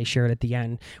exercise that they shared at the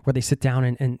end where they sit down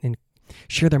and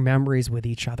share their memories with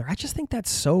each other. I just think that's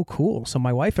so cool. So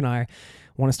my wife and I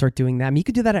want to start doing that. I mean, you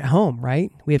could do that at home,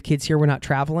 right? We have kids here. We're not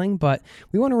traveling, but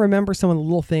we want to remember some of the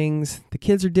little things the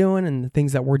kids are doing and the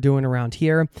things that we're doing around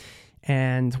here.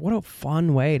 And what a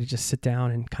fun way to just sit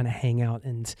down and kind of hang out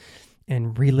and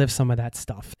relive some of that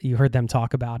stuff. You heard them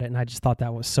talk about it, and I just thought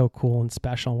that was so cool and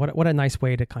special. What a nice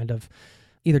way to kind of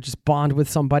either just bond with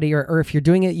somebody, or if you're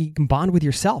doing it, you can bond with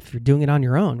yourself. If you're doing it on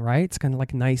your own, right? It's kind of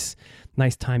like a nice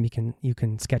time you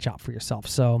can sketch out for yourself.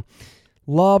 So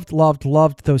loved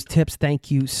those tips. Thank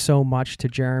you so much to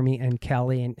Jeremy and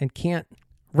Kelly, and can't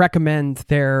recommend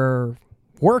their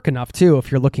work enough too if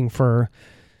you're looking for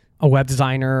a web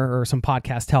designer or some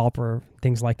podcast help or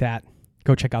things like that.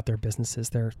 Go check out their businesses.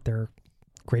 They're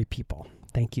great people.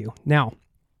 Thank you. Now,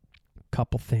 a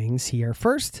couple things here.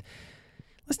 First,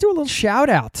 let's do a little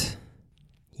shout out.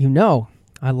 You know,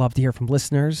 I love to hear from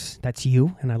listeners. That's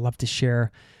you. And I love to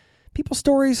share people's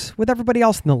stories with everybody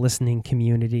else in the listening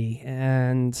community.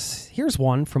 And here's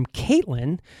one from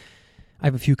Caitlin. I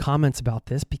have a few comments about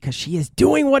this because she is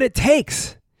doing what it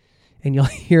takes. And you'll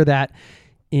hear that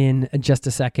in just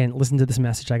a second. Listen to this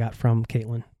message I got from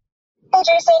Caitlin. Hey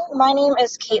Jason, my name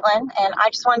is Caitlin, and I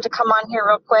just wanted to come on here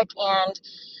real quick and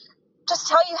just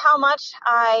tell you how much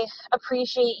I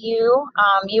appreciate you,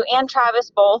 you and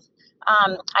Travis both.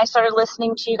 I started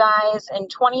listening to you guys in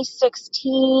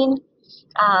 2016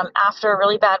 after a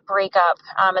really bad breakup,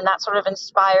 and that sort of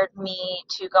inspired me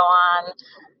to go on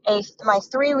my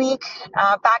 3-week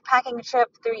backpacking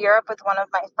trip through Europe with one of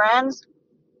my friends.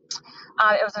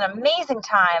 It was an amazing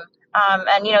time,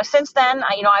 and since then,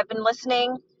 I've been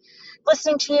listening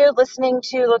to you, listening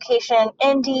to Location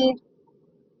Indie,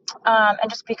 and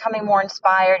just becoming more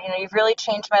inspired. You've really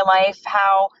changed my life,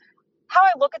 how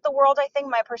I look at the world, I think,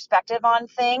 my perspective on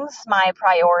things, my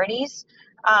priorities,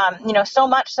 so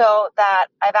much so that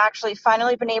I've actually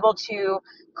finally been able to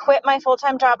quit my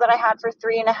full-time job that I had for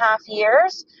 3.5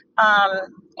 years,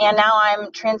 and now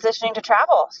I'm transitioning to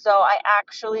travel. So I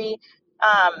actually,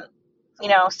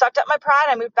 sucked up my pride.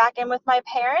 I moved back in with my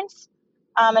parents.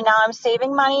 And now I'm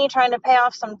saving money, trying to pay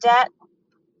off some debt.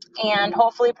 And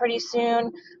hopefully pretty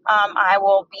soon, I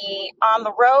will be on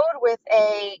the road with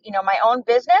my own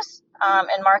business,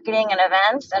 in marketing and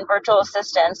events and virtual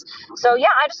assistants. So yeah,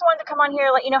 I just wanted to come on here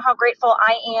and let you know how grateful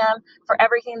I am for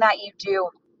everything that you do.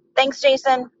 Thanks,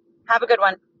 Jason. Have a good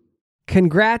one.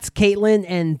 Congrats, Caitlin,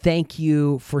 and thank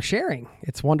you for sharing.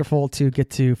 It's wonderful to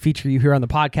get to feature you here on the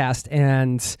podcast.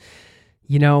 And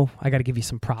I got to give you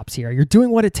some props here. You're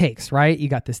doing what it takes, right? You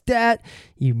got this debt.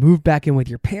 You moved back in with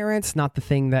your parents. Not the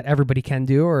thing that everybody can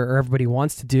do or everybody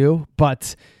wants to do,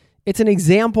 but it's an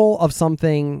example of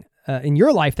something in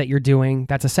your life that you're doing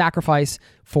that's a sacrifice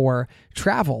for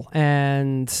travel.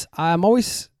 And I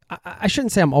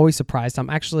shouldn't say I'm always surprised. I'm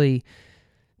actually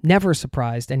never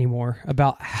surprised anymore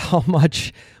about how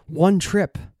much one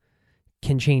trip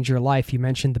can change your life. You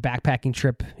mentioned the backpacking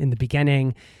trip in the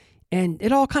beginning. And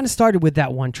it all kind of started with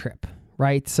that one trip,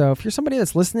 right? So if you're somebody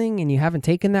that's listening and you haven't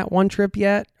taken that one trip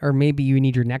yet, or maybe you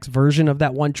need your next version of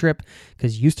that one trip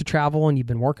because you used to travel and you've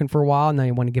been working for a while and now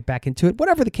you want to get back into it,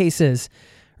 whatever the case is,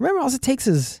 remember all it takes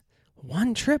is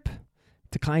one trip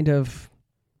to kind of,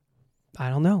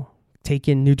 take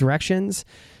in new directions,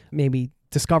 maybe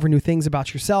discover new things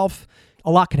about yourself.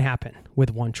 A lot can happen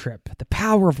with one trip. The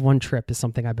power of one trip is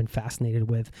something I've been fascinated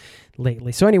with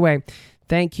lately. So anyway,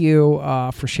 thank you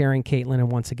for sharing, Caitlin.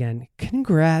 And once again,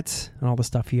 congrats on all the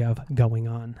stuff you have going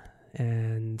on.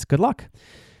 And good luck.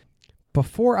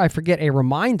 Before I forget, a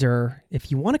reminder, if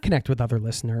you want to connect with other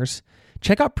listeners,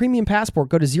 check out Premium Passport.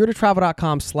 Go to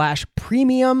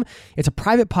zerototravel.com/premium. It's a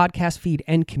private podcast feed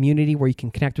and community where you can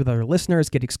connect with other listeners,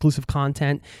 get exclusive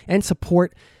content, and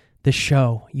support the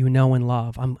show you know and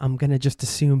love. I'm going to just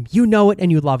assume you know it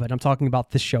and you love it. I'm talking about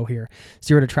this show here,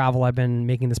 Zero to Travel. I've been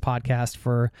making this podcast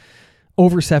for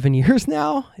over 7 years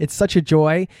now. It's such a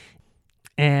joy.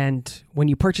 And when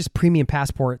you purchase Premium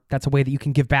Passport, that's a way that you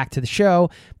can give back to the show.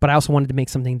 But I also wanted to make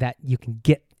something that you can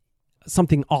get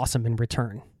something awesome in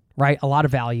return, right? A lot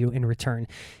of value in return.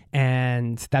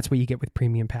 And that's what you get with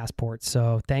Premium Passport.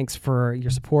 So thanks for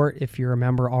your support. If you're a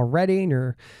member already and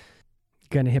you're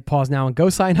going to hit pause now and go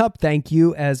sign up, thank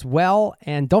you as well.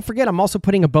 And don't forget, I'm also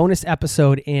putting a bonus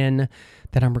episode in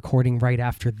that I'm recording right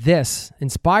after this,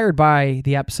 inspired by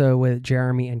the episode with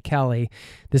Jeremy and Kelly.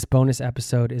 This bonus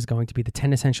episode is going to be the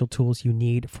 10 essential tools you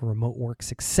need for remote work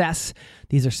success.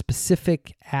 These are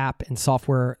specific app and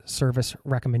software service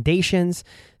recommendations,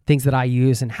 things that I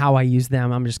use and how I use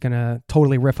them. I'm just going to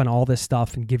totally riff on all this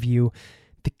stuff and give you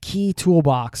the key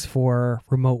toolbox for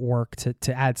remote work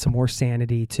to add some more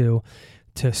sanity to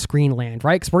Screenland,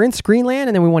 right? Because we're in Screenland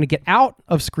and then we want to get out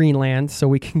of Screenland so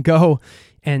we can go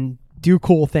and do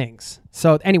cool things.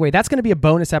 So anyway, that's going to be a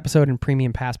bonus episode in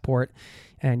Premium Passport,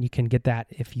 and you can get that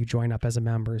if you join up as a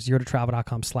member,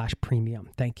 zerototravel.com/premium.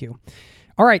 Thank you.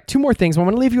 All right, 2 more things. I'm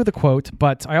going to leave you with a quote,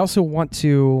 but I also want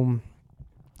to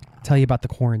tell you about the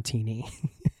quarantini.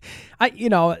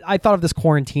 I thought of this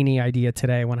quarantini idea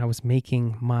today when I was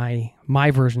making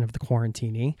my version of the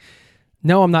quarantini.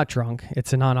 No, I'm not drunk.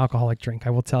 It's a non-alcoholic drink. I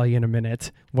will tell you in a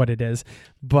minute what it is.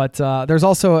 But there's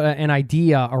also an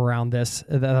idea around this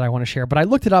that I want to share. But I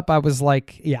looked it up. I was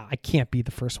like, yeah, I can't be the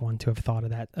first one to have thought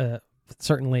of that.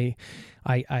 Certainly,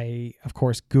 I of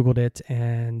course, Googled it,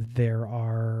 and there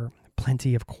are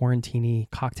plenty of quarantini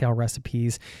cocktail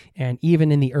recipes. And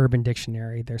even in the Urban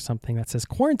Dictionary, there's something that says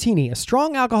quarantini, a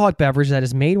strong alcoholic beverage that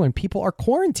is made when people are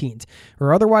quarantined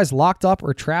or otherwise locked up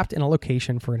or trapped in a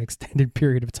location for an extended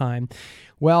period of time.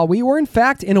 Well, we were in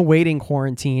fact in a waiting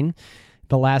quarantine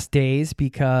the last days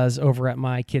because over at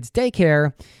my kids'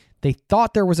 daycare, they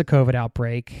thought there was a COVID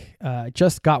outbreak.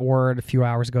 Just got word a few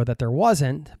hours ago that there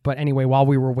wasn't. But anyway, while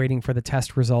we were waiting for the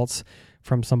test results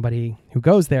from somebody who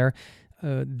goes there,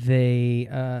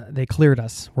 they cleared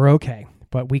us. We're okay,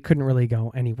 but we couldn't really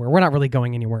go anywhere. We're not really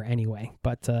going anywhere anyway.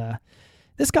 But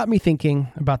this got me thinking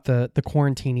about the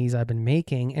quarantinis I've been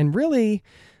making, and really,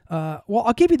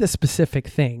 I'll give you the specific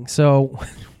thing. So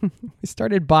we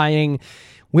started buying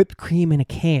whipped cream in a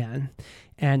can,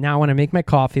 and now when I make my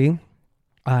coffee,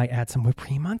 I add some whipped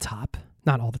cream on top.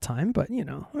 Not all the time, but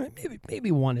maybe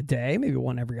one a day, maybe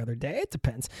one every other day. It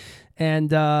depends.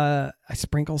 And I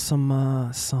sprinkle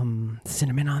some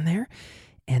cinnamon on there,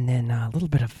 and then a little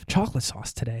bit of chocolate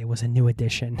sauce today was a new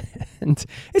addition. And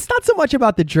it's not so much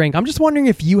about the drink. I'm just wondering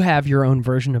if you have your own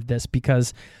version of this,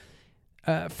 because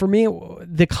for me,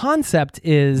 the concept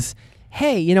is,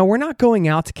 hey, we're not going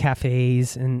out to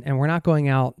cafes and we're not going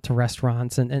out to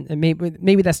restaurants, and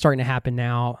maybe that's starting to happen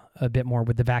now a bit more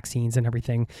with the vaccines and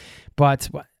everything. But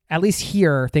at least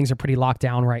here, things are pretty locked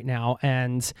down right now.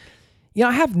 And,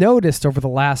 I have noticed over the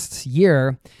last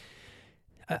year,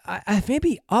 I've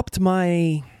maybe upped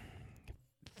my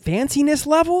fanciness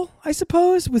level, I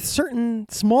suppose, with certain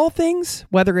small things,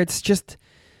 whether it's just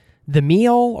the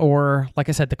meal or, like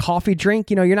I said, the coffee drink.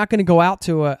 You're not going to go out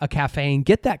to a cafe and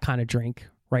get that kind of drink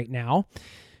right now,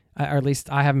 or at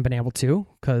least I haven't been able to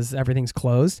because everything's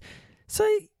closed. So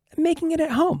making it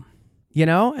at home,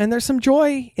 and there's some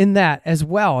joy in that as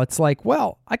well. It's like,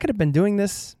 well, I could have been doing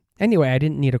this anyway. I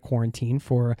didn't need a quarantine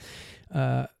for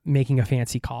making a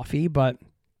fancy coffee, but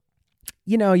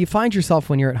you find yourself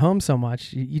when you're at home so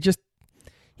much, you just,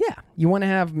 you want to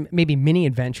have maybe mini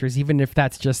adventures, even if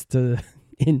that's just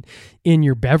in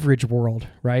your beverage world,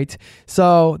 right?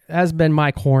 So has been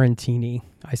my quarantini,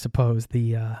 I suppose,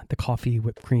 the coffee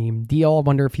whipped cream deal. I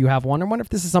wonder if you have one. I wonder if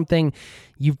this is something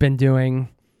you've been doing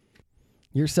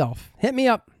yourself. Hit me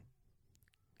up.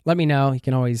 Let me know. You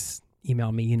can always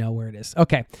email me. You know where it is.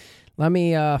 Okay, let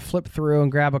me flip through and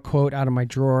grab a quote out of my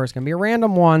drawer. It's going to be a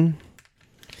random one.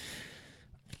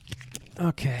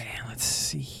 Okay, let's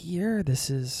see here. This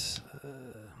is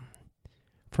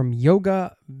from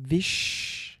Yoga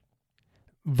Vashishta.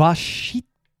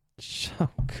 Oh,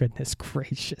 goodness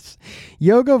gracious.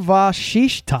 Yoga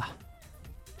Vashishta.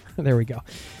 There we go.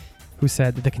 Who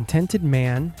said, the contented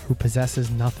man who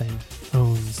possesses nothing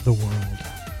owns the world.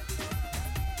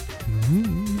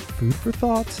 Food for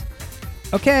thought.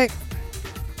 Okay.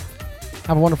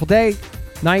 Have a wonderful day,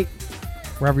 night,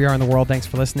 wherever you are in the world. Thanks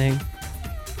for listening.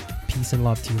 Peace and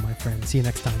love to you, my friends. See you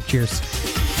next time. Cheers.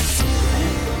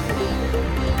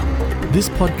 This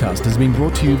podcast has been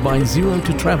brought to you by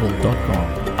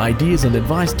zerototravel.com. Ideas and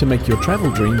advice to make your travel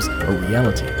dreams a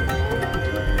reality.